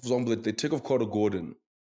because, for example, they take off Carter Gordon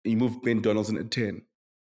and you move Ben Donaldson at 10.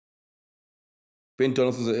 Ben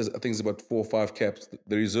Donaldson, I think, is about 4 or 5 caps.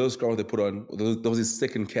 The reserve squad they put on, that was his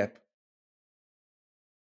second cap.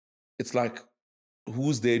 It's like,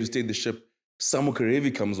 who's there to steer the ship? Samu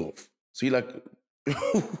Karevi comes off. So you're like,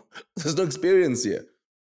 there's no experience here.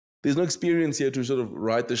 There's no experience here to sort of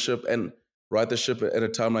ride the ship at a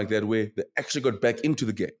time like that where they actually got back into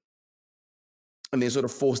the game. And they sort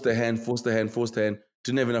of forced their hand,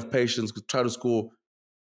 didn't have enough patience, try to score a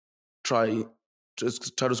try in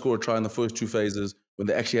the first 2 phases when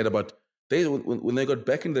they actually had when they got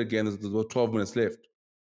back into the game, there was about 12 minutes left.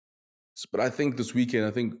 But I think this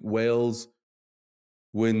weekend, Wales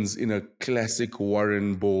wins in a classic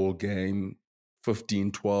Warren Ball game,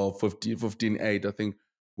 15-12, 15-8. I think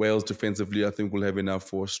Wales defensively, will have enough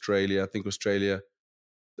for Australia. I think Australia,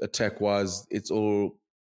 attack-wise, it's all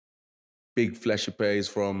big flashy plays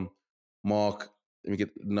from Mark. Let me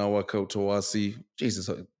get Noah Kotawasi. Jesus,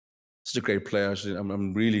 such a great player.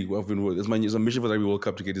 I'm really it's a mission for the Rugby World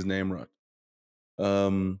Cup to get his name right.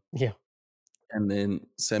 Yeah. And then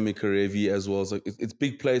Sammy Karevi as well. So it's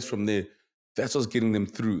big plays from there. That's what's getting them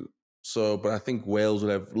through. So, but I think Wales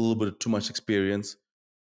will have a little bit too much experience.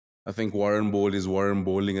 I think Warren Ball is Warren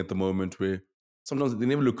Balling at the moment, where sometimes they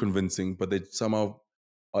never look convincing, but they somehow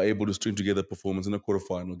are able to string together performance in a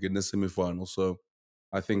quarterfinal, get in a semi-final. So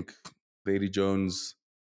I think Eddie Jones,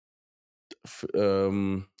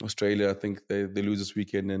 Australia, I think they lose this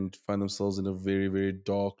weekend and find themselves in a very, very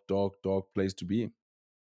dark place to be.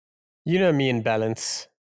 You know me in balance.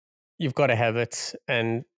 You've got to have it,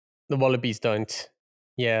 and the Wallabies don't.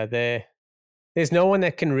 Yeah, there's no one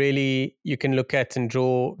that can really you can look at and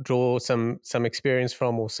draw some experience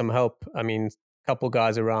from or some help. I mean, a couple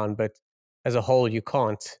guys around, but as a whole, you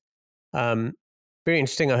can't. Very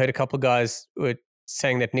interesting. I heard a couple guys were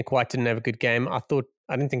saying that Nick White didn't have a good game. I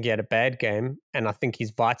didn't think he had a bad game, and I think he's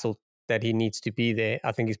vital that he needs to be there.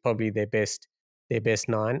 I think he's probably their best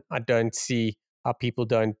 9. I don't see how people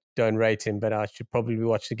don't rate him, but I should probably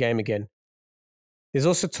watch the game again. There's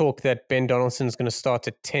also talk that Ben Donaldson's going to start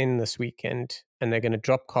at 10 this weekend, and they're going to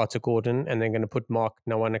drop Carter Gordon, and they're going to put Mark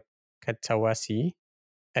Nawanakatawasi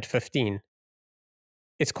at 15.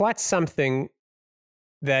 It's quite something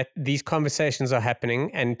that these conversations are happening,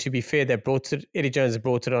 and to be fair, Eddie Jones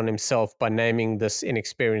brought it on himself by naming this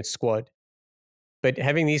inexperienced squad. But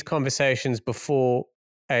having these conversations before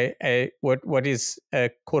what is a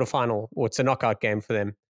quarterfinal, or it's a knockout game for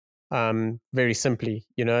them, very simply,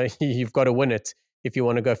 you've got to win it if you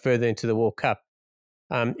want to go further into the World Cup.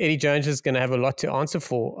 Eddie Jones is going to have a lot to answer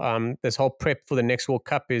for. This whole prep for the next World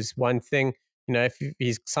Cup is one thing. If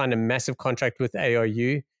he's signed a massive contract with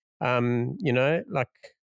ARU, what's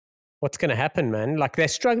going to happen, man? Like, they're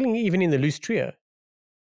struggling even in the loose trio.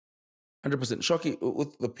 100%. Shocky,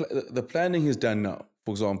 with the planning he's done now,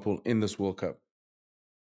 for example, in this World Cup,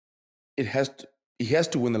 he has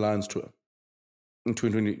to win the Lions Tour in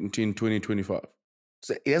 2025.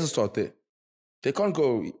 So he has to start there. They can't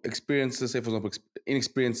go experience, let's say, for example,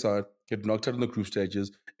 inexperienced side, get knocked out in the group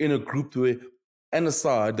stages, in a group where, and a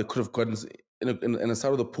side that could have gotten, in a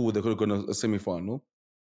side of the pool that could have gone a semi-final,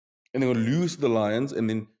 and they're going to lose to the Lions, and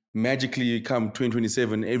then magically come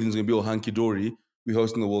 2027, everything's going to be all hunky-dory, we're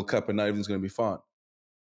hosting the World Cup, and now everything's going to be fine.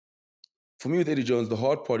 For me with Eddie Jones, the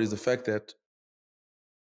hard part is the fact that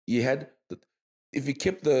he had if you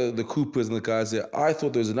kept the Coopers and the guys there, I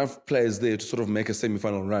thought there was enough players there to sort of make a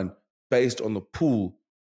semi-final run based on the pool,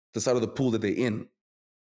 the side of the pool that they're in.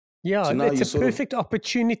 Yeah, So now it's you a sort of, perfect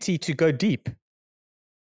opportunity to go deep.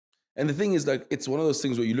 and the thing is, like, it's one of those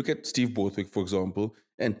things where you look at Steve Borthwick, for example,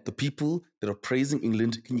 and the people that are praising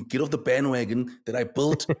England, can you get off the bandwagon that I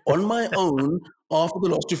built on my own after the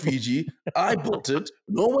loss to Fiji? I built it.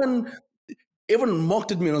 No one, everyone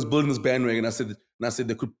mocked at me when I was building this bandwagon. I said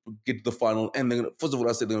they could get to the final, and then first of all,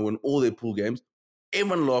 I said they're going to win all their pool games.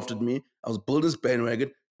 Everyone laughed at me. I was building this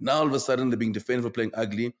bandwagon. Now all of a sudden they're being defended for playing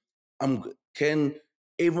ugly. Can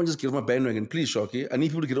everyone just get off my bandwagon, please, Sharky? I need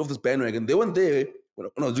people to get off this bandwagon. They weren't there when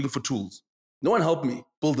I was looking for tools. No one helped me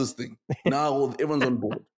build this thing. Now everyone's on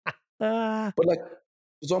board. Ah, But like,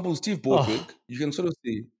 for example, Steve oh, Borthwick, you can sort of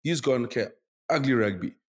see he's gone, okay, ugly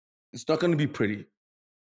rugby. It's not going to be pretty.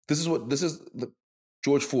 This is the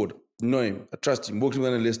George Ford. Know him. I trust him. Worked with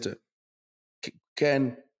him in Leicester.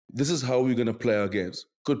 This is how we're going to play our games.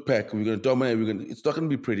 Good pack. We're going to dominate. It's not going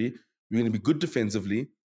to be pretty. We're going to be good defensively.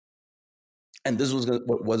 And this was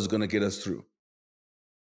what is going to get us through.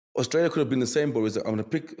 Australia could have been the same, but I'm going to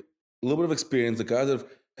pick a little bit of experience. The guys that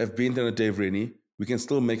have been there on Dave Rennie, we can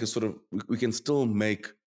still make we can still make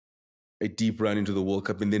a deep run into the World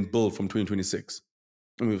Cup and then build from 2026.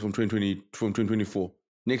 I mean, from 2024.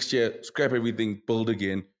 Next year, scrap everything, build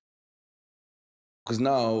again. Because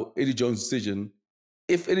now, Eddie Jones' decision,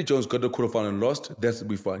 if Eddie Jones got the quarterfinal and lost, that would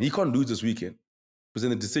be fine. He can't lose this weekend. Because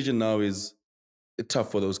then the decision now is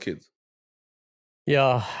tough for those kids.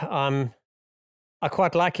 yeah. I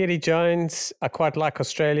quite like Eddie Jones. I quite like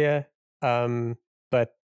Australia,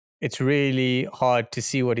 but it's really hard to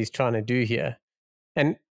see what he's trying to do here.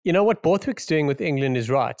 And you know what Borthwick's doing with England is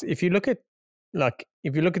right. If you look at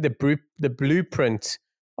the blueprint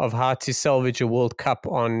of how to salvage a World Cup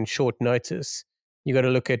on short notice, you got to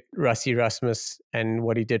look at Rassie Erasmus and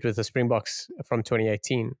what he did with the Springboks from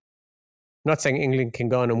 2018. Not saying England can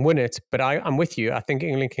go on and win it, but I'm with you. I think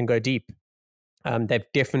England can go deep. They've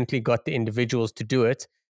definitely got the individuals to do it,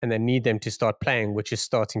 and they need them to start playing, which is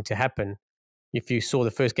starting to happen. If you saw the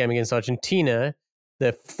first game against Argentina,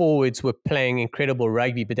 the forwards were playing incredible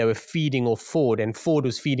rugby, but they were feeding off Ford, and Ford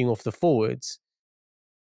was feeding off the forwards.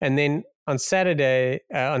 And then on Sunday,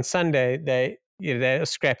 they're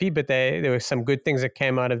scrappy, but there were some good things that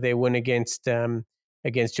came out of their win against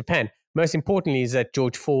Japan. Most importantly, is that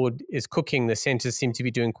George Ford is cooking. The centers seem to be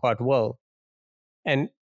doing quite well. And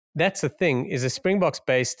that's the thing, is the Springboks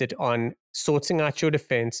based it on sorting out your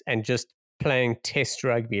defense and just playing test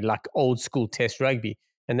rugby, like old school test rugby.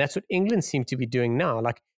 And that's what England seem to be doing now.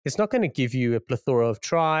 Like, it's not going to give you a plethora of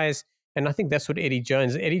tries. And I think that's what Eddie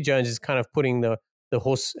Jones is kind of putting the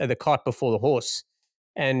cart before the horse.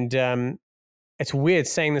 And it's weird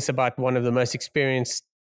saying this about one of the most experienced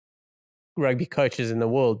rugby coaches in the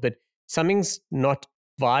world, but something's not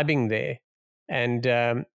vibing there. And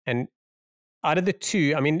out of the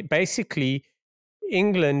two, I mean, basically,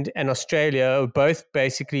 England and Australia are both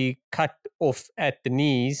basically cut off at the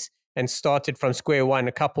knees and started from square one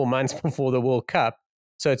a couple months before the World Cup.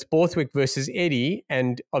 So it's Borthwick versus Eddie,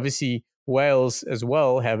 and obviously Wales as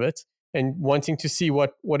well have it, and wanting to see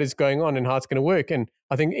what is going on and how it's going to work. And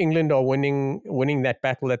I think England are winning that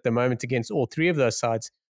battle at the moment against all three of those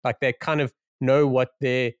sides. Like, they kind of know what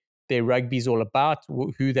their rugby is all about,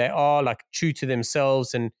 who they are, like true to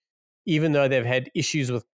themselves. And even though they've had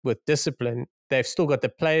issues with discipline, they've still got the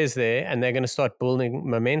players there, and they're going to start building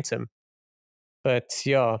momentum. But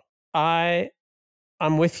yeah, I'm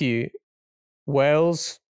with you.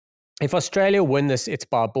 Wales, if Australia win this, it's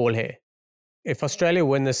by a ball hair. If Australia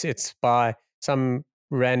win this, it's by some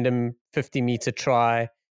random 50-meter try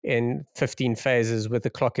in 15 phases with the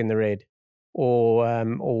clock in the red, or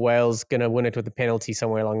Wales going to win it with a penalty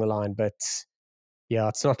somewhere along the line. But yeah,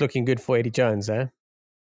 it's not looking good for Eddie Jones, eh?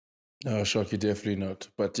 No, Shocky, definitely not.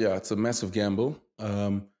 But yeah, it's a massive gamble.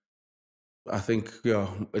 I think, yeah,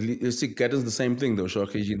 you see, Gatton's the same thing though,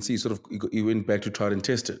 Shocky. You can see sort of he went back to try and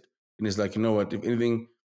test it. And he's like, you know what, if anything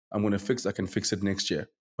I'm going to fix, I can fix it next year.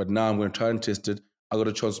 But now I'm going to try and test it. I got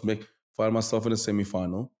a chance to find myself in a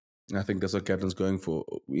semi-final. And I think that's what Gatton's going for.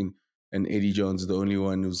 And Eddie Jones is the only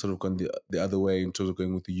one who's sort of gone the other way in terms of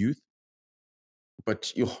going with the youth.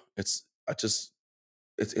 But it's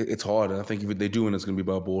hard. And I think if they do win, it's going to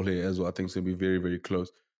be by a ball here as well. I think it's going to be very, very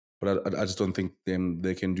close. But I just don't think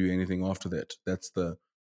they can do anything after that. That's the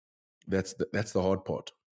hard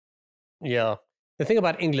part. Yeah. The thing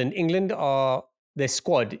about England are, their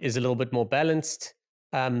squad is a little bit more balanced.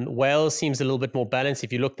 Wales seems a little bit more balanced.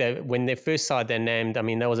 If you look there, when their first side they named, I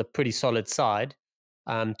mean, that was a pretty solid side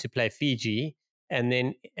to play Fiji. And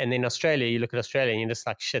then Australia, you look at Australia and you're just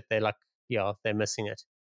like, shit, they're like, yeah, they're missing it.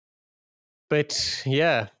 But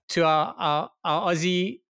yeah, to our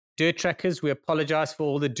Aussie dirt trackers, we apologize for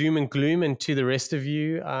all the doom and gloom, and to the rest of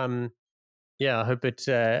you, yeah, I hope it's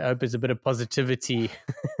a bit of positivity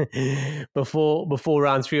before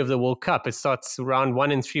round 3 of the World Cup. It starts round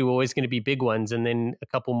 1 and 3 were always going to be big ones, and then a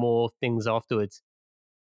couple more things afterwards.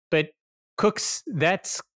 But Kooks,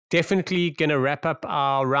 that's definitely going to wrap up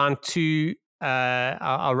our round 2.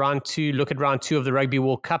 Our round 2 look at round 2 of the Rugby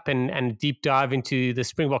World Cup, and deep dive into the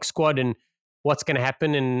Springbok squad and what's going to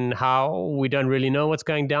happen and how we don't really know what's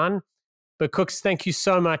going down. But Kooks, thank you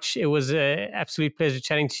so much. It was an absolute pleasure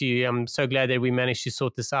chatting to you. I'm so glad that we managed to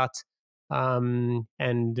sort this out. Yeah,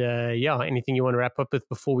 anything you want to wrap up with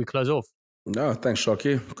before we close off? No, thanks,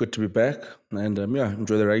 Shocky. Good to be back. And yeah,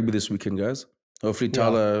 enjoy the rugby this weekend, guys. Hopefully, Yeah.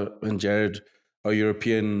 Tyler and Jared, our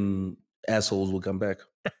European assholes, will come back.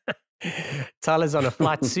 Tyler's on a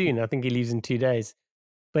flight soon. I think he leaves in 2 days.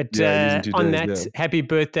 But Yeah, it is in 2 on days, that, yeah. happy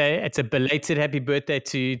birthday. It's a belated happy birthday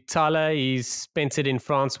to Tyler. He's spent it in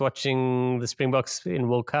France watching the Springboks in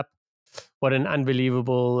World Cup. What an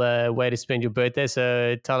unbelievable way to spend your birthday.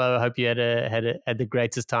 So Tyler, I hope you had the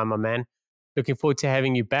greatest time, my man. Looking forward to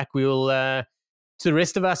having you back. We will, to the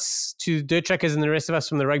rest of us, to Dirt Trackers and the rest of us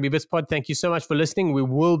from the Rugby Bits Pod, thank you so much for listening. We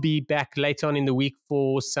will be back later on in the week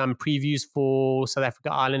for some previews for South Africa,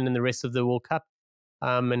 Ireland, and the rest of the World Cup.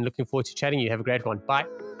 And looking forward to chatting you. Have a great one. Bye.